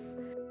challenges.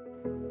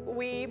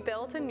 We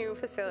built a new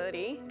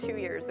facility 2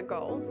 years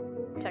ago.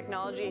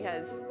 Technology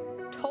has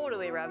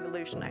totally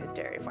revolutionized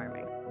dairy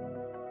farming.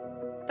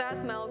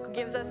 Sask Milk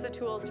gives us the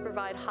tools to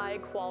provide high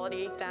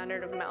quality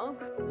standard of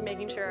milk,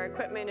 making sure our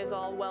equipment is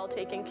all well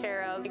taken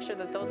care of, make sure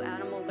that those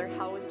animals are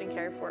housed and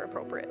cared for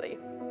appropriately.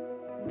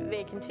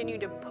 They continue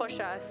to push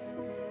us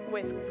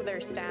with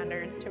their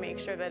standards to make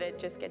sure that it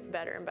just gets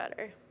better and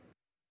better.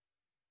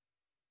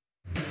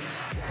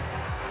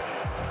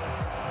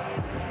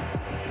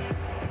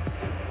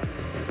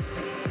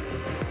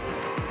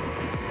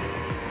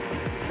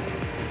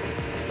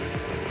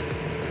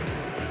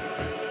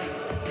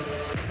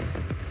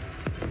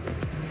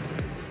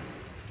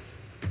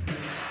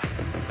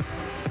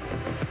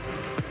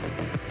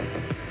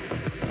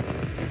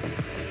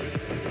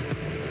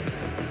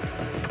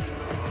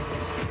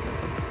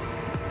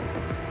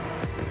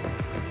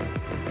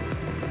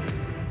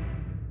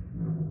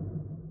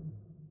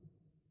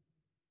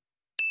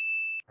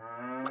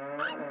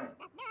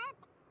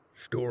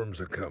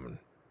 Storms are coming.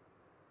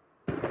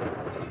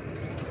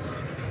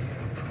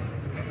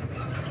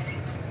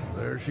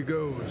 There she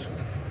goes.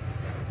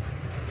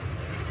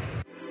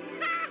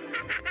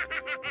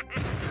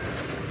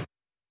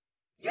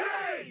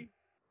 Yay!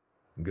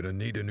 I'm gonna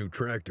need a new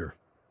tractor.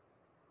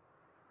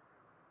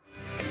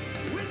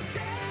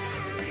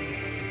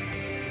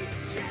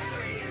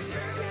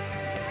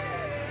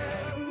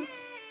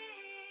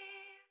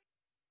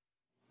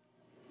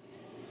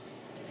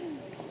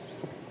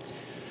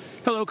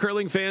 Hello,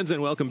 curling fans, and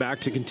welcome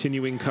back to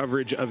continuing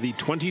coverage of the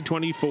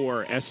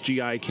 2024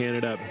 SGI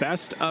Canada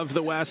Best of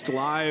the West,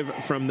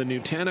 live from the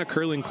Nutana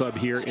Curling Club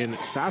here in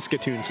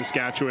Saskatoon,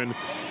 Saskatchewan.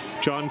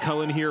 John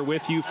Cullen here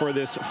with you for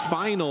this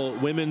final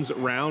women's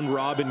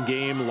round-robin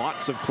game.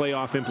 Lots of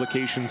playoff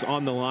implications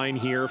on the line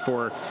here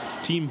for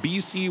Team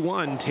BC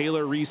 1,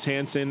 Taylor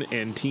Reese-Hansen,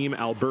 and Team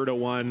Alberta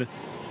 1,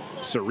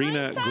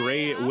 Serena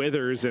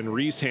Gray-Withers. And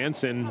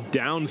Reese-Hansen,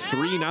 down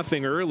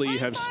 3-0 early,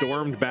 have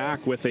stormed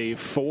back with a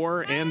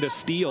 4 and a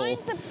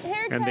steal,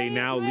 and they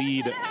now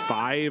lead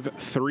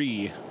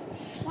 5-3.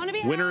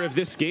 Winner of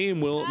this game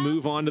will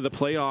move on to the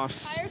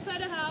playoffs.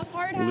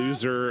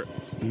 Loser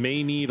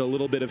may need a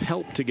little bit of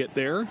help to get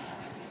there,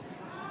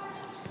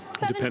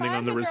 depending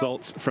on the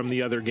results from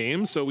the other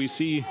games. So we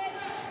see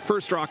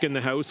first rock in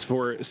the house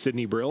for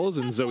Sydney Brills,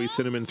 and Zoe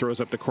Cinnamon throws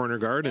up the corner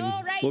guard, and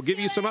we'll give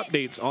you some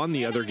updates on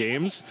the other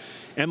games.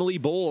 Emily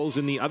Bowles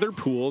in the other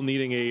pool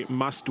needing a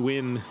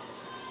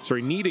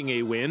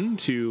win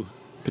to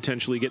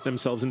potentially get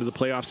themselves into the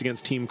playoffs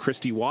against Team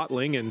Christy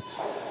Watling, and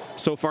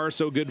so far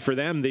so good for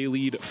them. They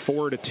lead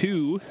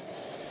 4-2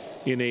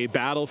 in a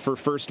battle for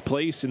first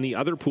place in the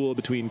other pool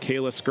between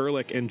Kayla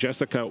Skurlik and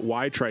Jessica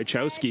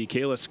Wojciechowski.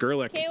 Kayla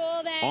Skurlik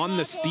on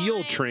the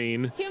steal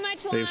train.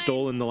 They've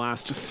stolen the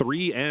last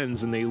 3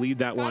 ends, and they lead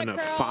that one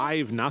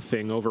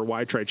 5-0 over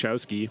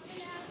Wojciechowski.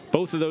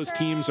 Both of those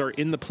teams are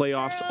in the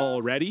playoffs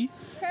already,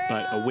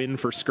 but a win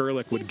for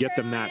Skurlik would get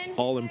them that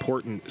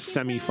all-important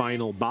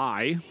semifinal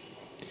bye.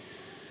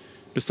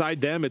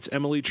 Beside them, it's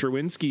Emily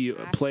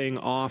Cherwinski playing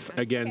off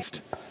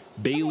against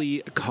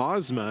Bailey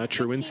Kozma.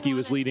 Cherwinski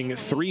was leading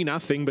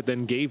 3-0, but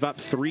then gave up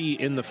 3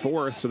 in the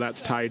fourth, so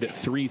that's tied at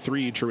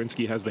 3-3.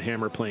 Cherwinski has the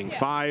hammer playing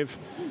 5.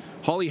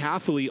 Holly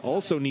Haffley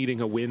also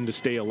needing a win to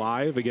stay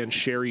alive against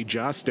Sherry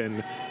Just,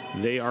 and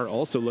they are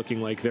also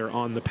looking like they're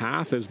on the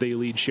path as they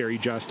lead Sherry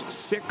Just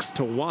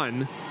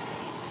 6-1.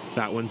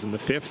 That one's in the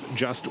 5th,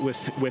 just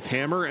with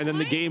hammer. And then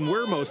the game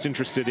we're most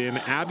interested in,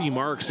 Abby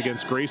Marks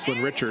against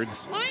Gracelyn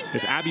Richards.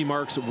 If Abby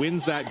Marks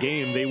wins that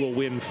game, they will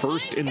win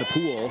first in the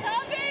pool.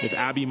 If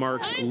Abby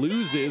Marks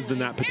loses, then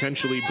that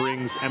potentially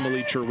brings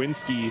Emily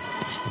Cherwinski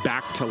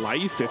back to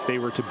life if they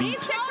were to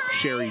beat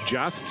Sherry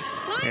Just.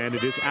 And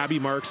it is Abby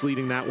Marks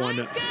leading that one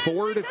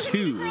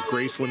 4-2.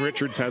 Gracelyn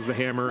Richards has the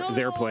hammer.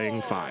 They're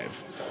playing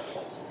 5.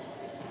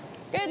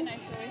 Good.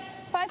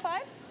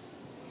 5-5.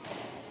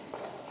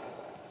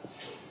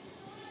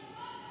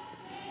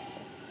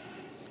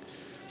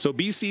 So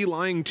BC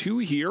lying 2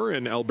 here,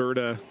 and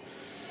Alberta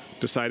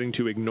deciding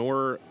to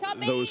ignore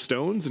those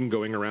stones and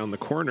going around the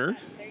corner.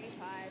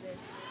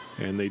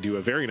 And they do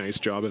a very nice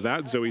job of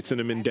that. Zoe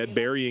Cinnamon dead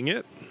burying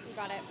it.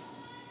 Got it.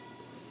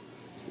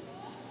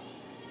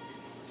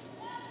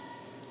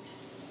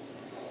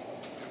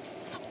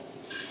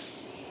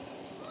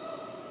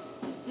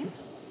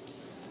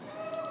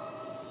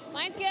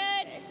 Line's good.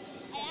 I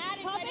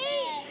added quite a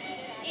bit.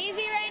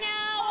 Easy right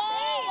now.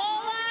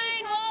 Wall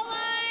line, wall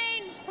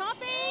line.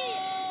 Toppy.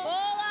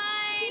 Wall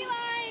line.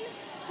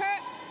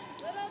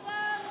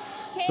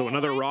 So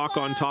another rock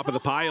on top of the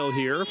pile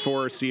here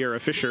for Sierra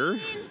Fisher.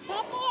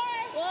 Top 4.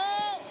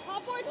 Whoa.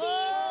 Top 4 team.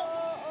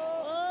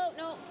 Whoa.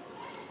 No.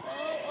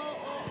 Whoa.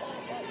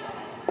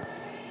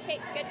 Okay,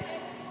 good.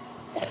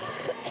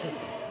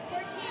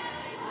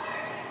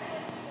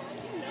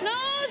 No,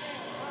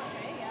 it's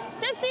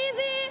just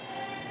easy.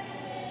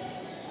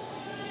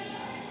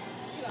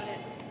 You got it.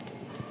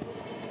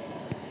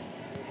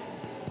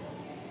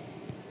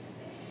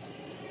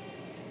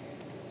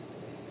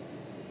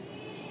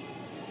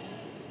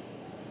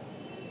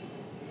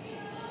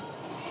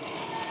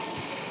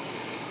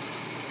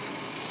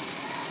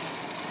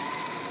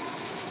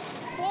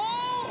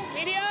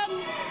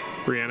 Medium.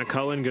 Brianna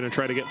Cullen going to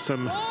try to get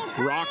some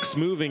rocks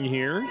moving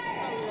here.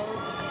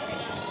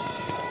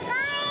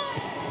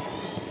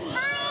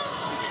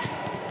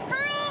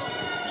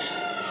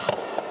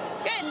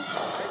 Good.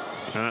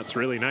 That's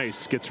really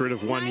nice. Gets rid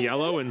of 1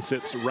 yellow and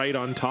sits right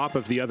on top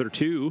of the other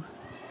 2.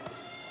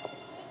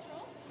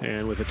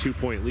 And with a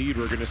 2-point lead,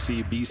 we're going to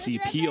see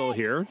BC Peel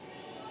here.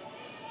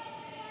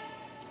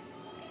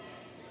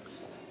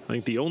 I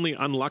think the only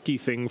unlucky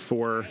thing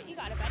for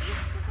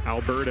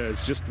Alberta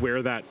is just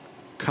where that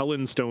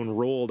Cullen stone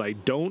rolled. I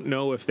don't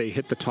know if they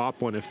hit the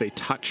top one, if they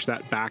touch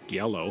that back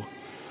yellow,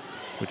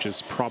 which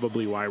is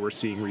probably why we're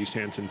seeing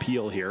Reese-Hansen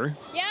Peel here.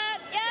 Yep.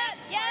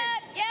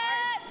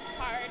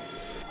 Hard.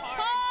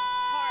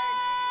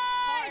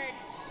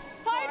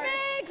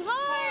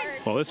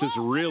 Well, this is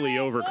really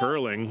over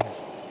curling.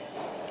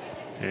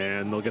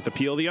 And they'll get the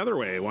peel the other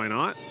way. Why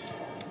not?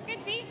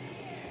 Good see.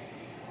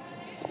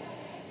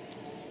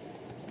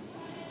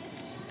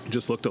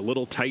 Just looked a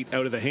little tight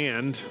out of the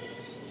hand.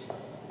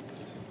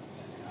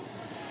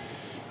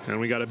 And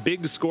we got a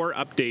big score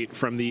update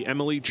from the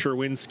Emily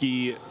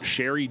Cherwinski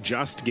Sherry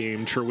Just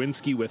game.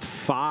 Cherwinski with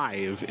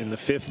 5 in the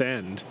 5th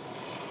end.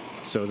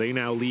 So they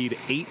now lead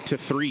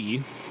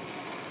 8-3.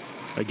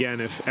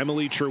 Again, if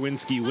Emily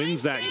Cherwinski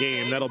wins that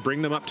game, that'll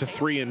bring them up to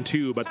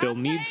 3-2, but they'll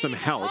need some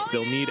help.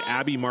 They'll need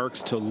Abby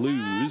Marks to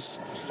lose.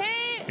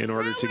 in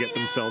order to get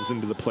themselves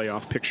into the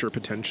playoff picture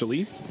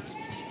potentially.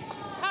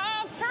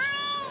 Curl!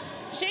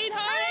 Shade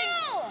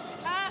hard.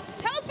 Curl!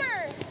 Help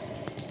her!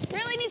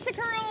 Really needs to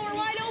curl. We're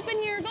wide open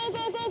here. Go,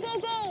 go, go, go,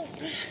 go.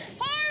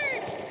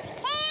 Hard!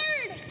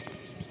 Hard!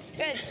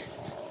 Good.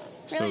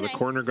 So Really the nice.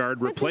 corner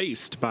guard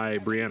replaced by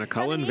Brianna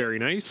Cullen. 70. Very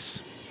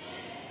nice.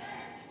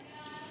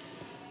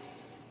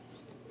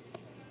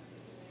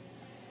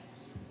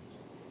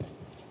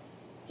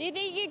 Do you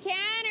think you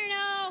can or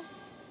no?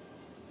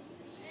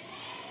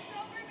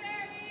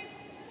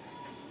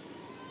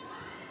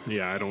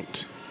 Yeah,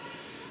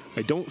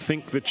 I don't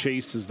think the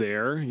chase is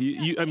there.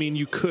 I mean,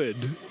 you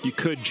could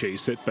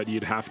chase it, but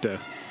you'd have to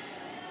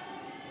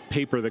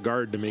paper the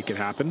guard to make it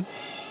happen.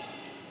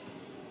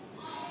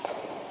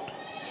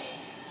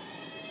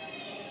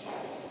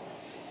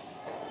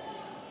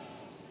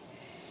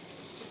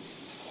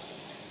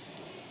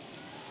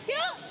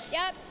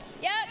 Yep.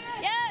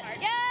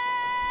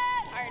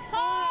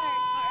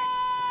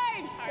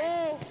 Hard.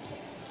 Hard.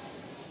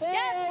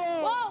 Yep.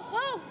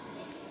 Whoa.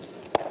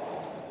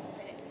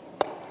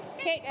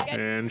 Okay, good.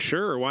 And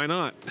sure, why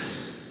not?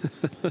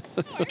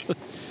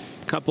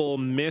 Couple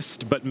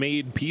missed but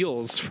made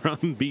peels from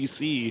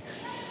BC.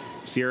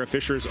 Sierra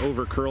Fisher's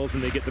over curls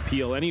and they get the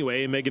peel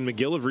anyway. Megan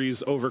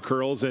McGillivry's over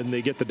curls and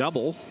they get the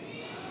double.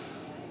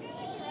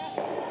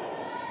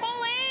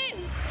 Full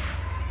in!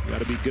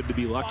 Gotta be good to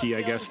be lucky,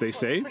 I guess they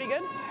say. Pretty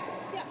good.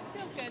 Yeah,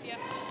 feels good. Yeah,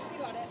 you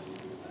got it.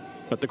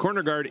 But the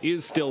corner guard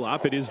is still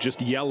up. It is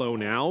just yellow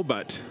now,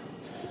 but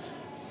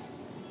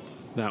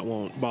that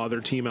won't bother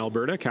Team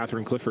Alberta.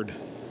 Catherine Clifford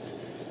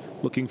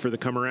looking for the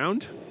come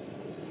around.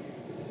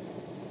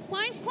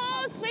 Line's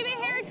close. Maybe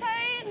hair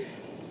tight.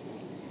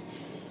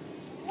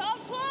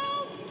 Top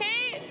 12.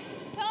 Okay.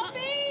 Top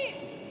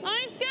 8.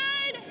 Line's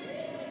good.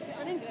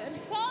 Running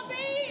good. Top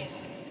 8.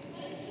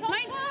 Top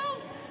Mine-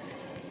 12.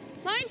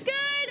 Line's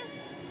good.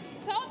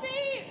 Top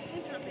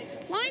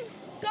 8.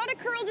 Line's got a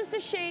curl just a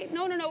shade.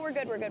 No, we're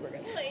good. We're good.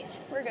 Late.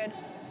 We're good.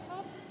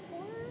 Top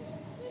 4.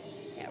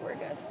 Yeah, we're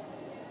good.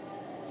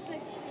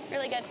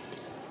 Really good.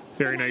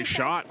 Very nice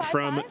shot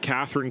from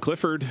Catherine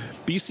Clifford.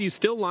 BC's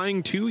still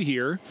lying 2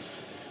 here.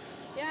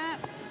 Yeah.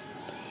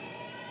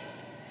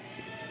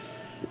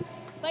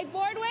 Like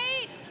board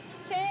weight?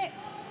 Okay.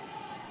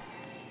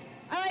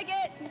 I like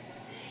it.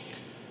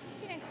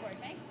 Nice board,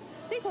 thanks.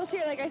 Stay close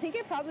here. Like, I think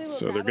it probably will.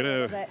 So they're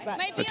going to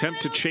Might be a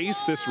attempt to little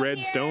chase this slow red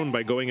here. stone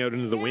by going out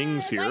into the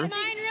wings here. Like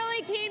mine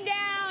really came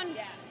down.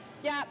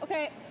 Yeah,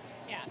 okay.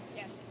 Yeah.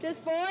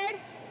 Just board.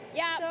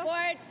 Yeah, So-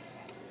 board.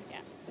 Yeah.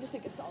 Just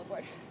take a solid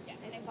board. Yeah.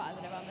 Nice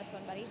positive on this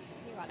one, buddy.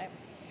 You got it.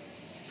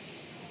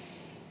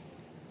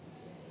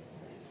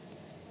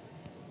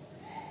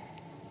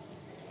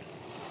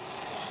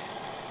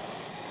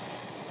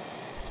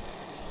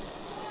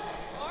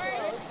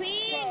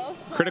 Clean.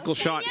 Critical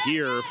shot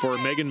here for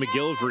Megan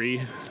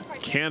McGillivray.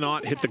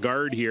 Cannot hit the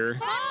guard here.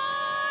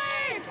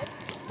 Hard.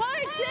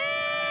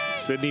 Hard.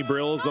 Sydney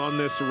Brill's on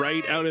this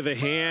right out of the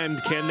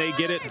hand. Can they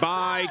get it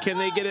by? Can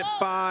they get it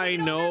by?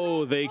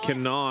 No, they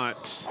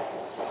cannot.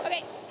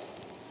 Okay.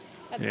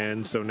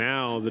 And so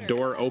now the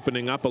door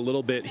opening up a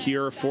little bit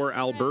here for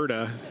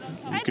Alberta.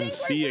 You can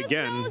see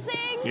again,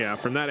 yeah,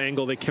 from that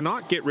angle, they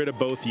cannot get rid of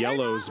both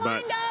yellows,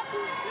 but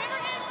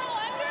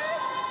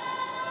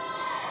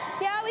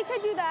Yeah, we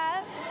could do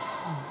that.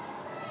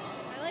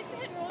 I like the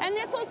hit roll. And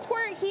this will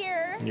squirt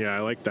here. yeah, I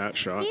like that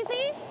shot.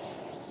 Easy.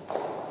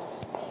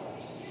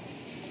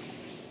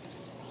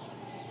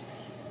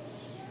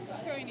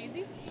 Throwing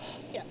easy.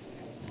 Yeah.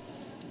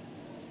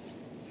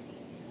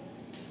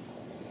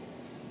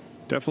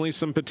 Definitely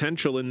some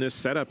potential in this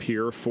setup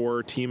here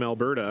for Team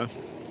Alberta.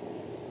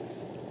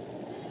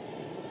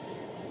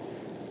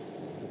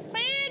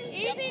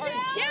 Easy down.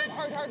 Yep.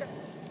 Hard.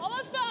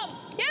 Almost bump.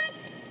 Yep.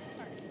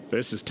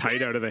 This is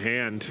tight out of the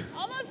hand.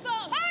 Almost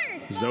bump.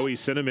 Hard. Zoe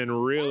Cinnamon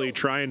really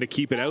trying to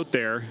keep it out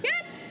there. Yep.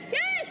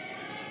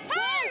 Yes.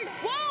 Hard.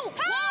 Whoa.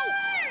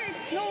 Hard.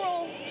 No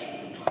roll.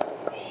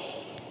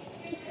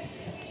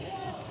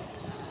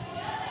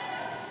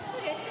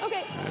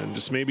 Okay. And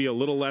just maybe a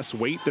little less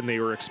weight than they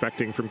were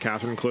expecting from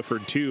Catherine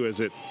Clifford too, as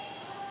it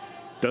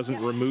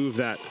doesn't remove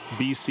that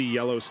BC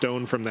yellow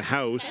stone from the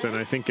house. And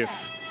I think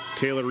if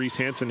Taylor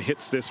Reese-Hansen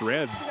hits this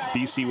red,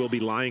 BC will be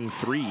lying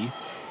 3.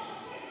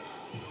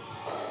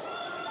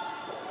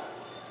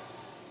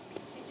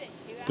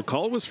 The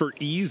call was for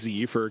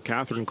easy for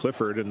Catherine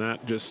Clifford, and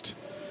that just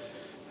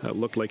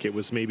looked like it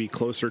was maybe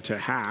closer to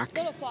hack.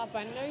 Little flop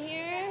under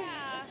here.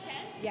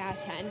 Yeah,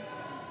 10.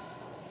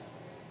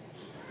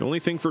 The only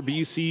thing for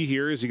BC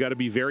here is you got to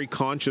be very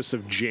conscious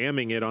of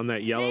jamming it on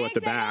that yellow at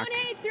the back. I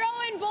hate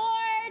throwing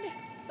board.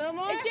 Little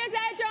more. It's just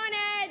edge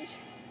on edge.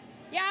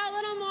 Yeah, a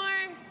little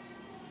more.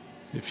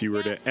 If you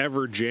were to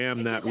ever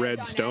jam that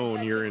red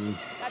stone, you're in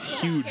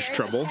huge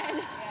trouble.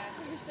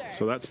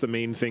 So that's the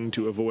main thing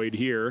to avoid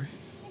here.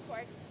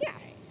 Yeah.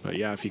 But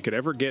yeah, if you could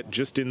ever get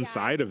just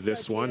inside of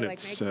this one, Like,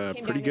 it's came down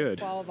pretty here good.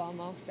 12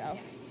 almost, so.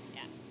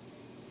 Yeah.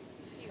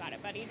 You got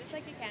it, buddy. Just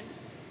like you can.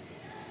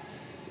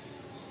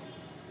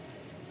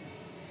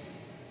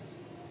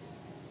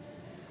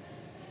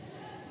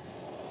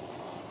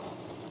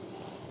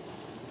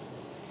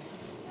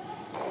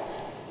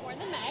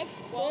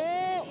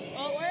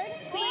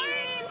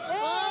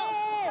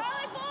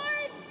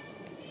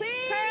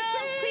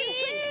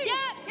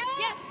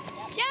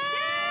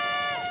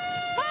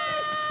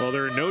 Well,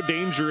 they're in no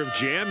danger of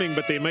jamming,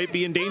 but they might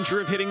be in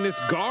danger of hitting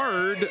this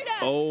guard.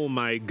 Oh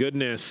my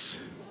goodness.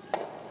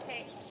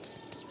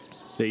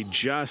 They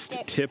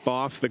just tip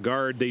off the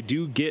guard. They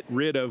do get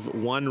rid of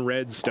one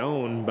red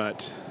stone,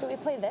 but... Do we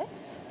play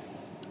this?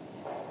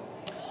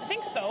 I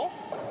think so.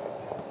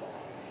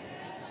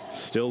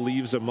 Still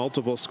leaves a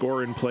multiple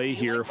score in play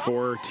here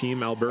for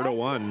Team Alberta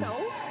 1.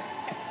 So?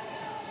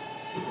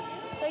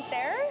 Like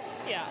there?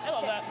 Yeah, I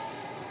love that.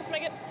 Let's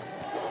make it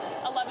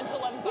 11 to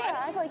 11-5.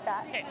 Yeah, I like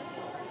that. Okay.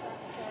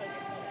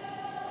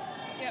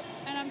 Yep,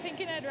 and I'm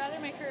thinking I'd rather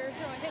make her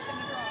throw a hit than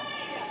a draw.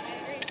 Yeah, I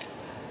agree.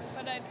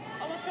 But I'd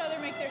almost rather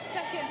make their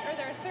second or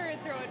their third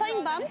throw a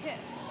Playing draw than bump? a hit.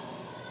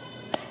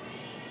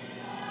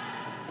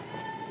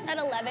 At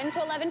 11 to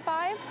 11-5?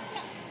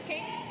 Yeah,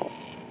 okay.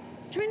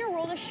 Trying to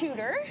roll the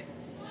shooter.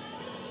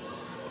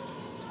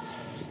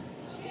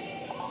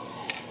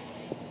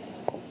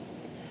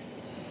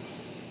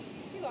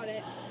 You got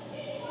it.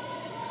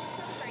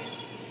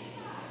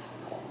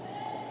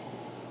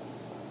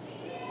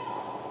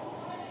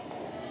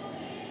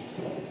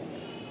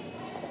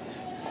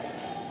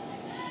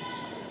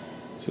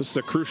 So this is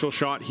a crucial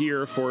shot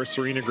here for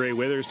Serena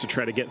Gray-Withers to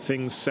try to get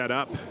things set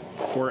up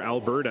for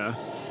Alberta.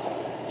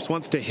 Just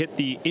wants to hit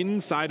the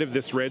inside of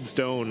this red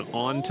stone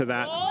onto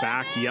that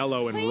back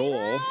yellow and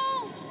roll.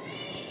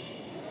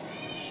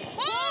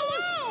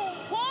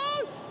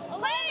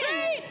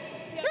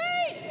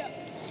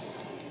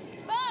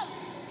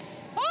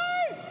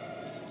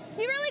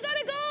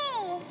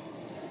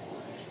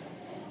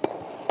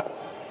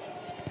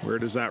 Where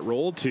does that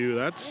roll to?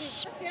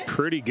 That's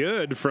pretty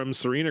good from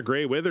Serena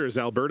Gray-Withers.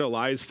 Alberta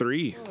lies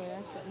 3. Oh,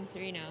 we're putting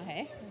 3 now,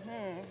 hey?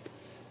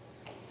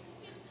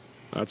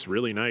 That's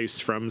really nice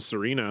from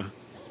Serena.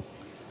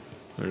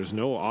 There's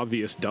no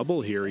obvious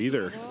double here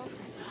either.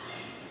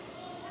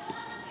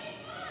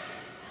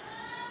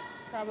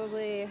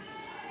 Probably.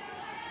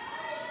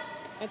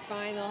 It's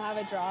fine. They'll have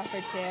a draw for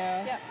 2.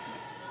 Yep.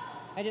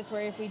 I just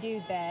worry if we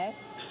do this,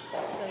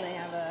 then they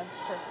have a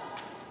for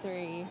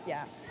 3.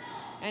 Yeah.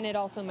 And it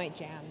also might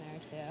jam there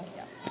too.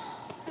 Yeah.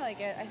 I like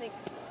it. I think.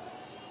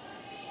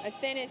 As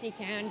thin as you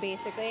can,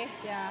 basically.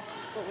 Yeah.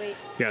 But wait.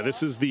 Yeah,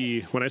 this is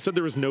the, when I said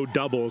there was no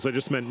doubles, I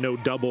just meant no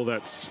double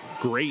that's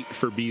great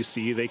for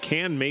BC. They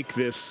can make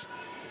this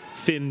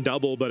thin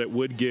double, but it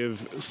would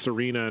give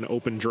Serena an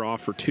open draw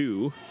for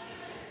 2,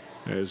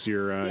 as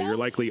you're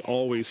likely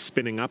always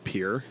spinning up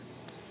here.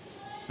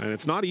 And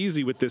it's not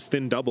easy with this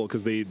thin double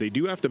because they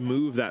do have to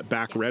move that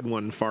back red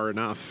one far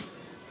enough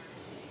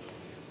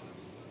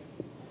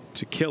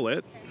to kill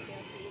it.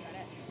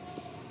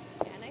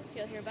 Yeah, nice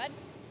peel here, bud.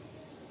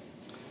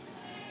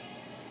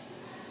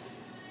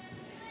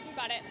 You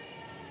got it.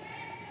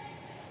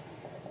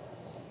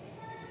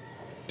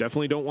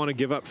 Definitely don't want to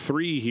give up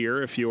 3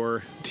 here if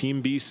you're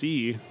Team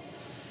BC.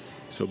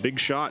 So big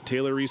shot,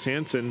 Taylor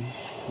Reese-Hansen.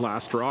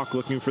 Last rock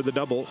looking for the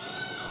double.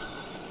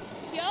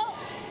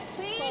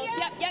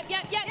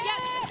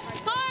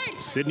 Hard!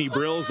 Sydney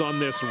Brills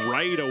on this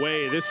right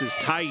away. This is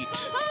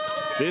tight.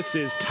 This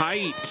is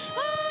tight.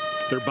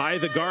 They're by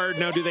the guard.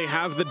 Now, do they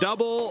have the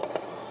double?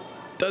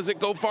 Does it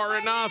go far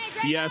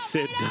enough? Yes,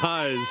 it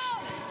does.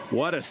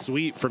 What a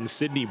sweep from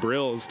Sydney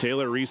Brills.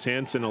 Taylor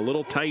Reese-Hansen a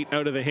little tight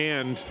out of the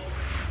hand.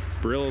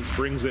 Brills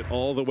brings it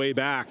all the way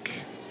back.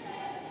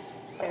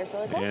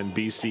 And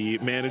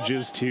BC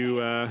manages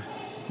to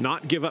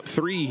not give up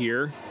 3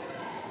 here.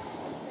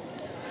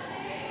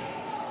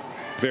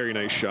 Very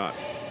nice shot.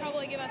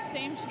 Probably give us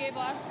same she gave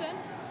last stint.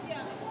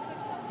 Yeah.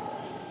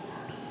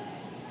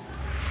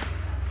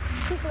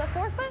 Piece of the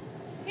forefoot.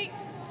 Hey.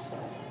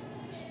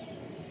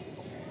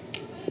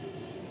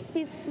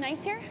 Speed's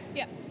nice here.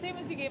 Yeah, same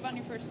as you gave on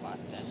your first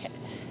last stint. Okay.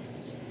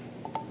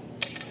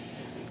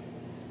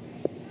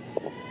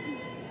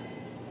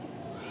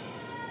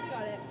 You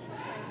got it.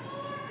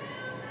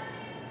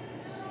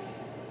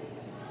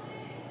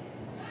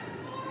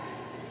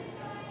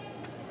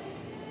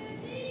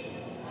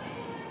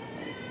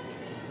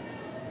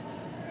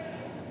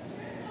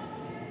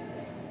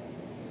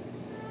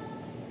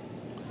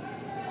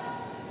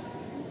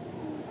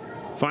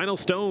 Final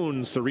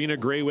stone, Serena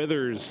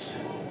Gray-Withers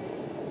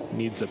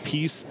needs a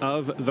piece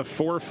of the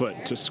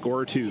forefoot to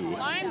score 2.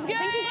 Line's good.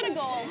 I think we got a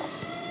goal.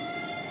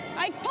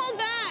 I pulled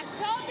back.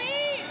 Top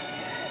beat.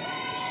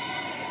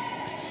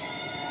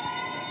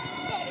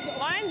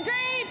 Line's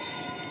great.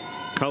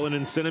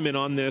 Cullen Cinnamon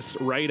on this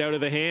right out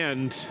of the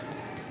hand.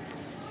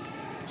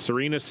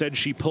 Serena said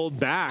she pulled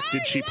back.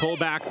 Did she pull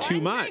back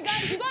too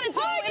much?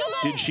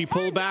 Did she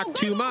pull back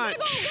too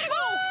much?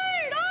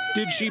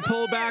 Did she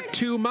pull back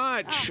too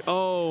much?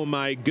 Oh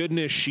my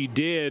goodness, she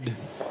did.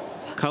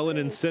 Cullen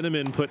and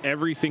Cinnamon put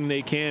everything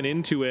they can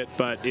into it,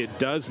 but it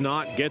does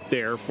not get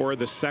there for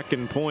the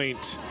second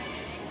point.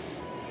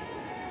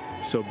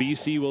 So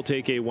BC will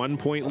take a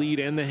 1-point lead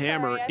and the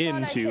hammer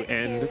into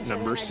end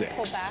number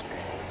 6.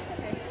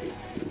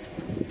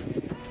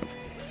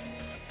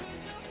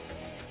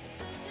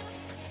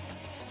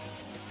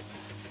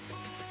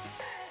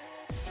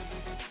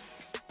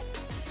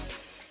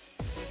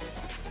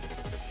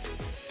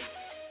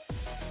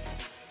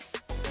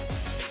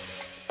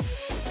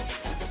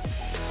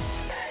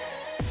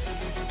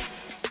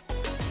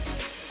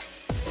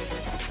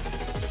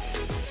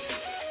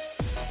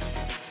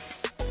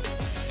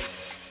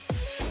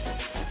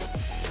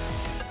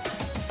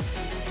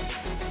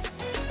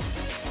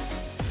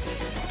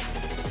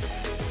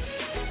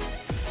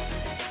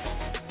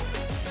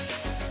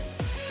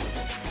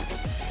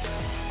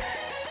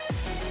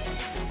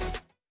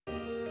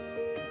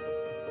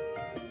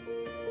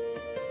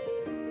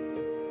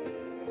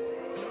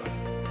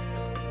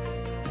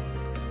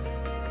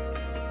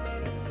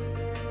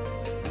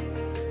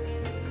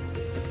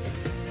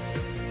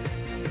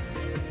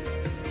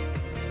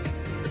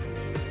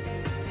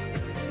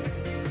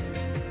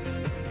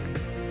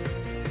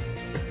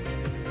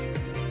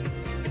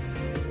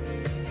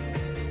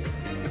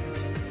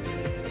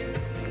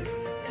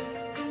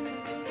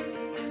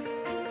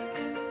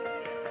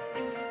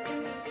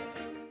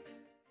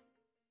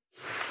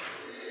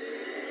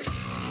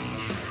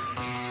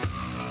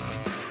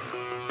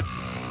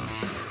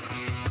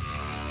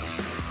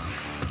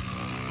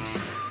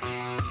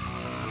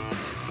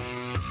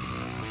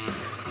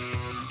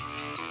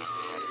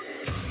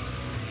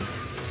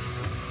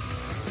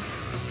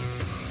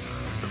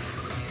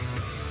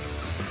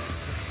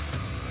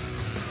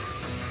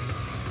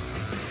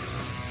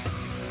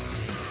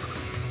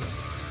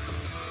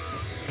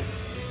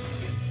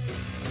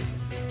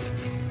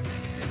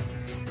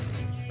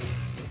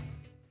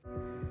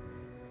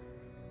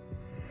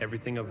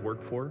 Everything I've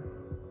worked for,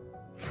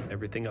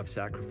 everything I've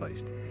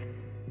sacrificed,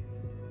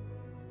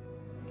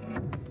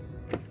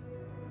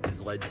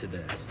 has led to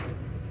this.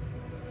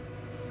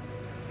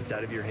 It's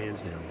out of your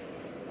hands now.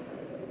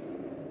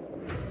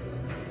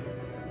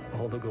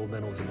 All the gold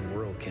medals in the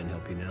world can't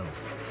help you now.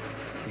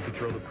 You could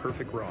throw the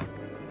perfect rock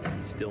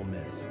and still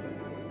miss,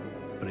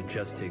 but it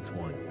just takes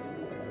one.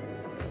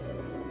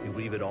 You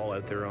leave it all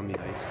out there on the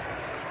ice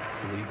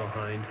to leave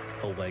behind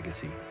a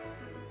legacy.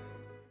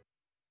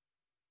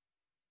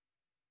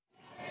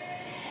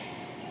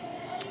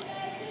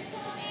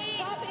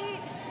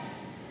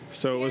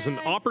 So it was an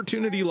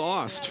opportunity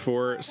lost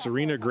for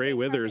Serena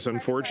Gray-Withers.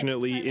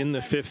 Unfortunately, in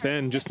the fifth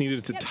end, just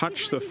needed to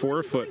touch the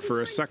forefoot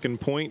for a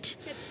second point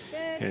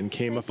and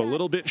came up a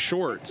little bit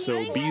short.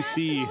 So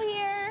BC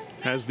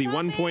has the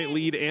 1-point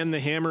lead and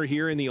the hammer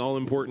here in the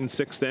all-important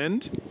sixth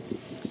end.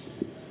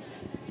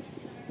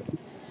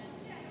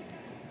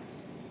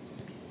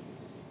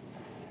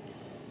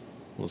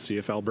 We'll see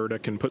if Alberta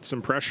can put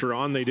some pressure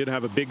on. They did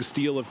have a big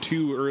steal of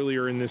 2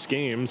 earlier in this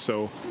game,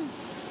 so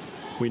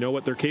we know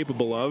what they're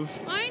capable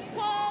of. Lines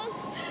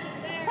close.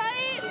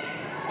 Tight.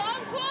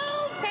 Top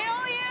 12.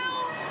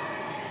 KLU.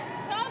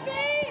 Top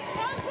 8.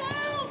 Top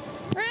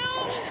 12.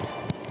 Room.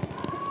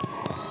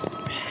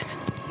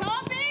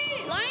 Top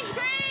 8. Line's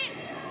great.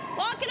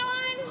 Lock it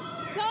on.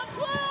 Top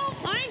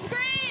 12. Line's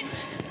great.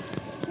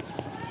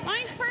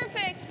 Line's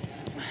perfect.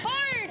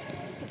 Hard.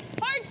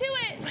 Hard to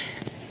it.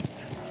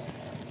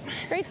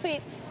 Great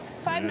sweep.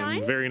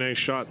 5-9. Very nice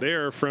shot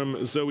there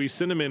from Zoe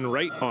Cinnamon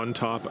right on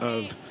top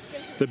of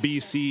the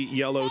BC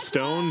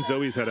Yellowstone.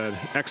 Zoe's had an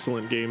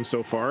excellent game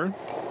so far.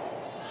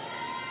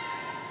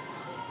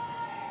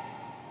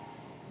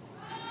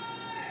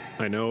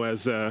 I know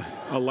as a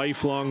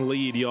lifelong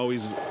lead,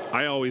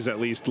 I always at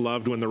least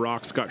loved when the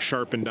rocks got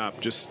sharpened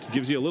up. Just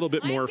gives you a little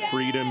bit more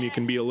freedom. You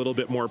can be a little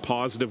bit more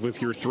positive with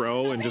your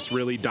throw and just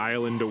really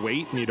dial into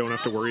weight, and you don't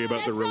have to worry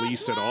about the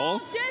release at all.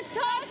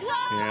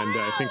 And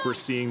I think we're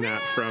seeing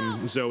that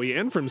from Zoe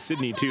and from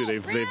Sydney too.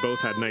 They've both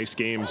had nice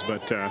games,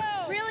 but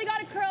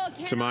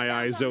to my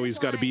eyes, Zoe's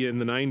got to be in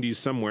the 90s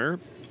somewhere.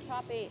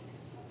 Top 8.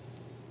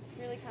 It's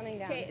really coming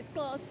down. Okay, it's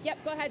close.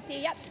 Yep, go ahead,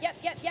 see. Yep.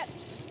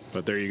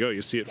 But there you go.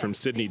 You see it from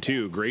Sydney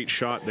too. Great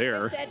shot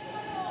there.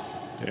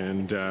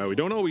 And we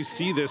don't always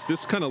see this.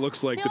 This kind of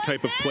looks like the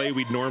type of play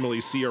we'd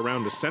normally see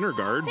around a center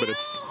guard, but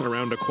it's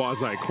around a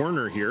quasi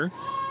corner here.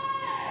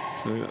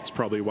 So that's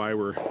probably why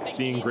we're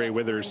seeing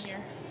Gray-Withers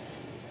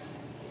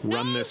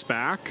run this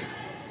back.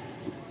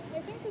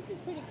 I think this is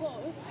pretty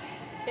close.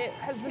 It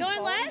has been Going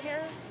flowing less?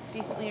 here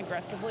decently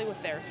aggressively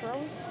with their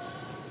throws.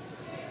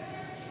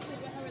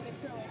 How are they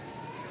throwing?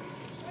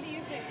 What do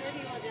you think? Where do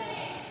you want to do this?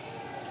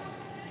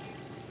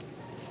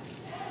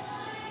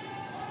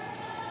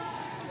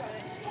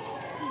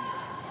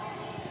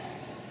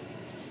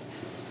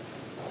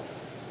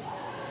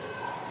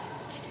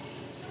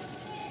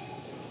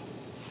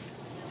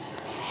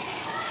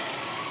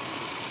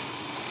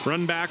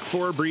 Run back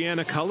for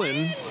Brianna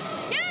Cullen.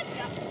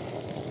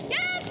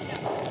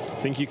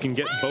 I think you can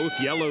get both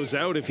yellows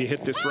out if you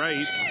hit this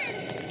right.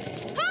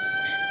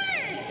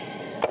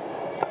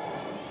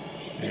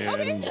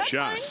 And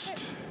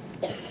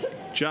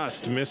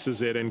just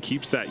misses it and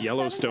keeps that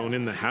Yellowstone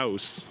in the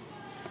house.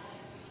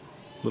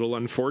 Little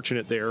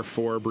unfortunate there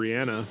for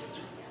Brianna.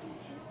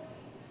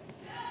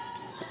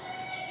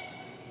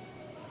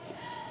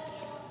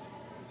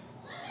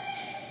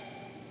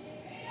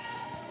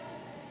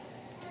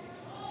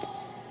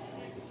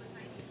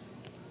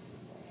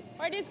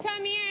 Or just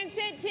come here and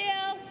sit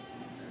till.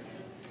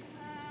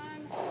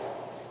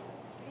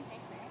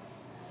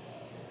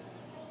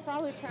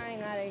 Probably trying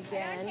that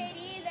again.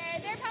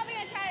 They're probably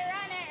gonna try to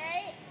run it,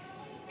 right?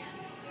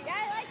 Yeah,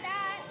 I like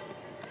that.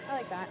 I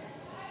like that.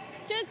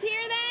 Just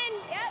here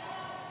then? Yep.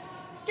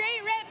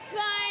 Straight rips,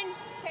 fine.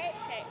 Okay.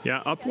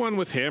 Yeah, up one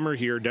with hammer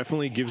here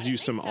definitely gives you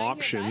some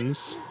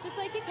options. Just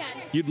like you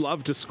can. You'd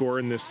love to score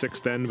in this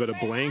sixth end, but a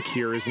blank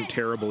here isn't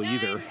terrible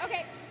either.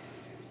 Okay.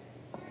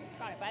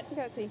 Got it, bud.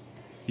 Let's see.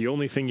 The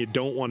only thing you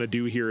don't want to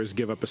do here is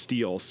give up a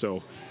steal,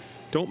 so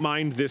don't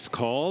mind this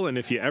call, and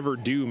if you ever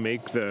do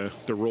make the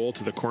roll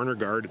to the corner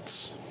guard,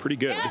 it's pretty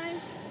good. Yep. Hard.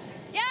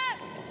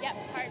 Yep.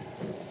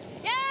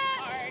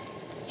 Hard.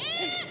 Yep.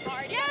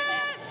 Hard. Yep.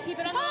 Keep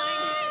it on the line.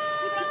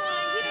 Keep it on the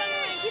line. Keep it on the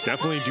line. Keep it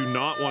Definitely do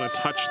not want to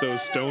touch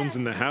those stones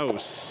in the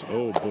house.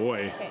 Oh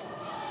boy.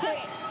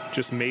 Okay.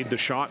 Just made the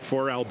shot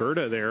for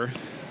Alberta there.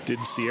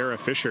 Did Sierra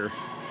Fisher.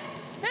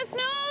 This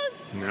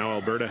nose. Now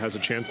Alberta has a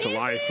chance to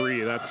lie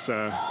 3. It's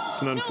an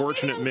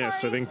unfortunate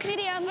miss. I think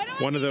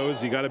one of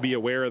those, you got to be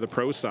aware of the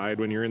pro side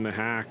when you're in the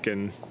hack,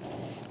 and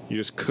you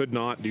just could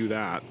not do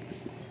that.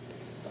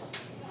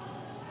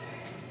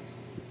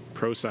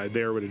 Pro side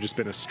there would have just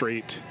been a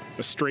straight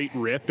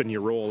rip and you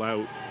roll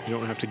out. You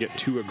don't have to get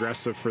too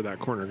aggressive for that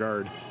corner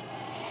guard.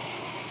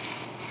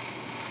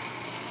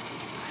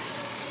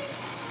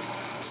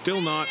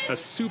 Still not a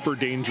super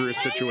dangerous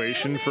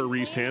situation for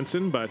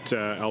Reese-Hansen, but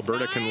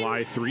Alberta can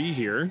lie 3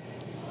 here.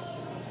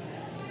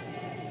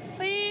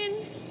 Clean.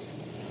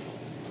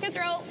 Good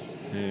throw.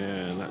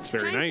 And that's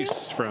very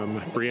nice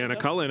from Brianna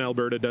Cullen.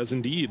 Alberta does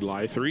indeed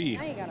lie 3.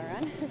 Now you gotta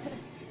run.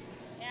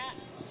 Yeah.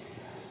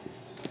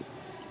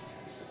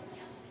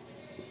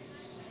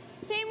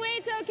 Same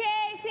weight's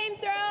okay. Same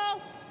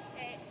throw.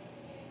 Okay.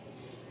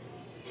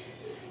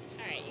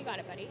 All right, you got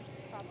it, buddy.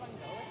 Pop on,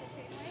 go with the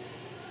same weight.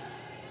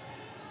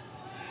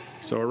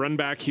 So a run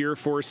back here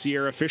for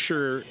Sierra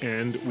Fisher,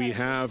 and we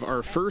have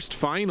our first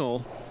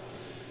final.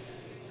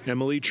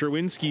 Emily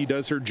Cherwinski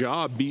does her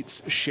job,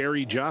 beats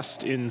Sherry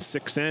Just in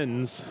 6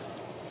 ends.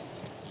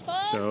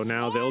 So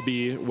now they'll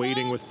be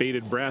waiting with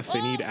bated breath. They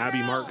need Abby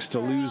Marks to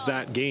lose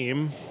that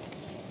game.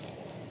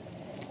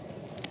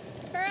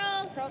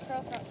 Curl.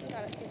 You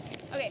got it.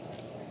 Okay.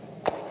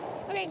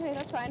 Okay,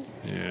 that's fine.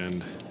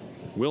 And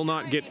will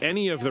not get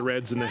any of the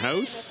reds in the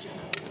house.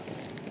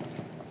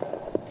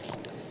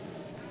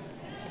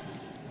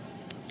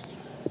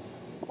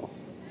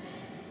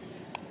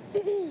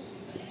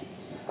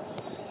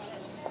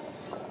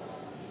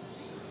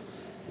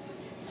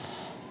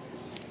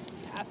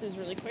 Is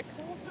really quick,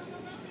 so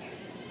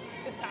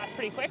this pass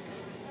pretty quick.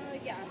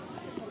 Yeah.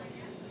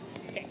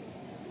 Okay.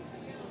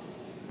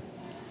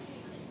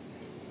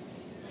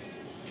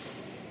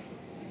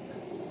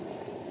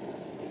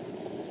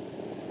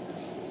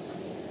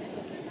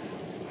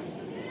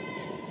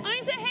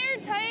 Mine's a hair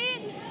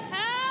tight.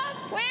 Half.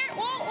 Where?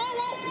 Whoa, whoa,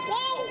 whoa,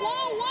 whoa,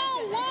 whoa, whoa,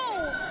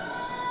 whoa.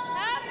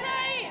 Half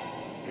tight.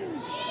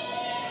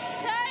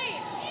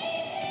 Tight.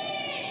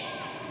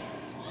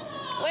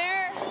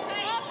 Where?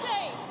 Half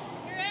tight.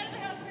 You're out of the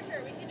house for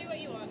sure. We can do what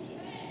you want.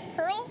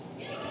 Curl?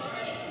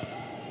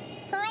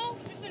 Curl?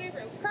 Just a new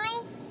group.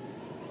 Curl?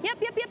 Yep.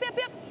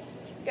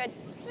 Good.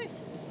 Nice.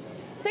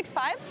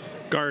 6'5".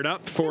 Guard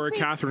up for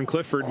Catherine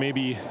Clifford,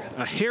 maybe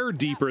a hair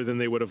deeper than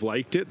they would have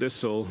liked it.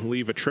 This will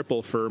leave a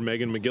triple for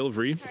Megan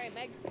McGilvery. All right,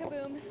 Megs,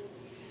 kaboom.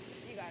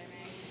 You got it,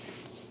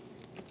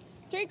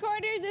 Meg.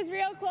 3/4 is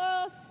real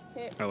close.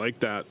 I like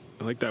that.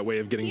 I like that way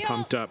of getting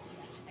pumped up.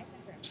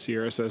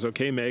 Sierra says,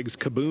 okay, Megs,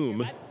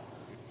 kaboom.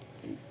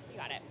 You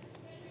got it.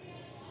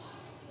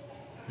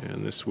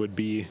 And this would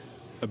be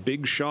a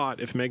big shot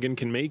if Megan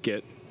can make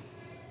it.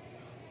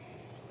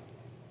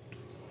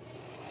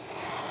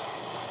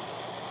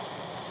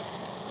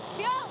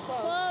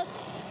 Close.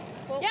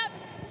 Yep.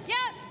 Yeah,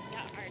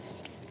 hard.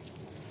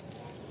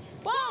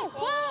 Whoa.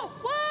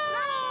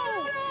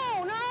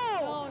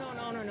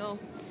 No.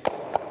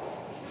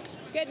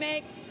 Good,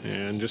 Meg.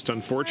 And just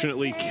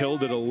unfortunately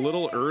killed it a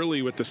little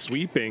early with the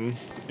sweeping,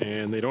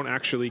 and they don't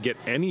actually get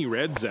any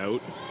reds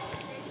out.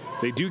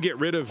 They do get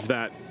rid of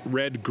that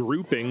red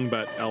grouping,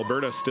 but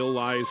Alberta still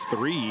lies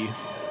 3.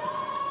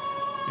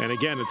 And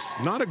again, it's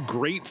not a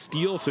great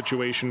steal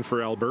situation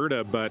for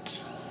Alberta,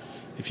 but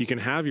if you can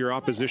have your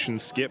opposition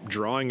skip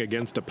drawing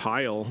against a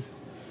pile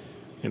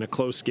in a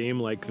close game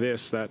like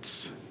this,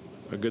 that's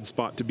a good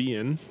spot to be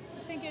in.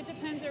 I think it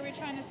depends. Are we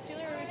trying to steal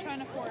or are we trying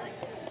to force?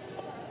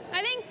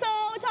 I think so.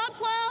 Top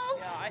 12.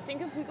 Yeah, I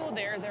think if we go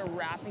there, they're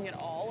wrapping it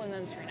all, and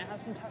then Serena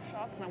has some tough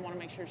shots, and I want to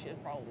make sure she has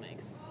problem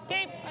makes.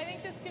 Okay. I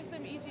think this gives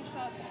them easy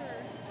shots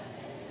for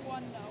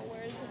 1 though,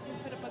 whereas if we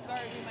put up a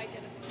guard, we might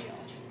get a steal.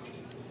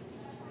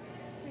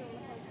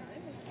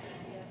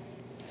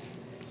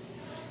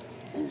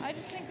 I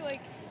just think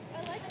like,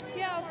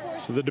 yeah,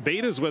 force. So the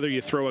debate is whether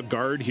you throw a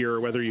guard here or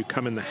whether you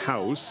come in the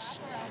house.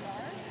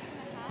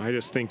 I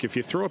just think if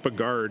you throw up a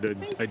guard,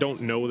 I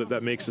don't know that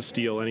that makes a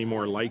steal any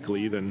more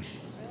likely than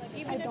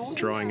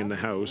drawing in the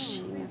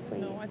house.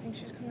 No, I think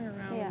she's coming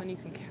around, and then you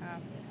can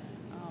cap.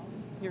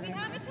 You're going to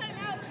have a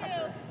timeout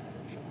too.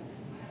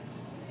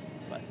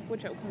 But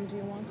which outcome do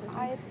you want?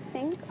 I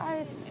think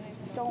I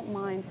don't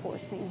mind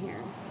forcing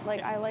here.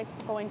 Like, I like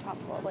going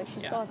top 12. Like, she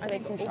still has to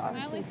make some shots.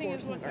 My only thing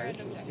is what's our end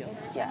steal.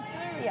 Yeah,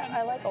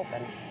 I like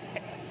open.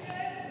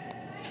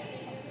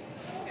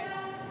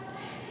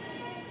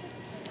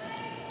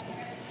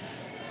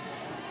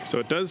 So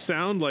it does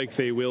sound like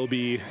they will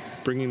be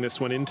bringing this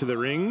one into the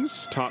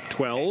rings, top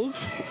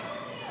 12.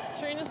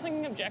 Serena's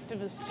thinking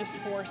objective is just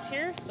force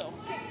here, so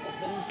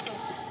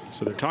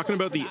So they're talking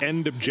about the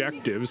end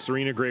objectives.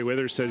 Serena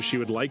Gray-Withers says she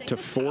would like to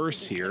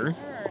force here.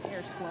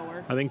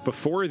 I think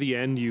before the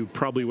end, you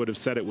probably would have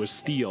said it was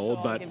steal,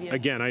 but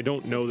again, I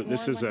don't know that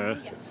this is a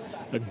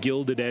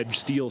gilded edge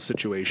steal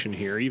situation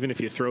here. Even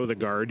if you throw the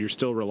guard, you're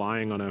still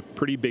relying on a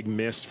pretty big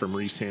miss from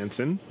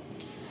Reese-Hansen.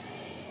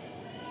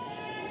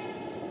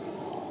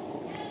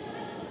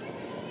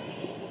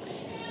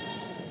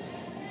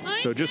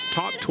 So just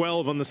top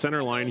 12 on the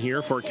center line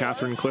here for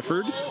Catherine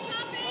Clifford.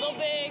 little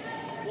big.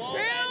 Whoa,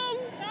 Room.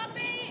 Top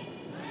 8.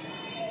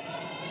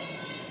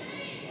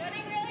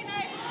 Running really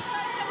nice. Just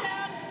let it come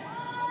down.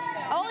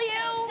 All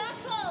you.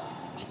 Top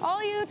 12.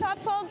 All you. Top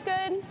 12's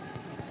good.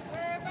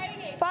 We're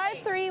riding 8.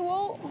 5-3.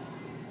 Whoa.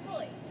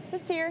 Fully.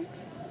 Just here.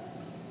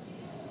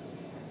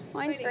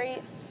 Line's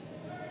great.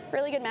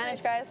 Really good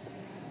manage, guys.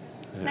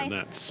 And Nice.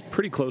 that's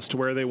pretty close to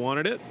where they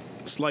wanted it.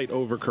 Slight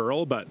over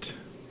curl, but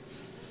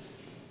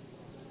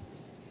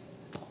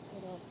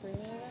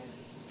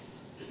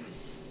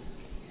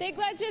Think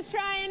let's just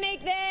try and make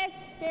this.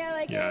 Yeah,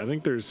 like yeah, I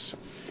think there's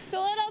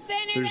Just a little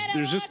thinner.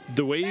 There's just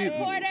the way,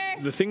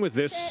 the thing with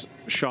this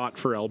shot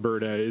for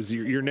Alberta is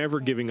you're never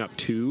giving up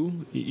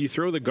two. You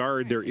throw the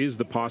guard, there is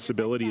the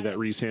possibility that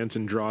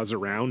Reese-Hansen draws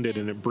around it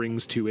and it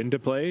brings two into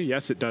play.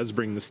 Yes, it does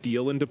bring the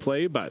steal into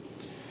play, but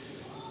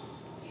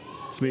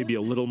it's maybe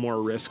a little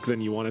more risk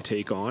than you want to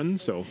take on,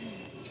 so.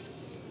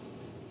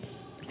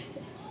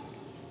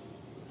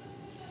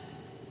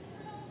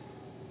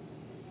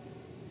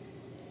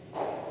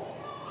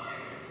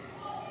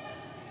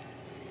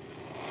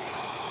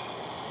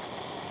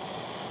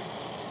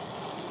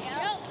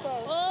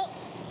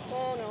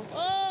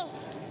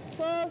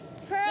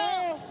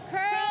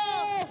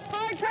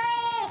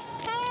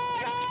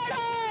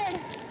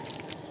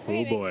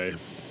 Oh boy.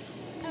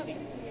 Okay.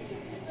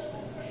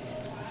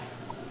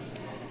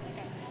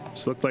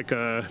 This looked like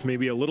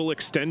maybe a little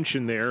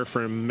extension there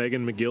from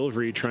Megan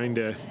McGilvery trying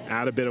to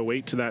add a bit of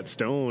weight to that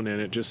stone,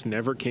 and it just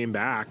never came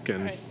back.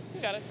 And Right,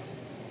 you got it.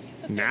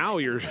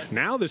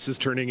 now this is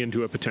turning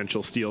into a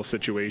potential steal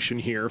situation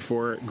here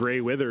for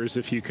Gray Withers.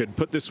 If you could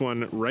put this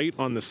one right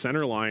on the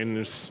center line,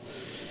 there's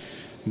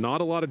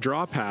not a lot of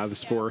draw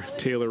paths for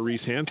Taylor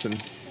Reese-Hansen.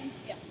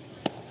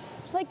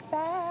 It's like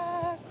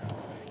back,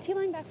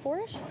 T-line back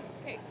four-ish.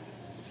 Okay.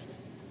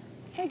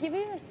 If I give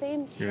you the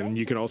same kick, And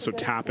you can it's also a good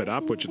tap it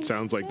up, extension, which you it think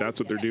sounds like that's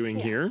what they're doing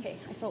Yeah, here. Okay,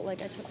 I felt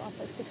like I took off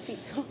like 6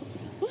 feet, so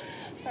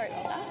sorry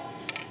about that.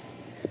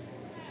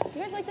 Do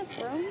you guys like this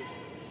broom?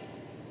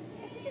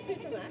 I think it's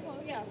neutral max.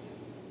 Yeah.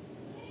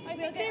 I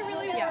think they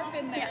really warp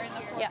in there in the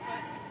forefoot. Yeah.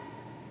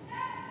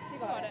 You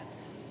got it.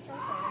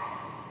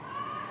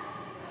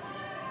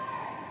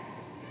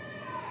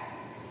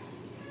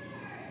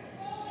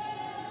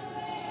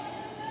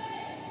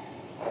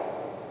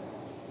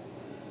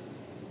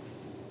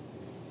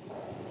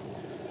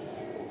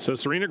 So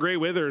Serena Gray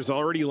Withers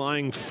already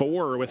lying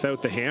 4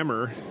 without the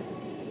hammer.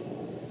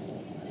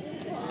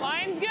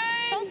 Line's good.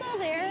 Felt all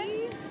there.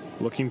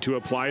 Looking to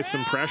apply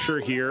some pressure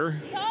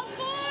here. Top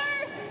 4.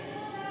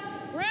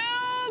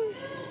 Room.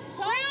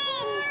 Top 4.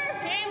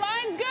 Okay,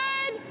 line's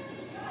good.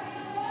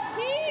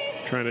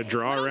 T. Trying to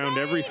draw around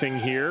everything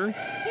here.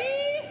 T.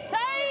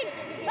 Tight.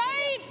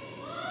 Tight.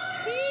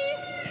 T.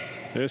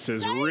 This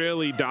is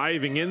really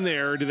diving in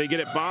there. Do they get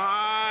it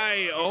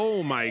by?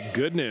 Oh my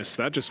goodness,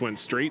 that just went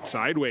straight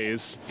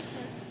sideways.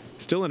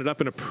 Still ended up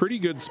in a pretty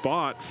good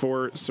spot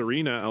for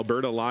Serena.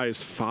 Alberta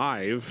lies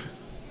 5.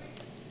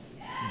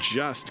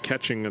 Just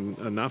catching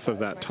enough of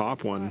that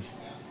top one.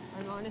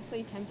 I'm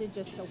honestly tempted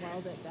just to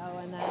weld it though,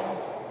 and then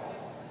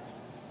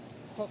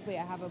hopefully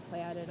I have a play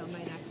at it on my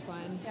next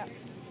one. Yep.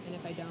 And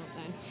if I don't,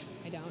 then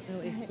I don't.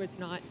 At least it's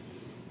not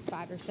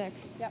 5 or 6.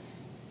 Yep.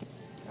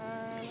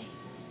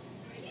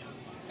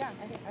 Yeah,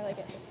 I think I like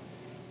it.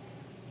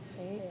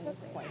 They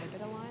took quite a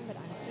bit of line, but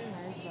I'm seeing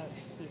theirs about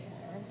here.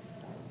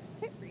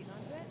 Okay. Freeze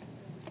onto it.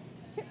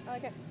 Okay, I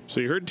like it. So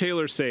you heard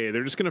Taylor say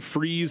they're just going to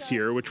freeze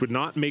here, which would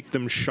not make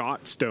them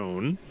shot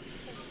stone.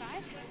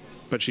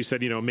 But she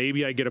said, you know,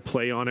 maybe I get a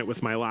play on it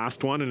with my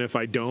last one, and if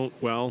I don't,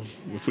 well,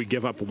 if we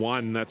give up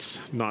 1,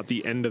 that's not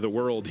the end of the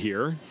world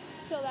here.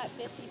 Still that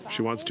 55.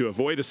 She wants to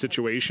avoid a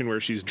situation where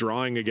she's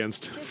drawing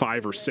against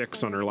 5 or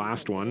 6 on her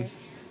last one.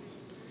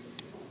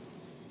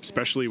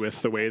 Especially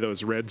with the way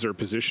those reds are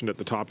positioned at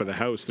the top of the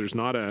house. There's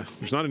not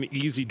an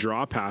easy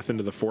draw path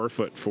into the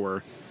forefoot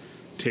for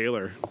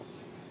Taylor. All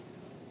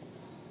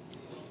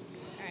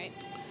right.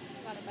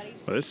 Got it, buddy.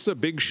 Well, this is a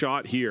big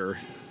shot here.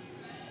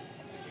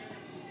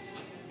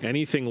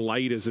 Anything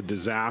light is a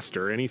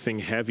disaster. Anything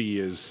heavy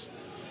is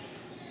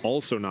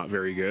also not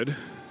very good.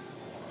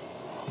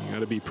 You got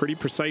to be pretty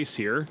precise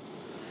here.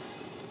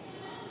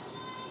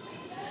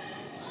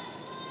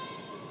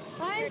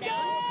 Line's good.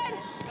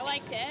 I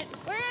liked it.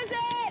 Where is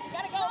it?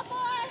 Gotta go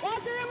for. Lots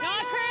of room.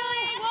 Not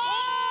curling.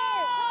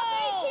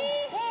 Whoa!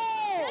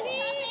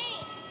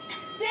 Whoa!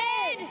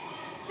 Sid!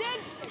 Sid!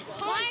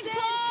 Line's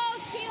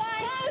close.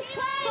 T-line.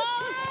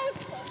 Close!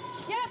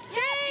 Yep,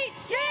 straight!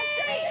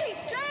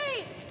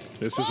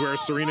 This is where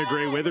Serena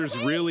Gray Withers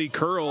really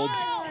curled.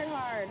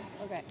 Hard.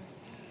 Okay.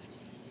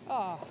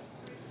 Oh.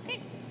 15.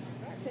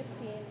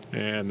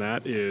 And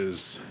that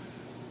is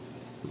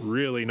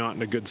really not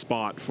in a good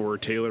spot for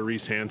Taylor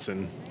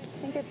Reese-Hansen.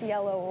 I think it's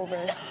yellow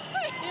over.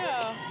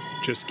 Yeah.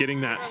 Just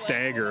getting that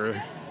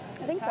stagger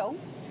I think so.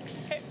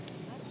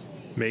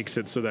 makes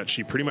it so that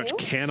she pretty much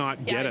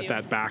cannot get at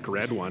that back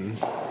red one.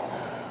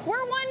 We're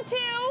 1-2.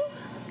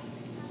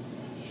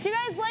 Do you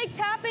guys like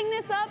tapping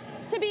this up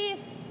to be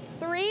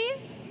 3?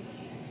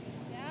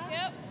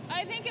 Yep.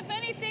 I think if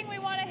anything, we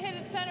want to hit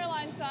it center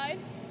line side,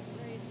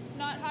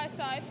 not high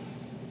side.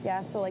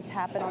 Yeah, so like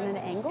tap it on an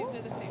angle?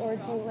 They're the same Or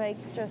do draw. you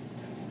like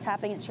just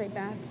tapping it straight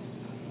back?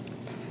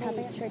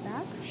 Tapping it straight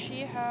back? She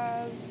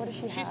has. What does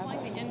she She's have?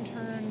 playing the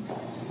intern.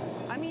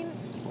 I mean,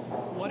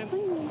 what She's if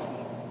playing-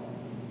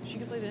 she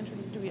could play the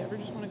intern? Do we ever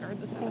just want to guard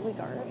this I think we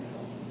guard.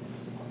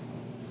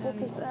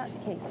 Okay,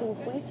 so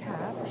if we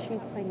tap,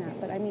 she's playing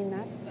that. But I mean,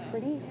 that's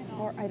pretty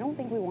hard. I don't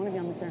think we want to be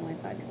on the center line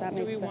side because that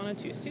Do makes we the- want a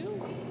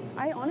 2-steal?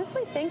 I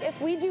honestly think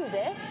if we do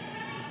this,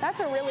 that's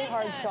a really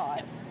hard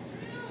shot.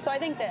 So I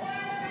think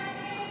this.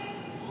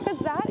 Because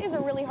that is a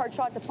really hard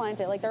shot to plant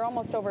it. Like they're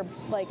almost over,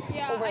 like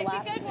Yeah,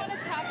 overlapped. I think I'd want to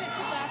tap it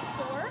to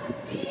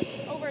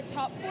back 4 over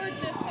top 4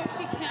 just so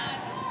she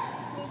can't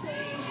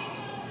flukily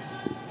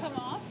come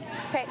off.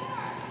 Okay.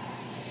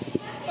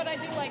 But I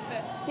do like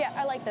this. Yeah,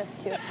 I like this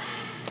too.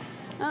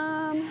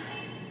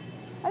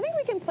 I think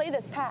we can play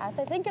this path.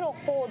 I think it'll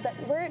hold. That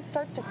where it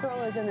starts to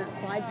curl is in that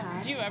slide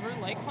path. Do you ever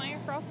like playing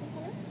across this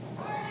hole?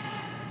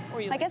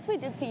 Or I guess we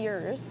did see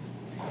yours.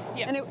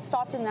 Yeah. And it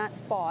stopped in that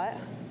spot.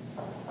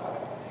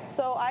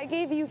 So I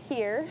gave you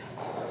here.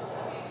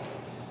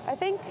 I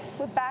think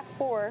with back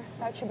 4,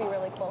 that should be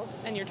really close.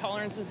 And your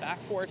tolerance is back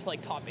 4 to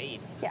like top 8.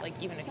 Yeah. Like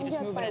even if you Yeah,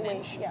 just that's move my it an weight.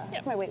 inch. Yeah,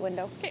 that's my weight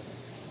window. Okay.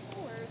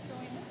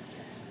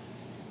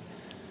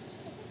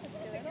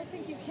 I don't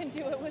think you can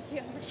do it with the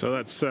other. So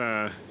that's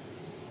a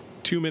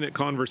 2-minute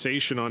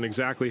conversation on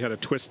exactly how to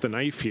twist the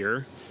knife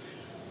here.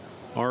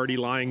 Already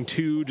lying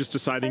 2, just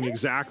deciding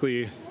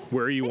exactly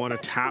where you want to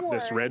tap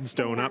this red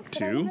stone up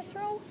to.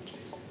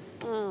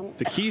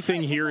 The key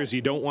thing here is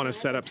you don't want to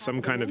set up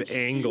some kind of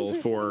angle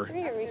for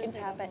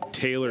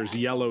Taylor's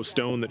yellow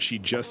stone that she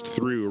just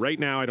threw. Right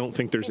now, I don't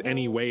think there's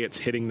any way it's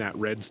hitting that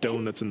red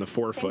stone that's in the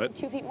 4-foot.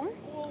 2 feet more?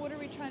 Well, what are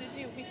we trying to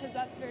do? Because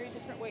that's very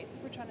different weights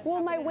if we're trying to Well,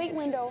 tap my it in, weight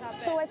we should window. tap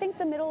So it. I think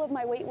the middle of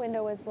my weight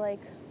window is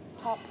like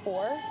top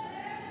 4.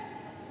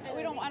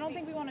 I don't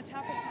think we want to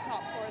tap it to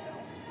top 4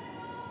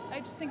 though. I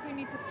just think we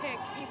need to pick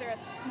either a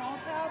small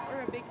tap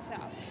or a big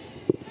tap.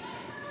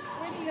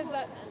 Because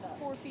that's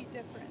 4 feet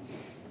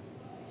difference.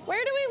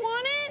 Where do we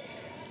want it?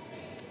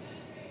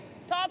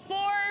 Top 4.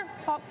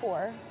 Top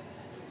 4.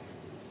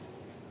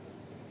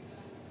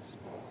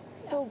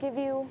 So give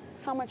you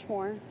how much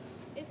more?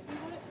 If you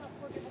want it top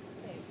 4, give us the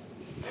same.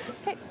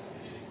 Okay.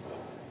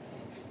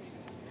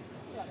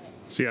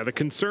 So yeah, the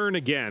concern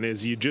again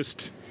is you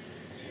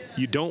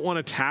don't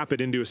want to tap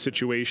it into a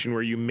situation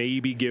where you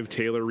maybe give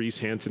Taylor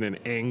Reese-Hansen an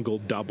angle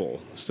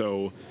double.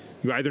 So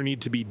you either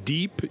need to be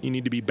deep, you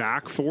need to be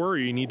back 4, or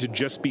you need to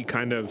just be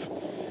kind of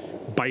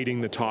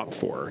biting the top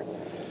 4.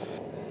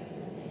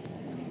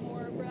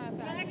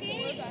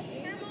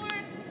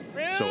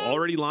 So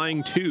already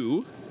lying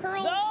 2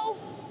 Curl.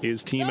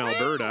 is Team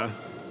Alberta.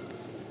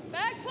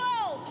 Back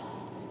 12.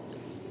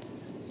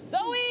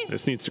 Zoe.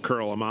 This needs to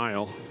curl a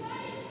mile.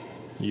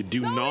 You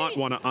do not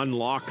want to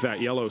unlock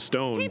that yellow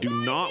stone.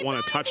 Do not want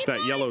to touch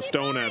that yellow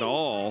stone at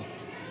all.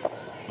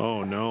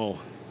 Oh no.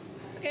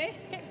 Okay.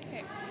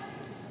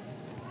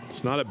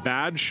 It's not a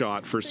bad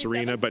shot for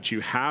Serena, but you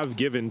have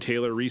given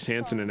Taylor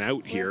Reese-Hansen an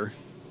out here.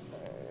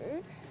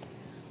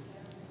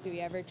 Do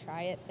we ever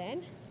try it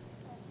then?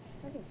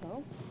 I think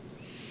so.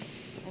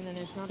 And then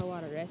there's not a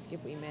lot of risk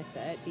if we miss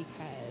it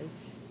because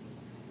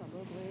it's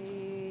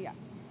probably, yeah.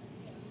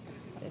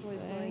 This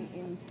always way. going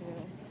into.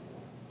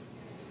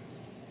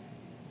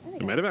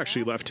 You might have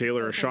actually left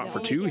Taylor a shot for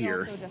 2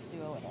 here. Also just do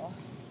a little.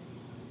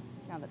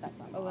 Now that that's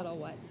unlocked. A little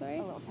what, sorry?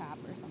 A little tap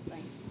or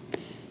something.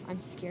 I'm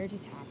scared to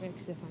tap it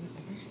because if I'm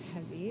ever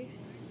heavy.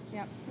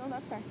 Yep. No,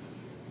 that's fair.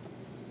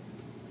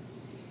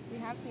 We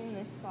have seen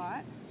this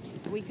spot.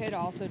 We could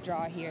also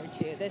draw here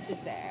too. This is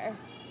there.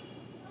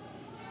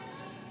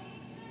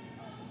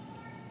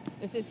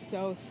 This is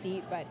so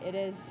steep, but it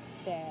is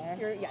there.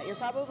 You're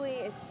probably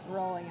it's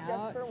rolling just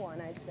out. for 1,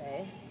 I'd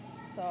say.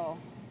 So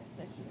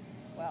this is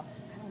well,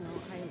 I don't know.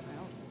 I don't.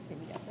 Can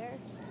we get there?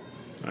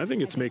 I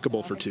think it's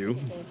makeable for 2.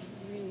 It goes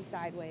really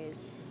sideways.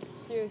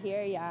 Through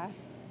here, yeah.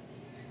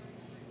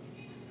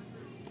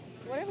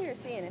 Whatever you're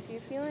seeing, if you're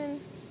feeling.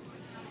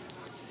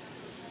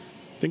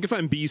 I think if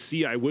I'm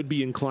BC, I would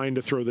be inclined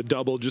to throw the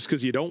double just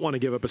because you don't want to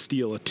give up a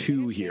steal of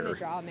 2 The here.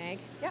 draw, Meg.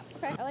 Yep.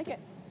 Okay. I like it.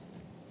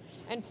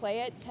 And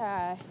play it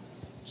to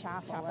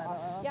chop a off.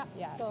 little. Yeah,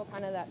 yeah. So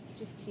kind of that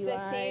just T The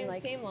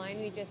line. same line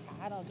we just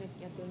had. I'll just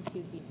get them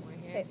 2 feet more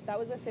here. Okay, that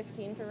was a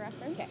 15 for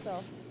reference. Okay.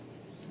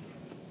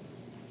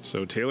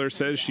 So Taylor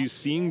says she's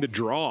seeing the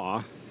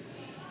draw.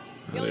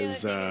 The That only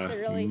is other thing is the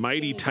really mighty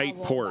skinny tight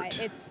double, port. but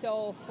it's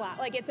so flat.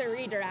 Like it's a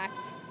redirect.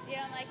 You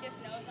don't like this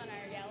nose on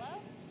our yellow?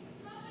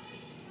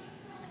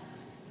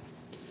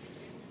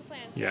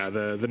 Yeah,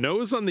 the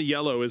nose on the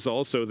yellow is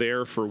also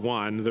there for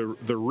 1.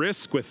 The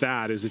risk with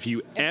that is if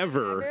you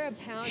ever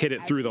hit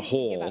it through the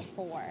hole,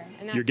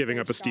 you're giving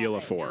up a steal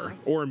of 4,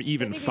 or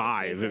even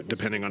 5,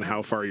 depending on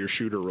how far your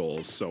shooter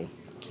rolls. So,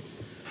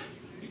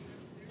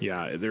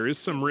 yeah, there is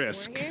some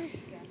risk.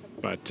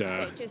 But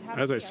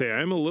as I say,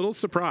 I'm a little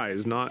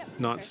surprised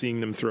not seeing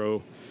them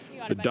throw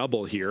the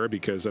double here,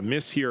 because a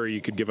miss here you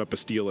could give up a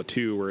steal of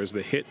 2, whereas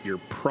the hit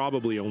you're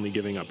probably only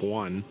giving up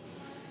 1.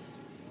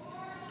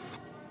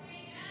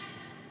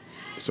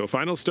 So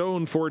final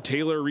stone for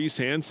Taylor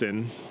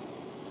Reese-Hansen.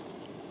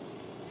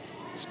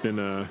 It's been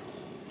a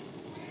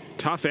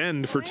tough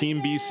end for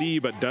Team BC,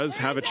 but does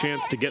have a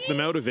chance to get them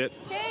out of it.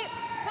 Okay,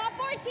 top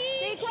 14.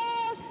 Stay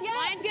close. Yeah.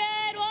 Line's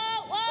good.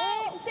 Whoa,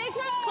 whoa. Stay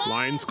close.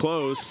 Line's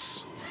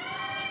close.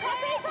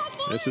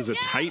 This is a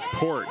tight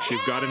porch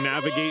you've got to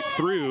navigate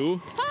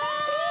through.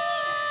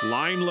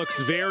 Line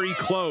looks very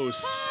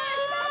close.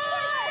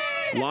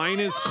 Line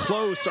is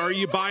close. Are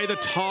you by the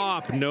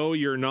top? No,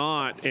 you're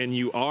not. And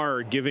you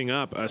are giving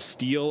up a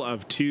steal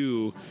of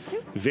 2.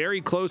 Very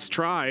close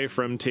try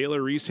from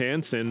Taylor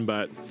Reese-Hansen,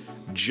 but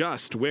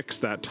just wicks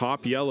that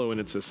top yellow, and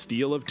it's a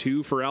steal of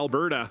 2 for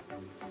Alberta.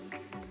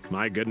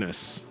 My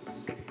goodness.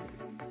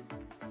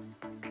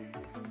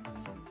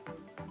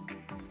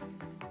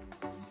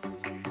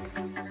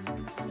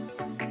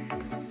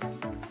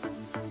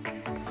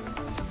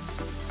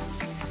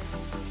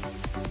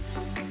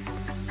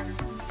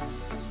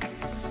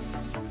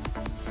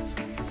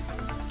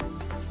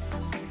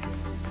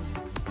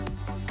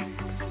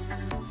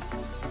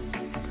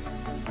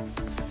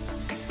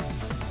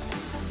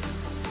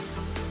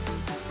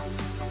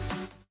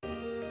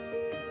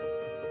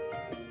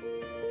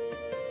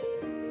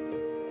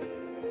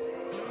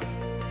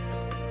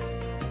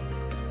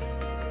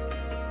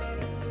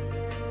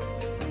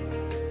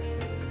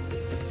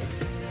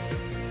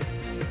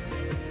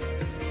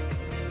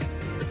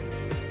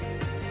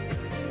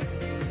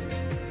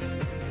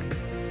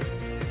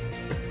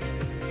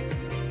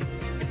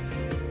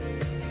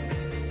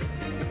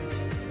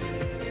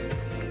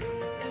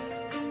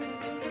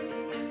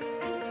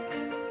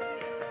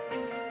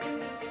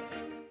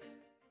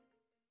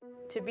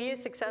 To be a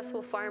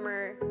successful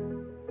farmer,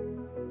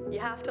 you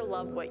have to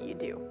love what you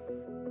do.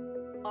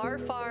 Our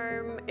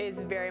farm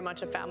is very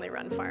much a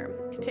family-run farm.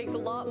 It takes a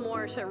lot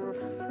more to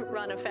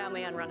run a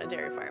family and run a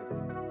dairy farm.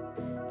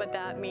 But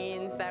that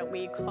means that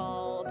we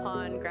call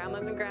upon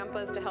grandmas and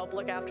grandpas to help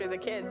look after the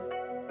kids.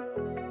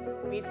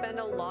 We spend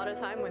a lot of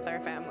time with our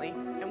family,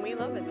 and we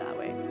love it that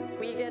way.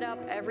 We get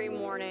up every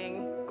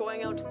morning,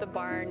 going out to the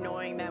barn,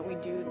 knowing that we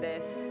do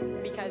this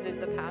because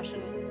it's a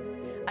passion.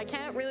 I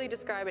can't really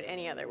describe it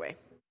any other way.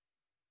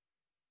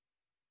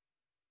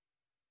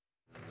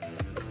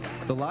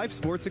 The live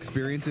sports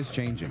experience is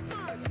changing.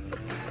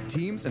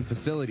 Teams and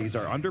facilities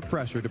are under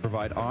pressure to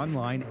provide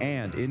online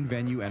and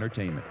in-venue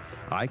entertainment.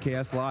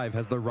 IKS Live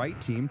has the right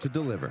team to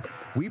deliver.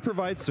 We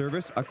provide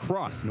service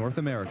across North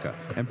America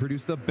and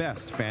produce the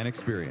best fan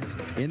experience,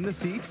 in the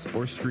seats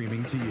or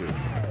streaming to you.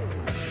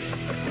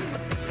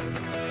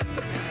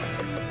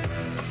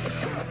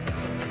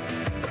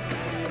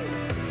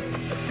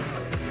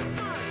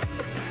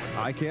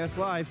 IKS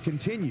Live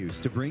continues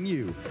to bring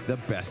you the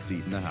best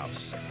seat in the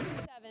house.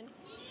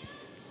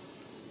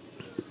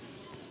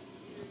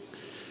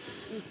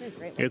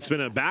 It's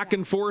been a back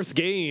and forth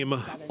game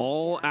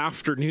all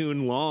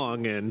afternoon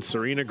long, and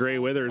Serena Gray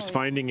Withers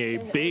finding a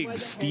big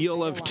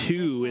steal of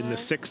 2 in the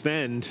 6th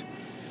end.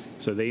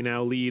 So they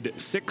now lead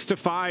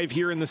 6-5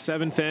 here in the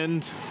 7th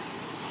end.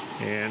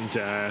 And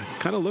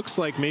kind of looks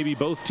like maybe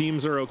both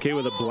teams are okay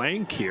with a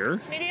blank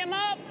here. Medium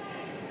up.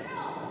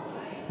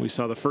 We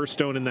saw the first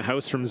stone in the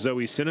house from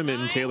Zoe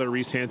Cinnamon. Taylor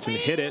Reese-Hansen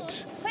hit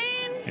it.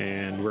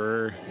 And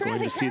we're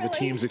going to see the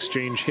teams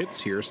exchange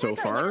hits here so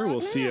far.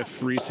 We'll see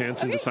if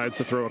Reese-Hansen decides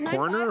to throw a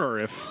corner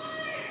or if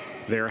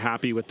they're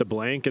happy with the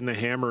blank and the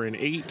hammer in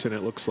 8. And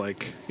it looks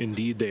like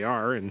indeed they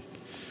are. And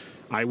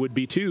I would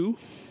be too.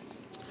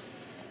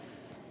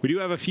 We do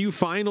have a few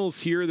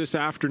finals here this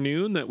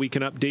afternoon that we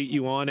can update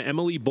you on.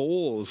 Emily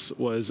Bowles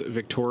was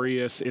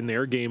victorious in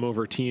their game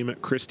over Team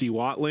Christy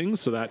Watling,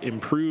 so that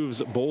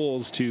improves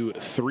Bowles to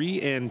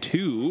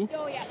 3-2.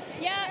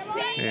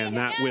 And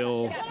that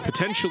will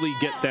potentially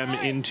get them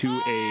into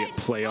a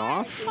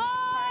playoff.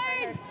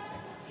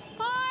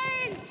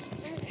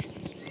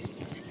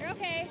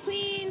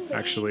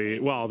 Actually,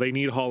 well, they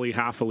need Holly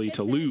Haffley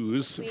to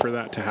lose for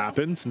that to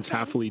happen, since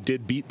Haffley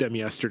did beat them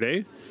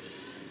yesterday.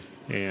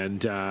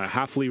 And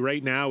Haffley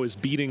right now is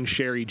beating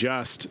Sherry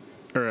Just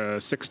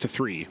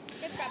 6-3.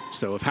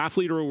 So if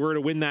Haffley were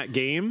to win that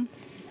game,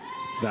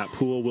 that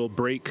pool will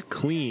break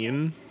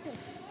clean.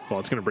 Well,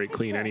 it's going to break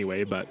clean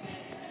anyway, but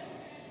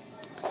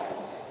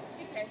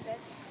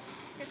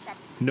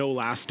no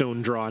last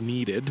stone draw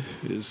needed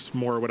is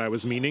more what I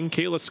was meaning.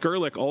 Kayla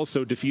Skurlik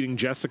also defeating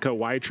Jessica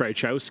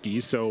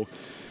Wytrychowski. So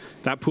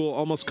that pool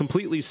almost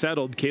completely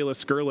settled. Kayla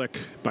Skurlik,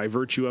 by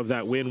virtue of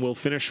that win, will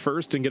finish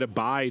first and get a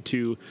bye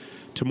to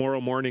tomorrow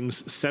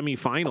morning's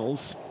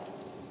semifinals.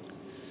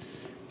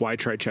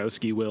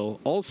 Wytrychowski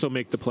will also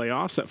make the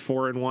playoffs at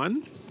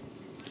 4-1.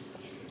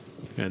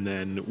 And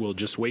then we'll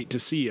just wait to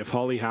see if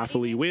Holly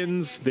Haffley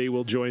wins. They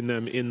will join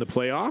them in the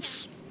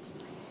playoffs.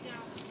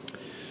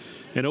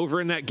 And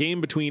over in that game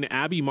between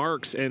Abby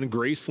Marks and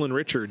Gracelyn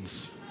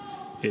Richards,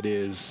 it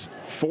is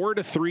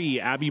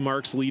 4-3. Abby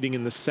Marks leading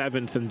in the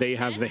 7th, and they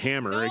have the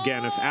hammer.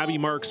 Again, if Abby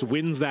Marks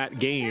wins that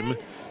game,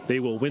 they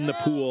will win the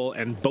pool,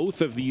 and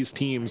both of these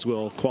teams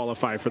will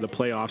qualify for the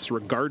playoffs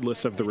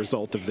regardless of the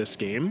result of this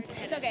game.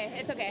 It's okay.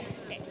 It's okay.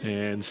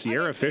 And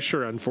Sierra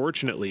Fisher,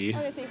 unfortunately,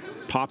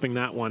 popping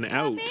that one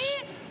out.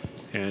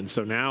 And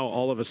so now,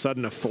 all of a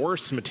sudden, a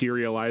force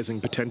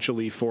materializing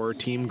potentially for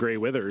Team Gray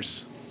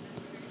Withers.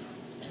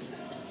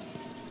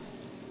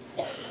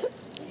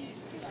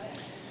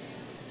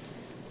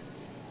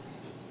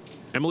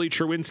 Emily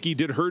Cherwinski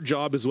did her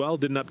job as well.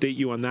 Didn't update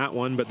you on that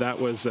one, but that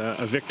was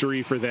a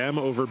victory for them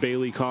over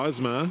Bailey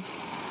Cosma.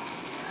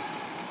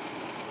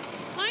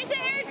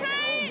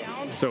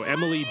 So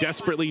Emily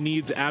desperately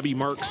needs Abby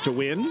Marks to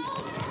win.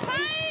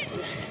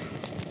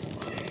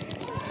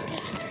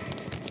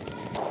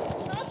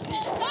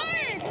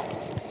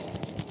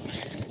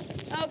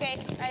 Okay,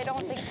 I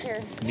don't think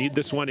you're... Need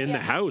this one in the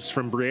house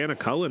from Brianna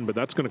Cullen, but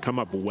that's going to come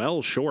up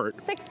well short.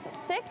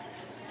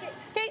 6-6.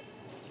 Okay,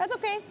 that's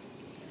okay.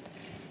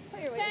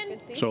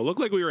 So it looked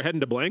like we were heading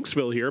to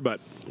Blanksville here,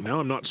 but now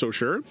I'm not so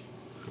sure.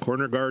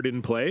 Corner guard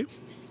in play.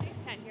 Nice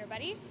 10 here,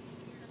 buddy.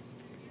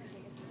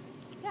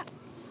 Yeah,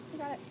 you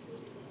got it.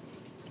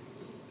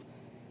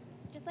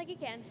 Just like you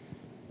can.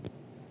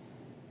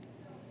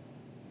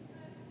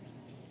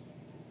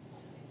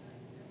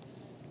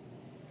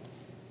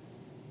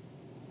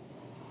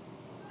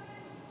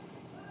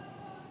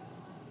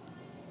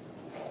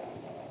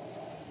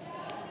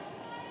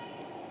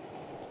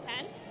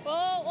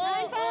 Whoa,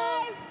 whoa,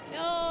 whoa.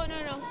 No,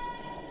 no, no.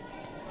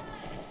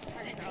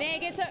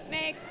 Meg, it's up,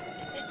 Meg.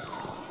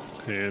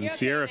 And You're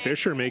Sierra okay, Meg.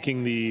 Fisher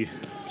making the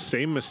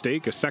same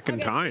mistake a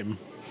second time.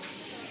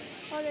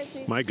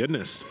 My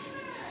goodness.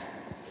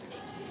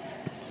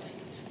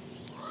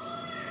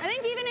 I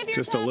think even if you're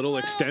Just a little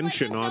top 12,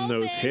 extension like, on just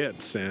those open.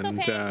 hits. And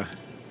okay.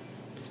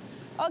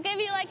 I'll give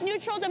you like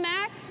neutral to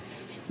max.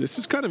 this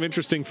is kind of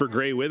interesting for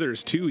Gray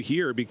Withers too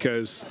here,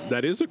 because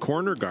that is a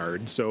corner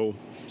guard. So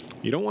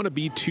you don't want to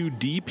be too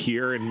deep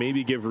here and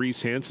maybe give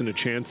Reese-Hansen a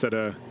chance at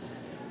a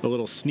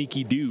little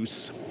sneaky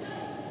deuce.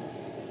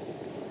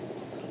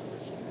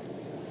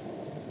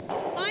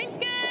 Line's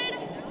good.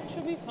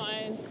 Should be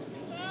fine.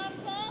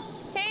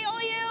 Okay,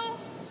 all you.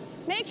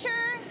 Make sure.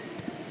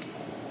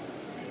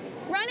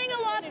 Running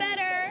a lot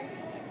better.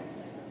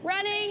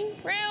 Running,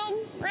 room.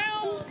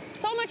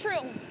 So much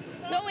room.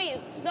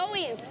 Zoe's.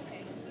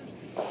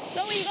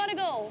 Zoe, you gotta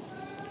go.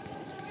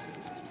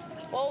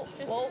 Whoa,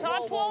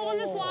 Top 12 on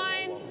this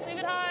line. Leave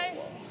it high.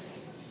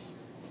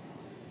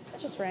 That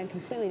just ran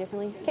completely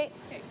differently. Okay.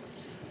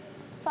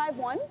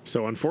 5-1.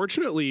 So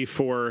unfortunately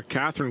for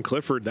Catherine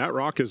Clifford, that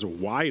rock is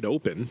wide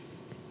open.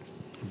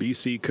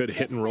 BC could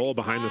hit and roll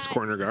behind this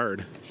corner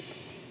guard.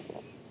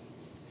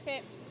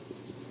 Okay.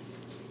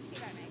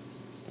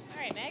 All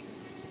right,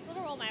 Megs.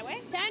 Little roll my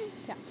way. 10?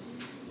 Yeah.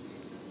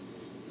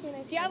 Do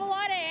you have a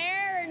lot of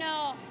air or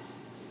no?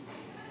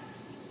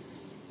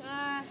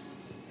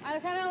 I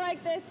kind of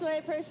like this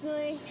way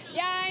personally.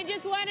 Yeah, I'm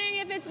just wondering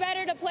if it's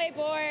better to play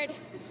board.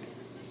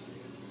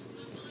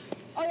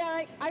 Oh yeah,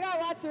 like I got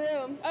lots of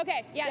room.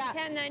 Okay, yeah, Yeah.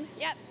 10 then.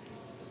 Yep.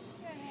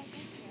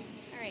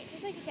 All right,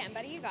 just like you can,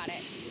 buddy. You got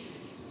it.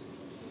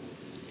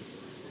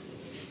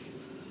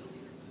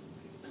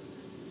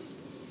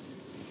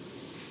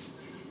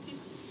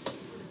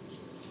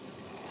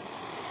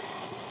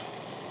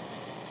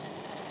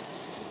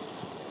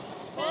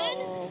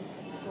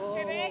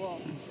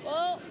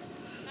 Whoa.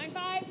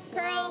 9-5.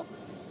 Curl.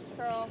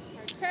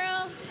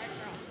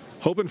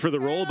 Hoping for the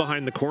roll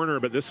behind the corner,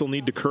 but this will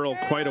need to curl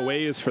quite a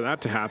ways for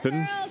that to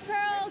happen.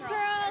 Curl.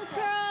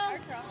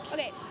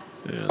 Okay.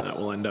 And that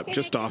will end up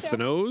just off the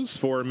nose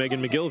for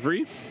Megan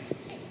McGilvery.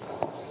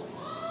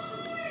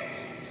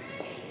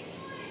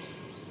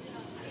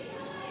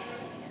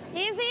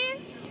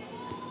 Easy.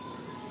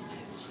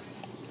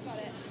 Got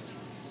it.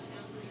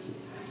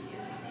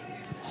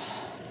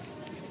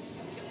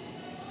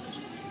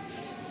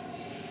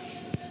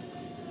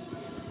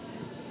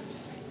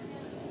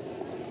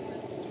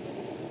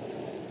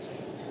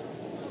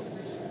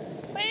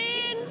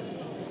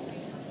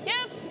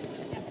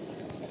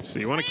 So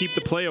you want to keep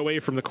the play away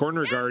from the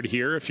corner guard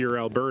here if you're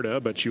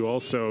Alberta, but you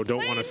also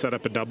don't want to set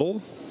up a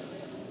double.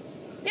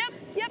 Yep.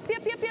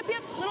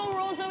 Little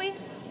roll, Zoe.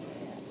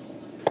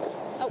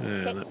 Oh,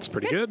 And okay. that's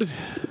pretty good.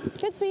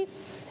 Good sweep.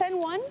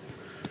 10-1.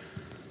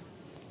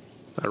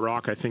 That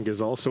rock, I think, is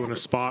also in a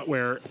spot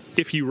where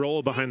if you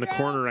roll behind the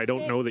corner, I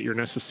don't know that you're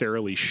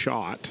necessarily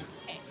shot.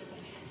 Okay.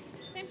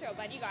 Same throw,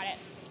 bud. You got it.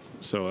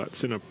 So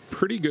that's in a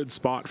pretty good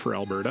spot for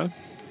Alberta.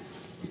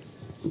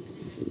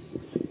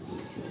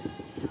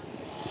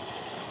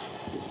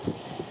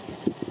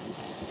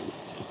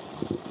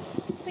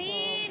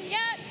 Clean.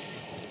 Yep.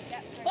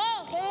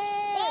 Whoa.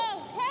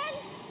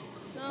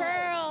 10.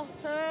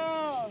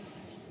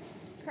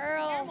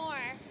 Curl. Or more.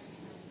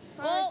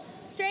 Whoa.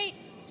 Straight.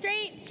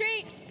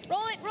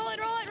 Roll it.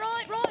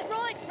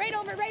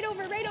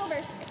 Right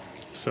over.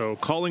 So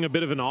calling a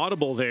bit of an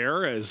audible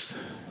there as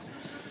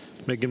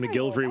Megan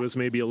McGilvery was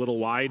maybe a little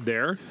wide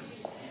there.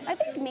 I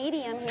think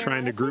medium here.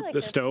 Trying to honestly, group like the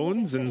they're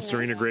stones, and pretty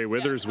Serena nice. Gray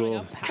Withers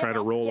will try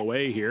to roll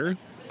away here.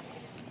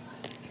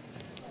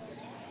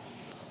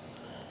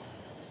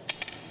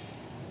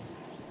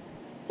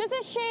 Just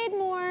a shade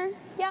more.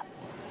 Yep.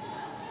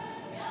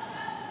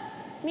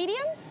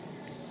 Medium.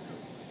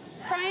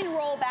 Try and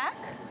roll back.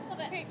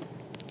 Okay.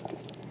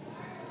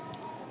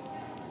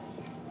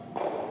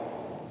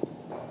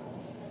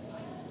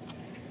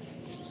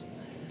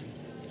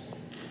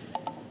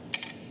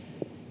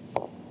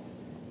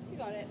 You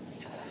got it.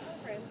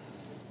 Frame.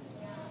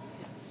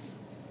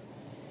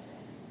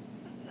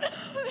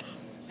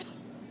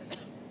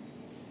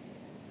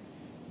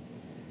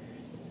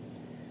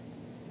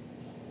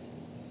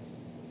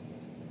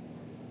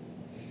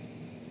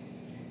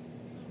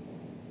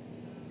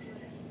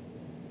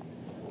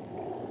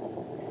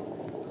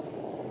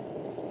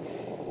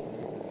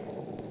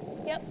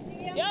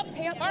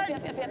 Yep. Hard.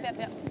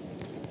 Yep.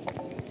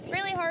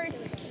 Really hard.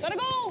 Gotta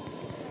go.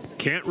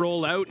 Can't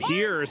roll out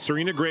here.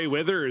 Serena Gray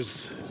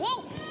Withers.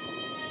 Whoa.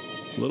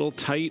 Little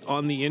tight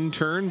on the in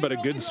turn, but a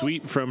good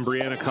sweep from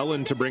Brianna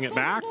Cullen to bring it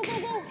back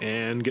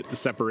and get the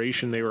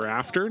separation they were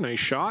after. Nice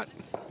shot.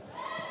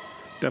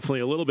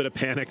 Definitely a little bit of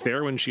panic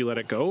there when she let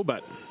it go,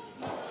 but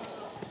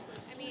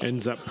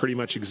ends up pretty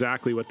much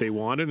exactly what they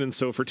wanted. And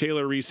so for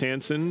Taylor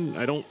Reese-Hansen,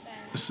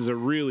 this is a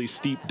really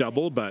steep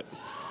double, but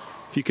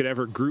if you could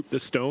ever group the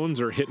stones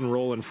or hit and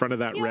roll in front of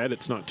that red,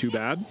 it's not too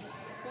bad.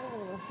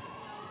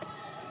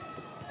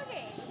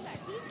 Okay,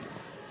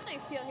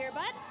 nice feel here,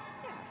 bud.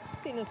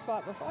 Yeah, seen this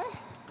spot before.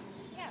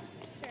 Yeah,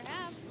 sure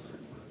have.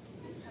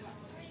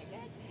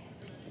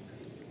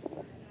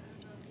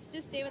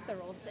 Just stay with the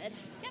roll, Sid.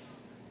 Yep.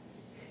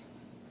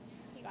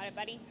 You got it,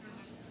 buddy.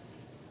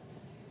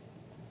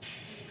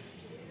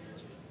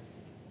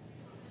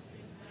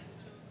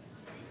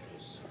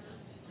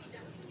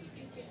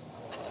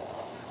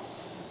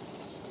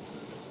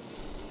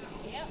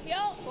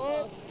 Yep.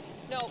 Close.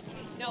 No.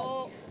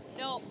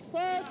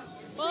 Close.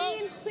 Well,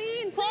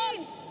 Clean.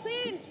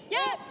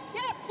 Yep.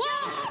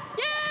 Whoa.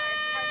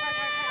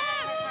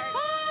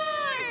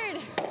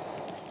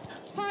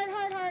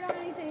 Hard on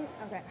anything.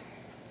 Okay.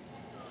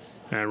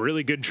 And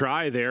really good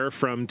try there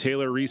from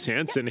Taylor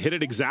Reese-Hansen. Hit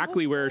it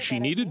exactly where she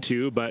needed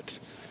to, but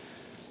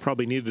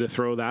probably needed to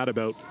throw that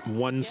about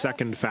 1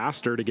 second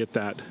faster to get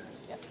that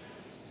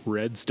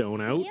red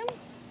stone out.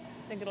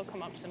 I think it'll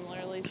come up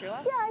similarly to your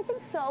left. Yeah, I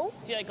think so.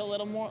 Do you like a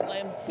little more?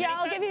 Like, Yeah,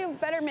 I'll give you a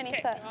better mini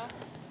set.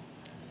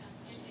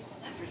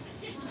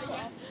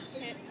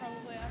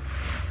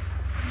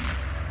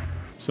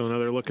 So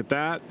another look at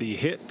that. The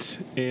hit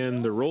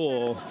and the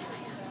roll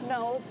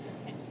Nose.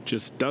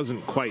 just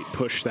doesn't quite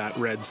push that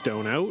red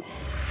stone out.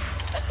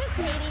 Just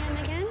medium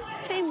again.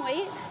 Same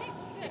weight.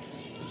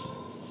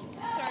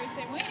 Sorry,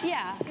 same way?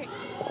 Yeah. Okay.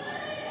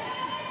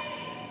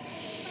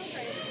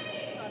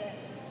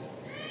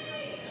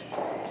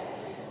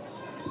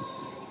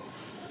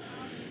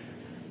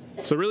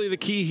 So really the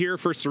key here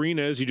for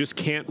Serena is you just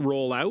can't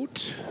roll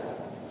out.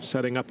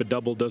 Setting up a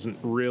double doesn't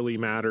really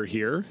matter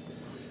here.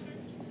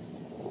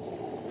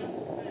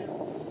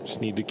 Just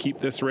need to keep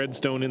this red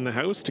stone in the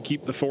house to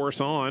keep the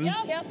force on.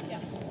 Yep.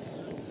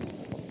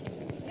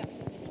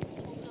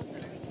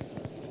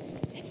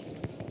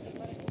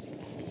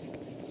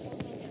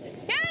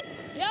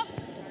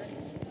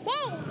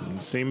 Whoa.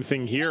 And same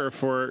thing here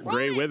for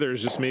Gray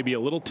Withers, just maybe a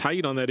little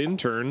tight on that in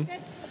turn.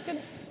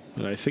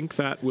 But I think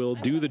that will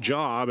do the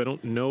job. I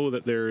don't know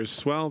that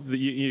there's, well,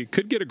 you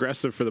could get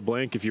aggressive for the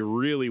blank if you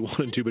really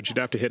wanted to, but you'd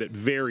have to hit it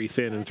very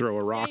thin and throw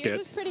a rocket.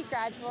 Yours is pretty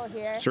gradual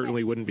here.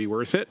 Certainly wouldn't be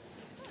worth it.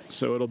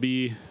 So it'll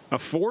be a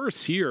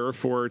force here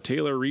for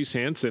Taylor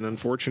Reese-Hansen.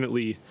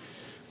 Unfortunately,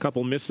 a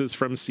couple misses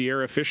from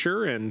Sierra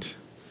Fisher, and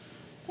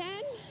 10.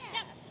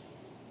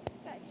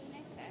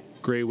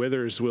 Gray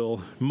Withers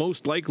will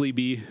most likely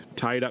be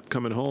tied up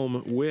coming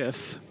home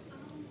with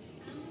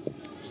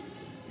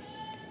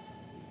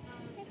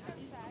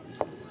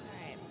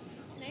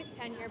Nice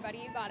 10 here, buddy.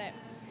 You got it.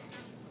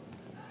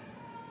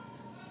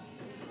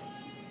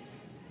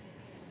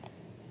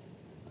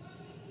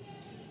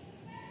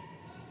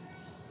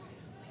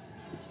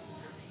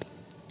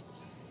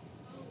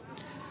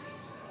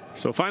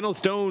 So final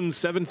stone,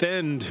 7th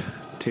end.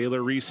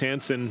 Taylor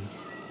Reese-Hansen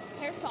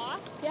Hair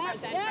soft. Yeah,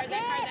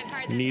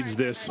 Hard then. needs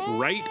this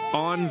right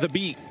on the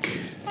beak.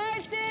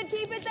 Hard, Sid,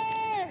 keep it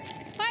there.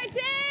 Hard,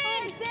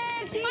 Sid.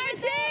 Keep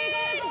it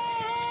there.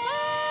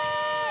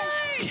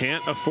 Hard.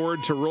 Can't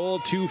afford to roll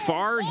too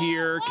far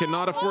here.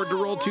 Cannot afford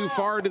to roll too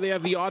far. Do they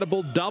have the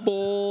audible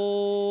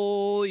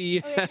double?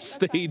 Yes,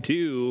 they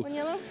do. One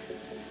yellow.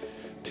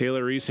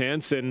 Taylor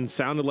Reese-Hansen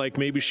sounded like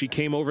maybe she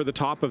came over the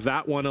top of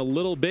that one a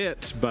little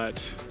bit,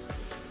 but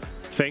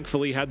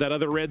thankfully had that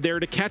other red there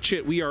to catch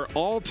it. We are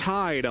all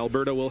tied.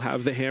 Alberta will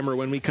have the hammer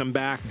when we come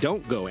back.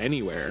 Don't go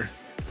anywhere.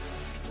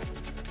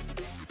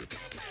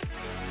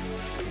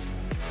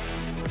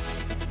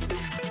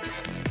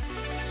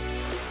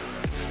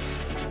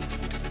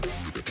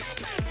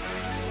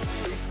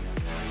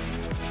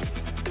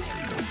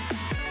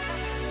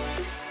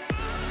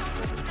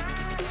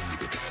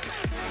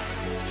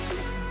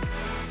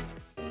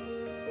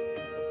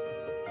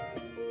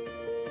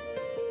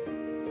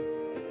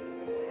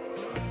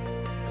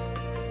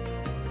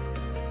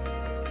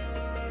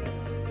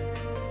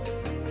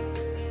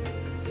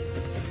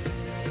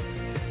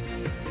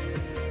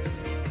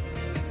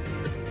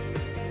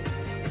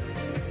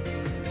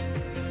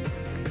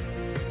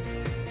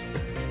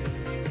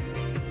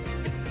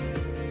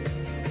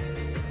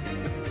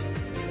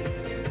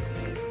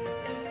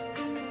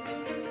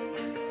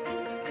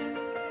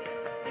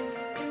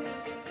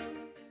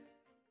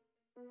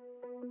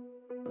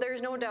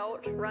 There's no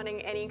doubt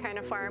running any kind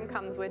of farm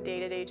comes with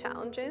day-to-day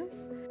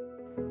challenges.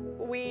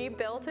 We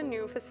built a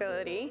new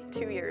facility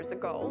 2 years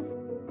ago.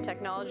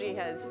 Technology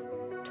has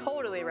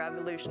totally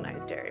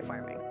revolutionized dairy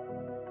farming.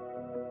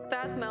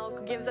 Fast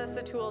milk gives us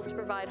the tools to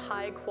provide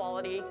high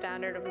quality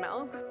standard of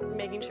milk,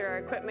 making sure our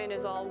equipment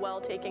is all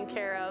well taken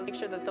care of, make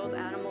sure that those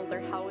animals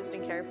are housed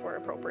and cared for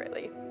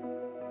appropriately.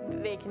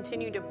 They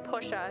continue to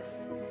push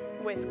us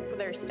with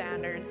their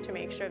standards to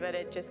make sure that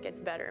it just gets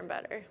better and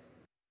better.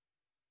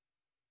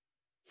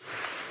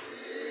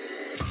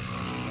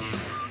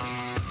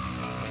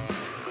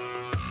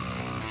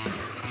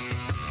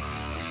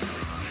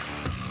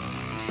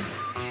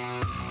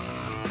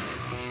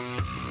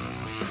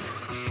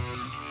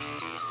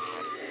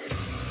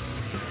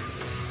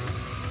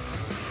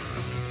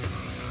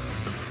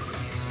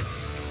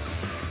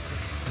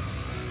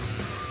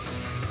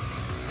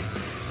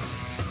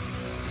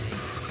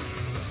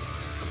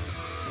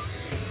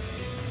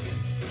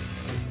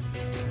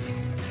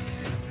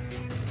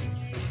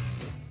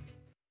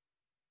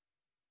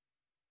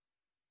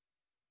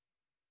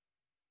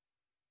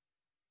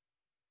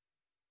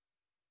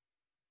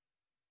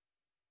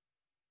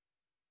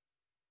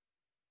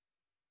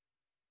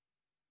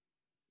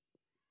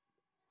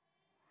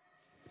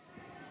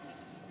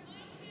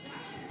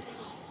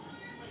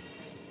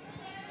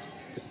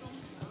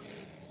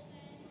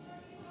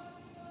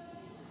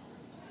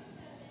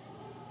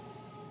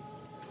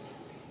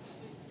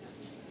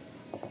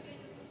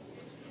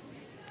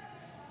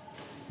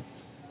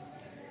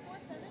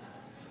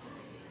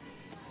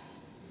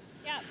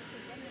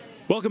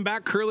 Welcome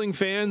back, curling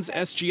fans.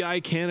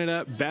 SGI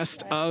Canada,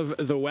 Best of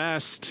the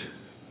West.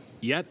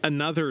 Yet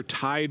another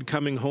Tide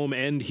coming home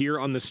end here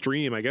on the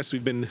stream. I guess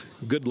we've been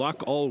good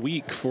luck all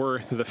week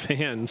for the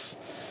fans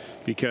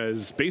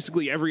because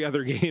basically every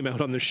other game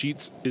out on the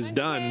sheets is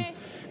done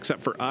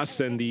except for us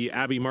and the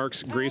Abby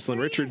Marks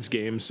Graceland Richards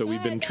game. So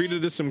we've been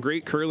treated to some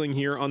great curling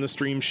here on the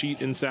stream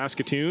sheet in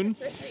Saskatoon.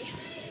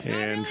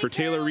 And for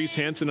Taylor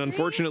Reese-Hansen,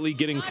 unfortunately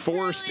getting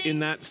forced in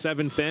that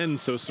 7th end.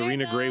 So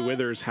Serena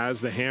Gray-Withers has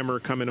the hammer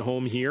coming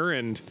home here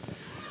and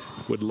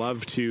would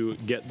love to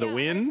get the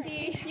win.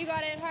 You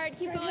got it hard.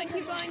 Keep going,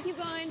 keep going, keep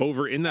going.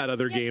 Over in that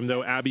other game,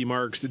 though, Abby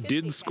Marks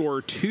did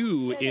score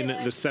 2 in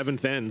the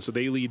 7th end. So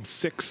they lead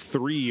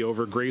 6-3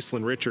 over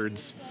Graceland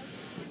Richards.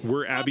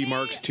 Were Abby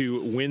Marks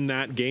to win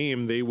that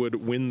game, they would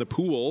win the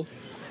pool.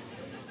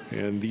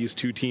 And these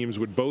two teams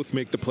would both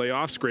make the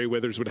playoffs.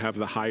 Gray-Withers would have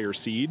the higher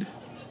seed.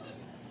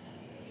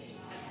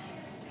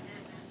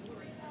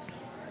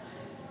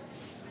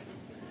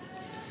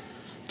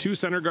 Two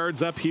center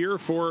guards up here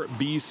for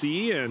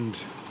BC,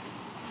 and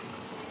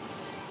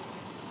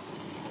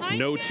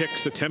no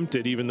ticks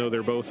attempted, even though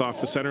they're both off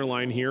the center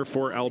line here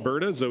for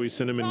Alberta. Zoe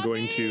Cinnamon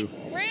going to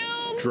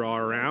draw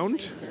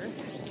around.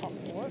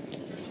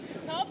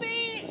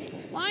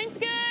 Line's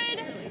good.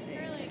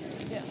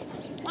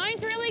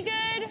 Line's really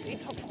good.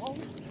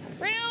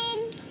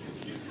 Room.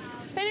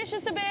 Finish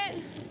just a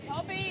bit.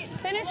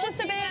 Finish just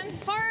a bit.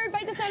 Hard,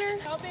 bite the center.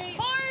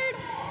 Hard.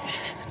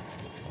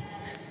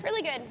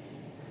 Really good.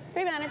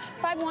 Great advantage.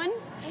 5-1.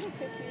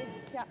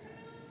 Yeah.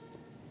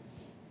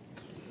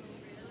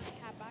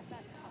 Cap back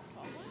that top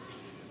 12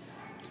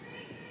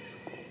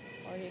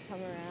 one. Or you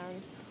come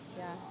around.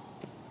 Yeah.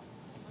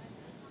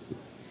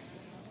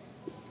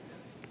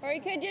 Or you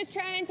could just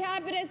try and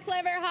tap it a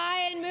sliver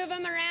high and move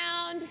them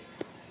around.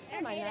 I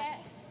mind that.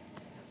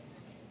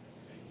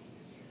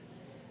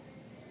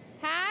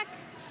 Hack.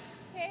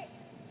 Okay.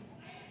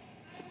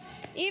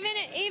 Even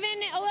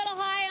a little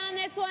high on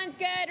this one's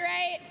good,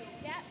 right?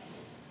 Yep.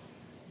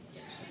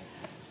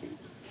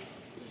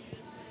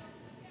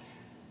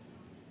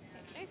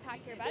 Nice hack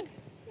here, bud.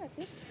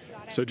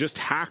 So just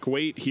hack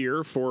weight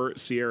here for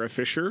Sierra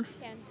Fisher.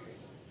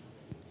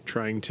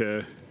 Trying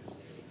to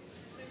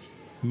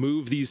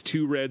move these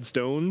two red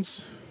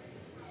stones.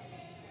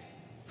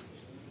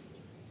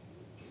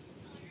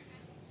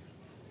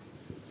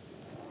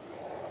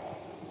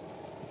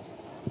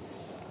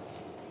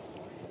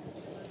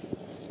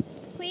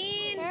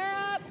 Clean.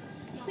 Hair up.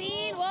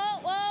 Clean. Whoa,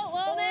 whoa,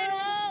 whoa, then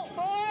whoa.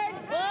 Forward.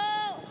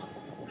 Whoa.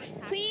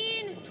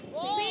 Clean.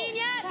 Whoa. Clean.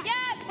 Yep,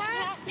 yep.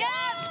 Yep.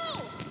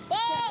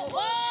 Whoa,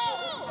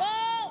 whoa,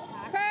 whoa.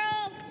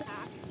 Curl.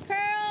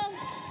 Curl.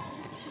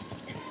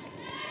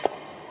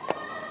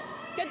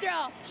 Good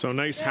throw. So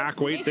nice hack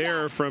weight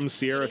there from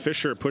Sierra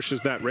Fisher.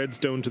 Pushes that red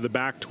stone to the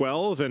back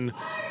 12. And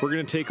we're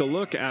going to take a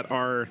look at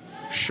our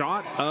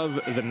shot of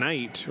the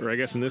night, or I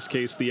guess in this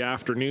case the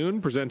afternoon,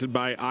 presented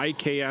by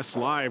IKS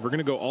Live. We're going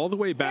to go all the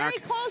way back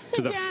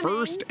to the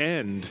first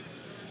end.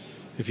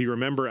 If you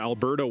remember,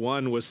 Alberta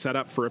 1 was set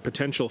up for a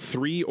potential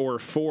 3 or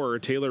 4.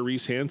 Taylor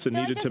Reese-Hansen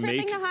needed to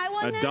make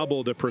a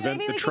double to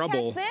prevent the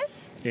trouble,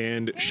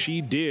 and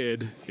she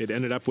did. It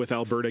ended up with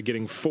Alberta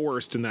getting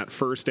forced in that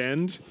first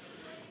end.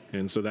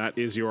 And so that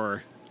is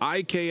your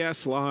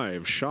IKS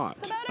Live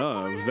shot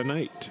of the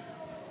night.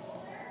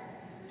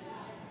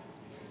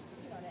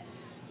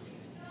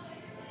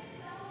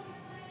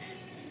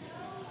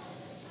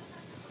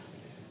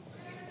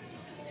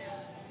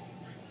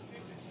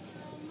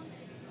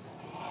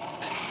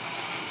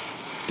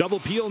 Double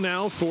peel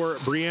now for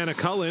Brianna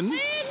Cullen.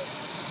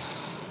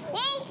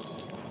 Whoa.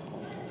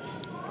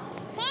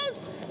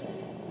 Close.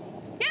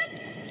 Yep.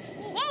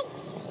 Whoa.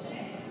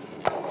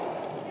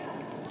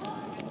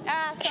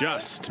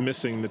 just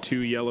missing the 2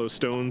 yellow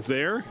stones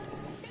there.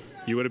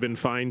 You would have been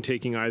fine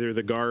taking either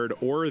the guard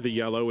or the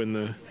yellow in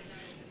the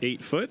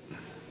 8-foot.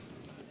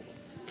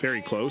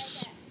 Very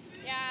close.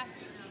 Yeah.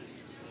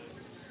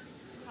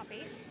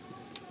 Copy.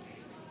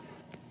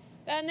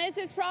 Then this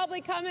is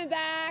probably coming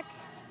back.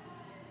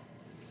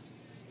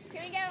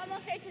 Can we get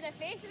almost right to the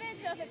face of it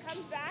so if it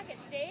comes back, it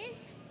stays?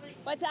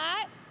 What's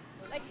that?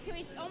 Like, can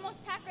we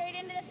almost tack right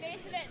into the face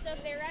of it so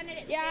if they run it,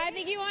 it Yeah, stays? I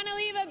think you want to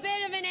leave a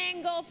bit of an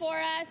angle for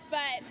us,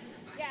 but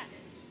Yeah.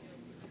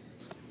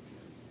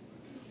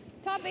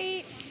 top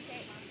 8.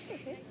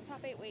 Okay.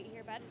 Top 8 weight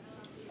here, bud.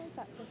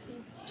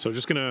 So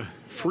just going to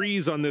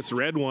freeze on this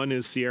red one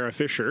is Sierra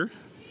Fisher.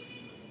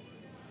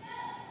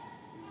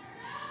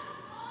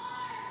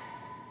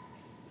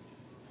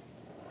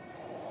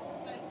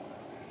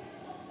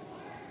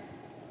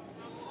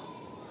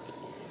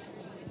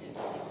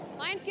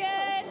 Line's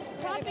good.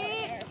 Top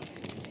 8.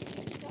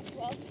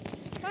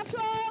 Top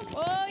 12.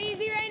 Whoa,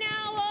 easy right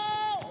now.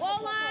 Whoa,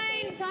 whoa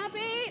line. Top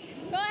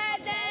 8. Go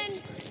ahead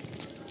then.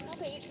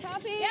 Top 8.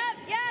 Top 8. Yep.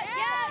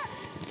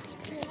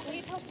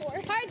 Top 4.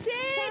 Hard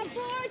sit. Top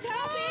 4,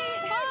 top 8.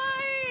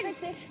 Hard.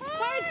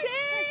 Hard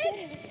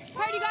sit.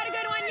 Hard, you got a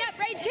good one. Yep,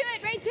 right to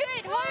it.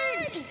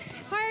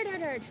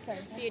 Hard. Sorry.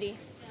 Beauty.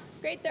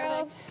 Great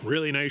throw.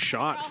 Really nice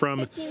shot from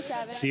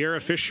 15-7.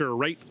 Sierra Fisher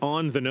right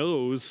on the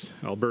nose.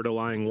 Alberta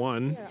lying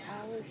 1.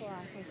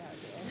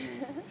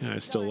 I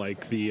still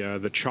like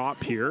the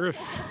chop here.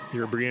 If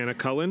you're Brianna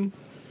Cullen,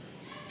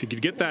 if you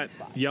could get that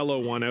yellow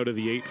one out of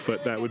the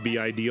 8-foot, that would be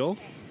ideal.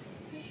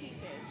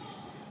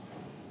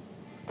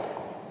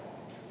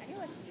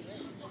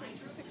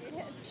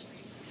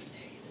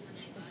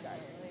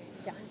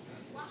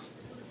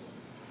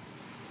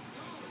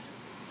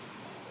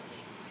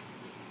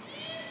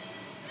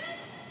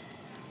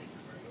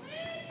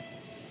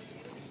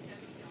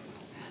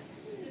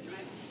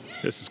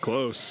 This is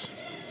close.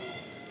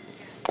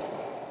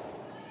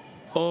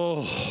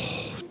 Oh,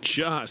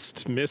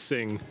 just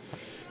missing.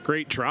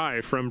 Great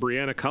try from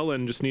Brianna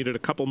Cullen. Just needed a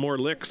couple more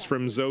licks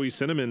from Zoe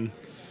Cinnamon,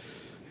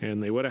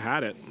 and they would have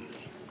had it.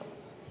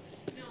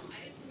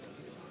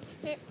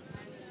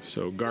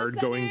 So guard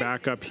going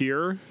back up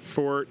here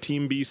for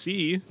Team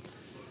BC.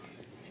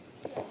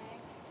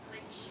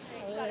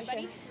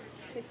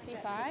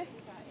 65.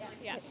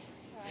 Yeah.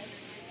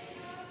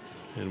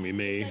 And we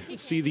may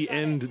see the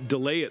end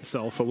delay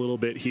itself a little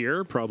bit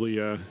here. Probably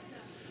a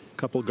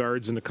couple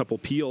guards and a couple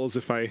peels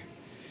if I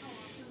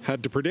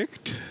had to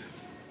predict.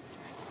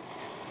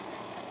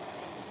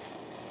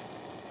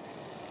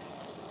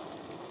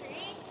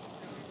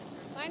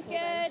 Line's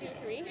good.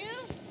 3.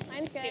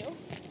 Line's good.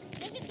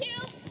 Just a 2.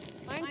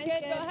 Line's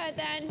good. Go ahead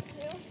then.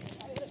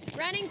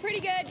 Running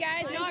pretty good,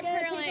 guys. Not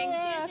curling.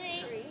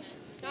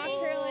 Not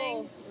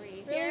curling.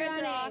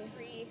 Sierra's rock.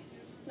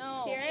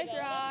 No. Sierra's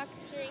rock.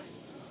 3.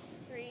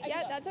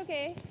 Yep, that's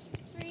okay.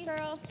 3.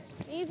 Curl.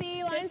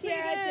 Easy. Line's Just pretty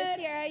Sierra. Just good.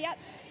 Sierra. Yep.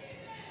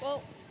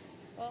 Whoa.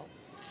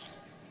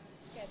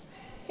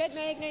 Good,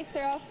 Meg. Nice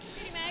throw.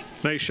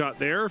 Nice shot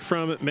there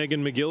from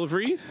Megan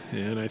McGillivray.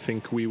 And I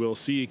think we will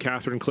see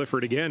Catherine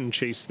Clifford again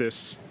chase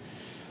this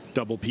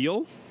double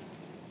peel.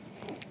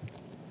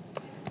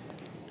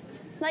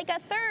 Like a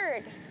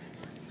third.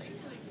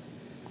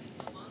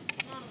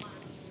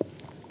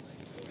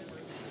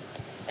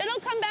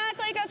 It'll come back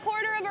like a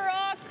quarter of a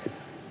rock.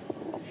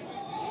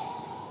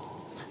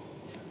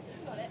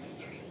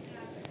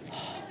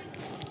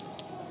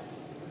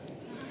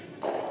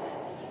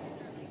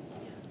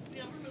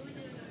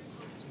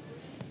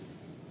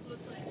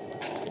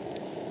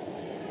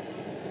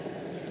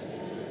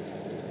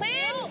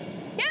 Plan?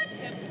 Yep.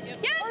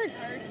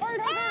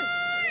 Hard.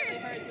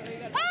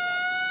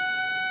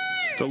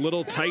 Just a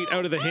little tight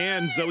out of the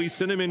hand. Zoe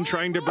Cinnamon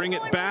trying to bring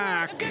it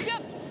back.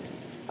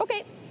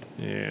 Okay.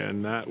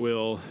 And that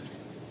will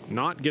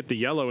not get the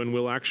yellow and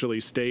will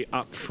actually stay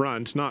up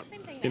front. Not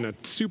in a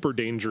super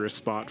dangerous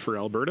spot for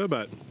Alberta,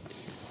 but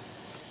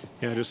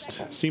yeah,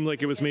 just seemed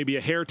like it was maybe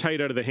a hair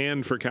tight out of the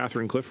hand for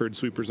Catherine Clifford.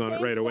 Sweepers on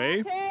it right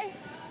away.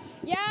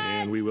 Yeah.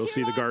 And we will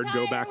see the guard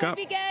go back up.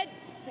 Be good.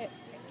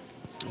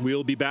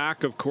 We'll be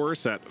back, of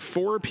course, at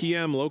 4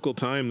 p.m. local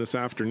time this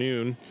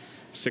afternoon,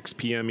 6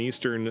 p.m.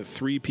 Eastern,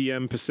 3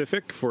 p.m.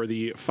 Pacific for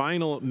the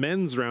final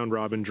men's round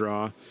robin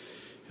draw.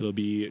 It'll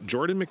be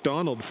Jordan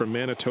McDonald from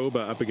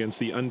Manitoba up against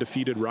the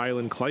undefeated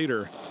Rylan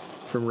Kleider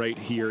from right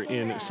here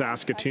in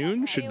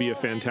Saskatoon. Should be a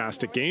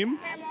fantastic game.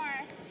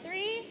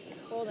 3.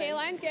 Okay,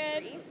 line's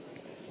good.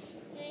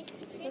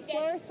 It's a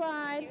slower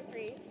slide.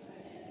 3.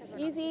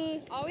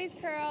 Easy. Always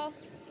curl.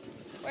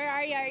 Where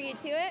are you? Are you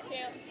to it?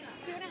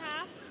 2. 2.5.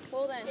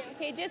 Hold on.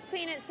 Okay, just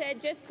clean it,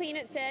 Sid. Just clean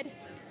it, Sid.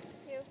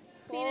 2.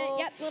 Clean it.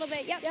 Yep, a little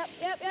bit. Yep. Yep.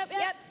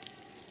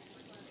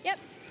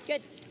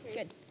 Good.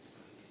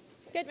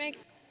 Good, Meg.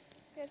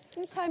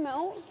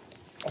 Timeout.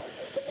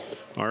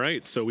 All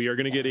right, so we are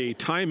going to get a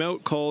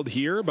timeout called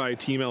here by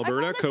Team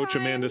Alberta. Coach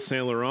Amanda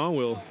Saint Laurent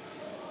will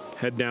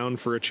head down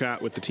for a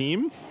chat with the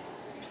team.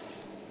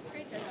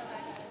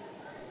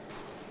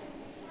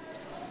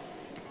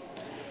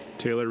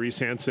 Taylor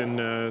Reese-Hansen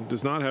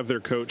does not have their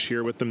coach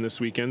here with them this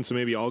weekend, so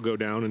maybe I'll go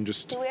down and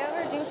just Do we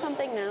ever do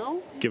something now?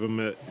 give them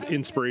an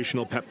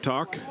inspirational pep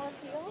talk.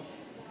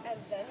 And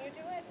then you do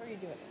it, or you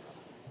do it?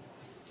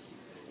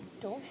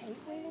 Don't hate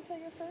waiting until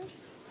you're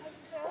first.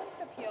 I like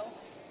the peel.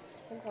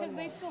 Because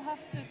they still have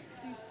to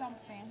do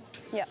something.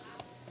 Yeah.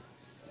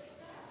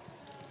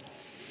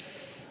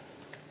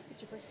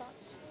 What's your first thought?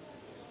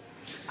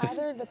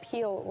 Either the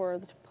peel or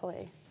the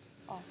play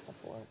off the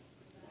floor.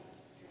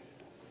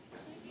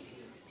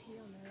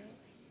 Peel, right?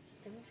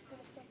 Then you should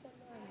have stuff on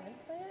there and then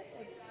play it?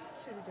 Or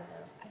should we do it?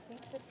 I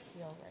think the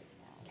peel right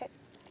now. Okay.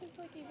 Because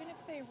like even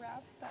if they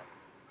wrap, that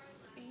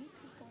 8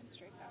 is going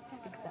straight back.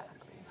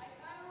 Exactly.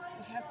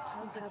 We have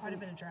probably quite a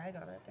bit of drag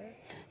on it there.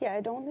 Yeah,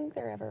 I don't think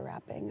they're ever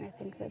wrapping. I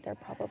think that they're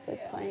probably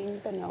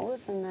playing the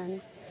nose, and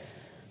then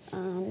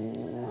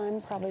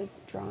I'm probably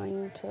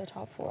drawing to the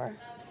top 4,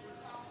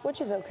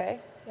 which is okay.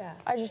 Yeah.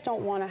 I just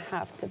don't want to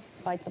have to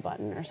bite the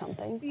button or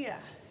something. Yeah.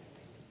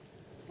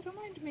 I don't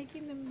mind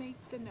making them make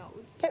the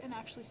nose and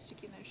actually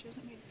sticking there. She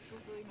hasn't made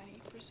really many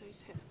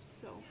precise hits,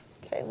 so.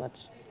 Okay,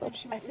 let's. I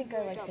think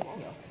I like the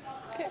peel.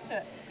 Okay, so,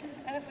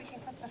 and if we can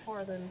clip the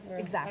 4, then we're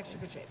in extra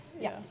good shape.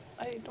 Yeah.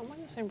 I don't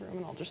mind the same room,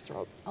 and I'll just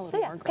throw it a little So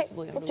yeah, more okay,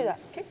 aggressively on let's the do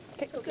loose. that. Okay,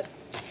 let's do it.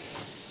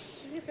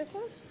 Your fist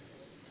bumps?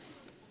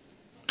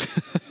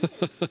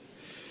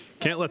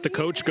 Can't let the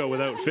coach go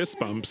without fist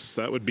bumps.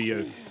 That would be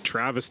a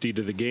travesty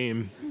to the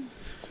game.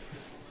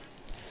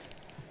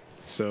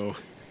 So,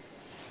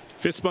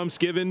 fist bumps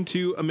given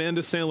to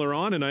Amanda Saint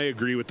Laurent, and I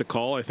agree with the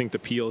call. I think the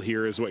peel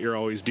here is what you're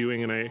always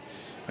doing, and I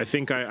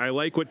think I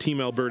like what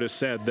Team Alberta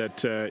said,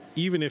 that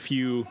even if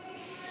you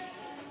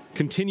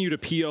continue to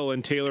peel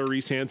and Taylor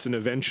Reese-Hansen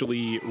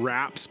eventually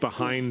wraps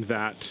behind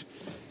that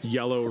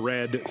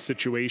yellow-red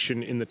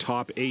situation in the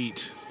top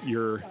 8,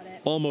 you're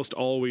almost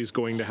always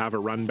going to have a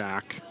run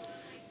back.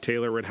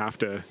 Taylor would have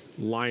to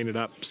line it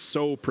up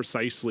so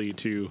precisely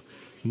to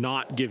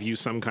not give you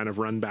some kind of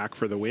run back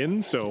for the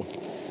win. So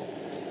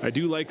I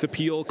do like the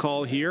peel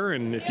call here,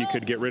 and if you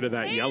could get rid of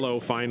that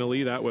yellow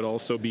finally, that would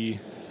also be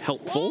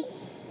helpful.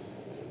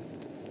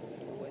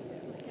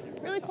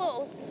 Really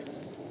close.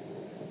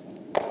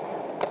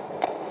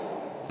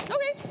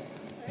 Okay.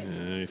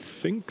 I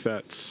think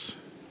that's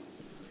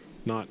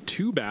not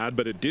too bad,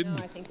 but it did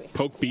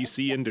poke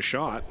BC into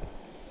shot.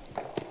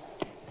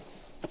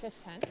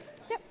 Just 10?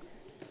 Yep.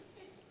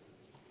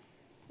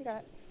 You got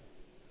it.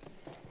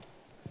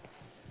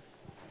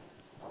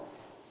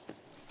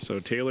 So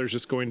Taylor's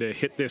just going to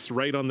hit this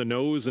right on the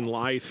nose and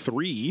lie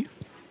 3.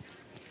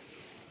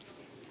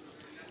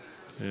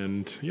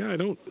 And yeah, I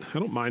don't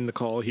mind the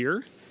call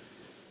here.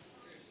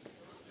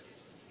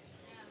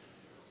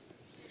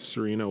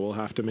 Serena will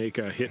have to make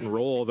a hit and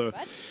roll. The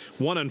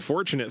one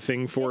unfortunate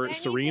thing for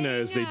Serena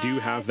is they do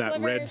have that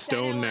red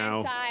stone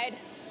now.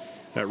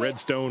 That red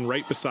stone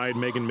right beside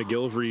Megan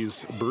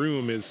McGillivray's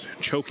broom is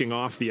choking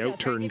off the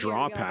outturn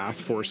draw path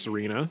for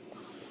Serena.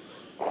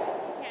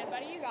 Okay,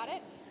 buddy, you got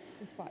it.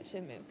 This spot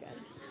should move good.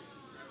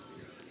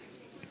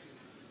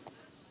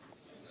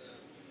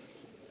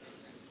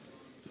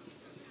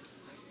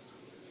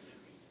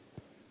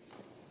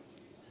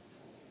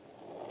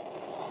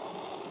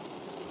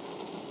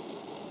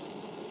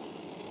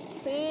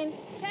 Clean.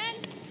 10.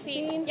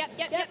 Clean.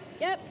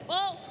 Yep.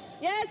 Whoa.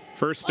 Yes.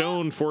 First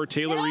stone for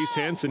Taylor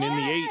Reese-Hansen in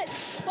the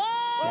 8th.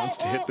 Wants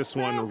to hit this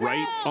one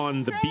right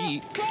on the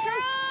beak. Good.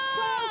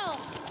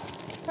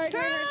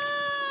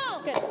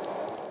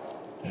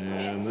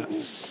 And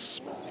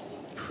that's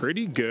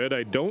pretty good.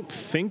 I don't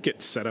think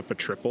it set up a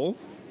triple.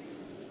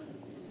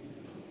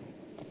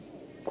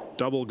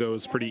 Double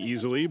goes pretty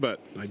easily,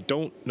 but I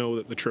don't know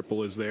that the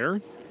triple is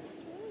there.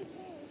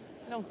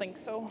 I don't think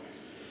so.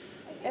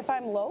 If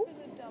I'm low?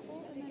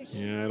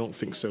 Yeah, I don't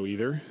think so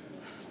either.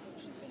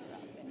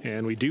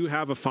 And we do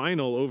have a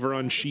final over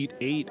on sheet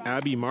 8.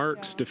 Abby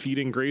Marks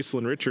defeating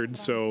Gracelyn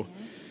Richards, so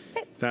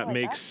that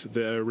makes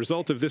the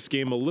result of this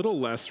game a little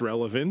less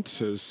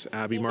relevant, as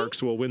Abby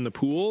Marks will win the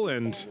pool,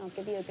 and I'll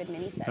give you a good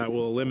mini set. that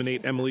will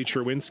eliminate Emily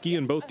Cherwinski,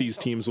 and both these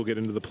teams will get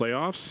into the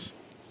playoffs.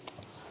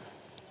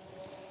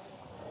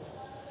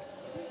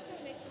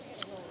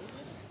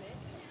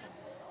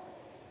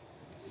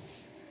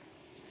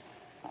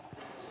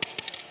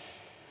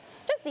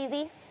 Just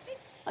easy.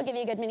 I'll give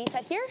you a good mini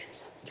set here.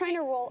 Trying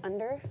to roll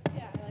under.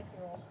 Yeah, I like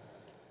the roll.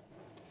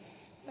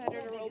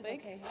 Better to roll big.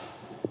 Okay.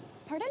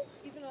 Pardon?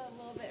 Even a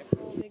little bit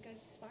roll big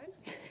is fine.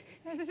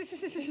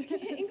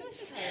 English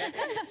is hard.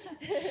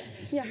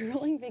 Yeah,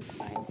 rolling big's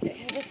fine. You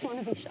just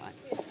want to be shot.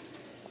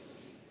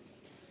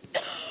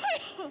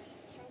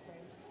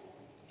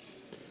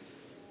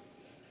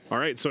 All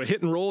right, so a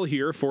hit and roll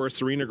here for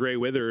Serena Gray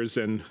Withers,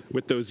 and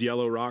with those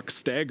yellow rocks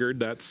staggered,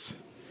 that's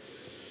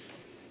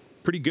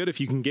pretty good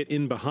if you can get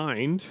in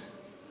behind.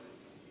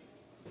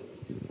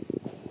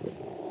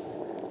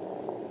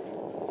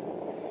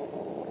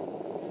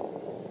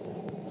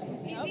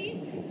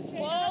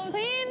 Whoa.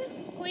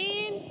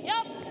 Clean.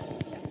 Yep.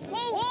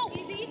 Whoa.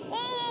 Easy.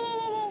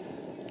 Whoa.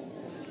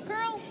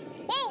 Girl.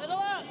 Whoa. Little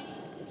up.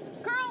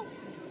 Girl.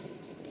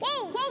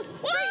 Whoa. Close.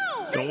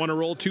 Whoa. Don't want to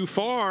roll too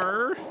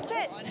far.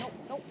 Sit.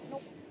 Nope.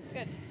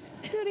 Good.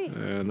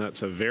 And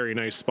that's a very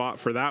nice spot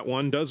for that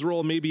one. Does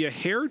roll maybe a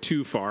hair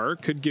too far.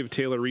 Could give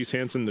Taylor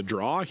Reese-Hansen the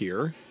draw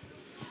here.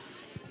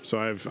 So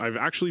I've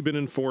actually been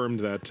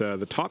informed that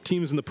the top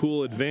teams in the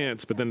pool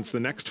advance, but then it's the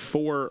next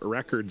 4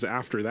 records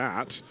after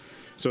that.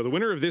 So the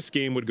winner of this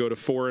game would go to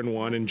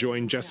 4-1 and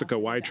join Jessica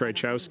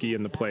Wojciechowski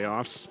in the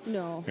playoffs.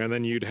 No. And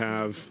then you'd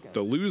have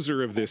the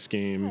loser of this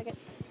game,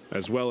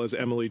 as well as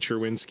Emily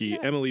Cherwinski,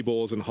 Emily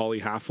Bowles, and Holly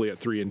Halfley at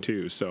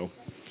 3-2. So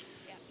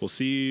we'll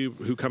see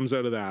who comes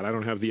out of that. I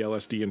don't have the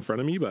LSD in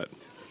front of me, but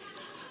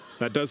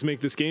that does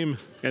make this game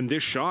and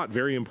this shot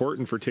very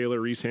important for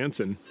Taylor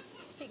Reese-Hansen.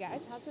 Hey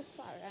guys, how's this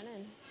spot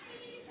running?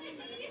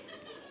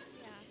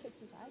 Yeah,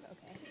 65?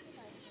 Okay.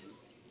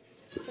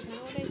 So kind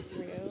of what I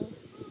threw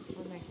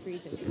on my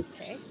freezing map,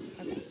 okay?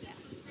 Okay. Yeah.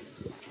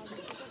 I'll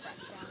just keep a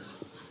brush down.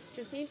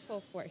 Just need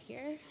full 4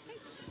 here.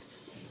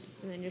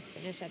 And then just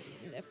finish at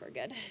the end if we're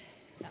good.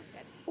 Sounds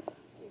good.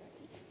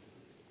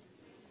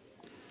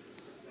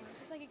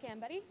 Just like you can,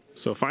 buddy.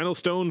 So final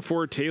stone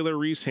for Taylor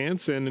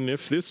Reese-Hansen, and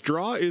if this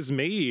draw is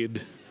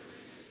made,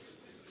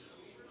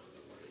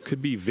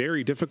 could be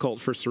very difficult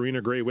for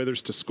Serena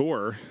Gray-Withers to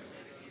score.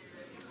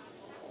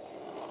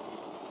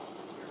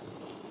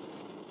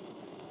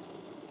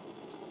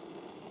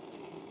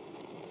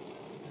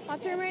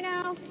 Lots of room right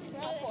now.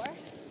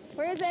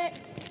 Where is it?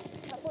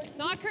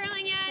 Not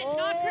curling yet. Oh,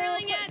 Not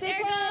curling yet. stay There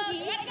it close. goes.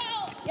 You gotta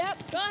go.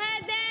 Yep. Go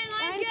ahead then.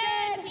 Line's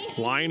good.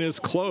 Line is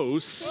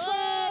close.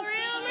 Oh,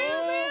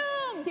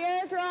 room.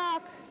 Sierra's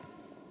rock.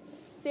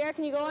 Sierra,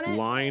 can you go on it?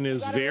 Line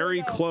is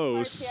very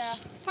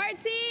close. Hard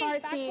seat.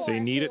 Hard seat. They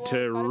need it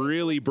to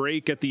really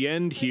break at the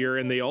end here,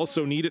 and they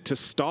also need it to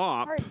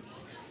stop.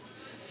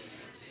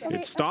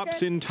 It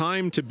stops in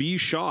time to be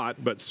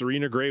shot, but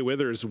Serena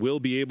Gray-Withers will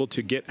be able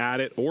to get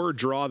at it or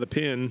draw the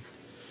pin.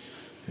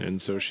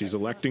 And so she's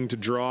electing to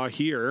draw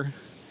here.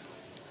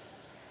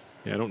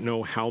 I don't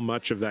know how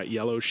much of that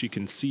yellow she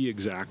can see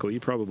exactly.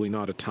 Probably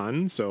not a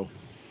ton. So,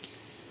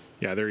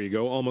 yeah, there you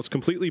go. Almost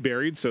completely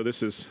buried. So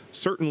this is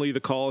certainly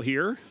the call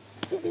here.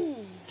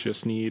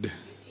 Just need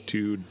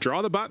to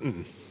draw the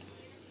button.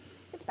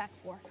 It's back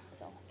 4,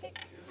 so. Okay.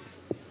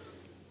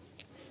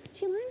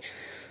 T-line?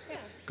 Yeah.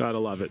 Gotta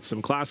love it.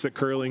 Some classic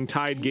curling.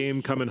 Tied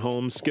game coming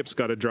home. Skip's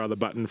got to draw the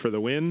button for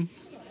the win.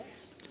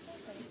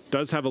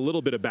 Does have a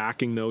little bit of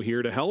backing, though,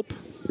 here to help.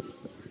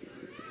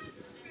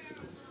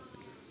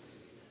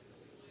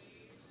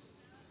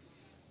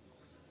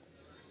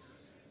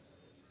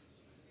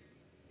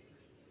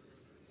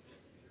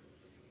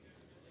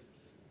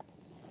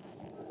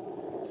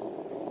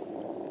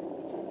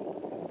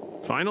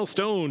 Final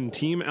stone,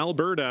 Team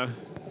Alberta.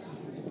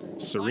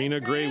 Serena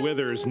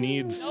Gray-Withers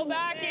needs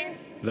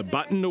the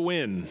button to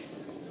win.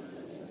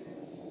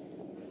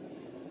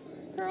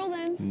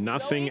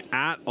 Nothing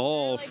at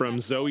all from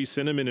Zoe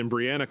Cinnamon and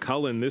Brianna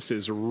Cullen. This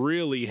is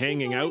really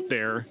hanging out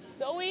there.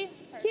 Zoe,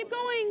 keep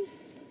going.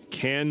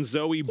 Can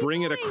Zoe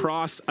bring it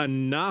across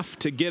enough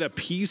to get a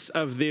piece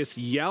of this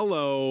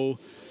yellow?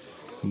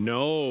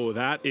 No,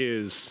 that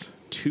is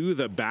to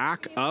the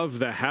back of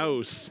the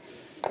house.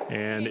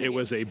 And it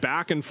was a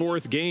back and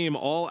forth game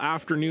all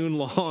afternoon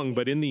long,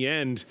 but in the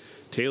end,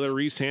 Taylor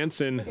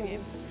Reese-Hansen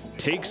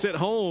takes it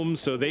home,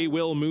 so they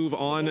will move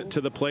on to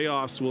the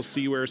playoffs. We'll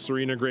see where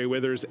Serena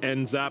Gray-Withers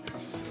ends up.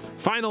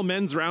 Final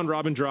men's round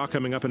robin draw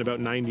coming up in about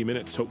 90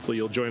 minutes. Hopefully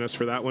you'll join us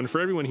for that one.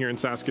 For everyone here in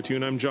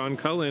Saskatoon, I'm John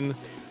Cullen.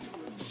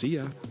 See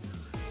ya.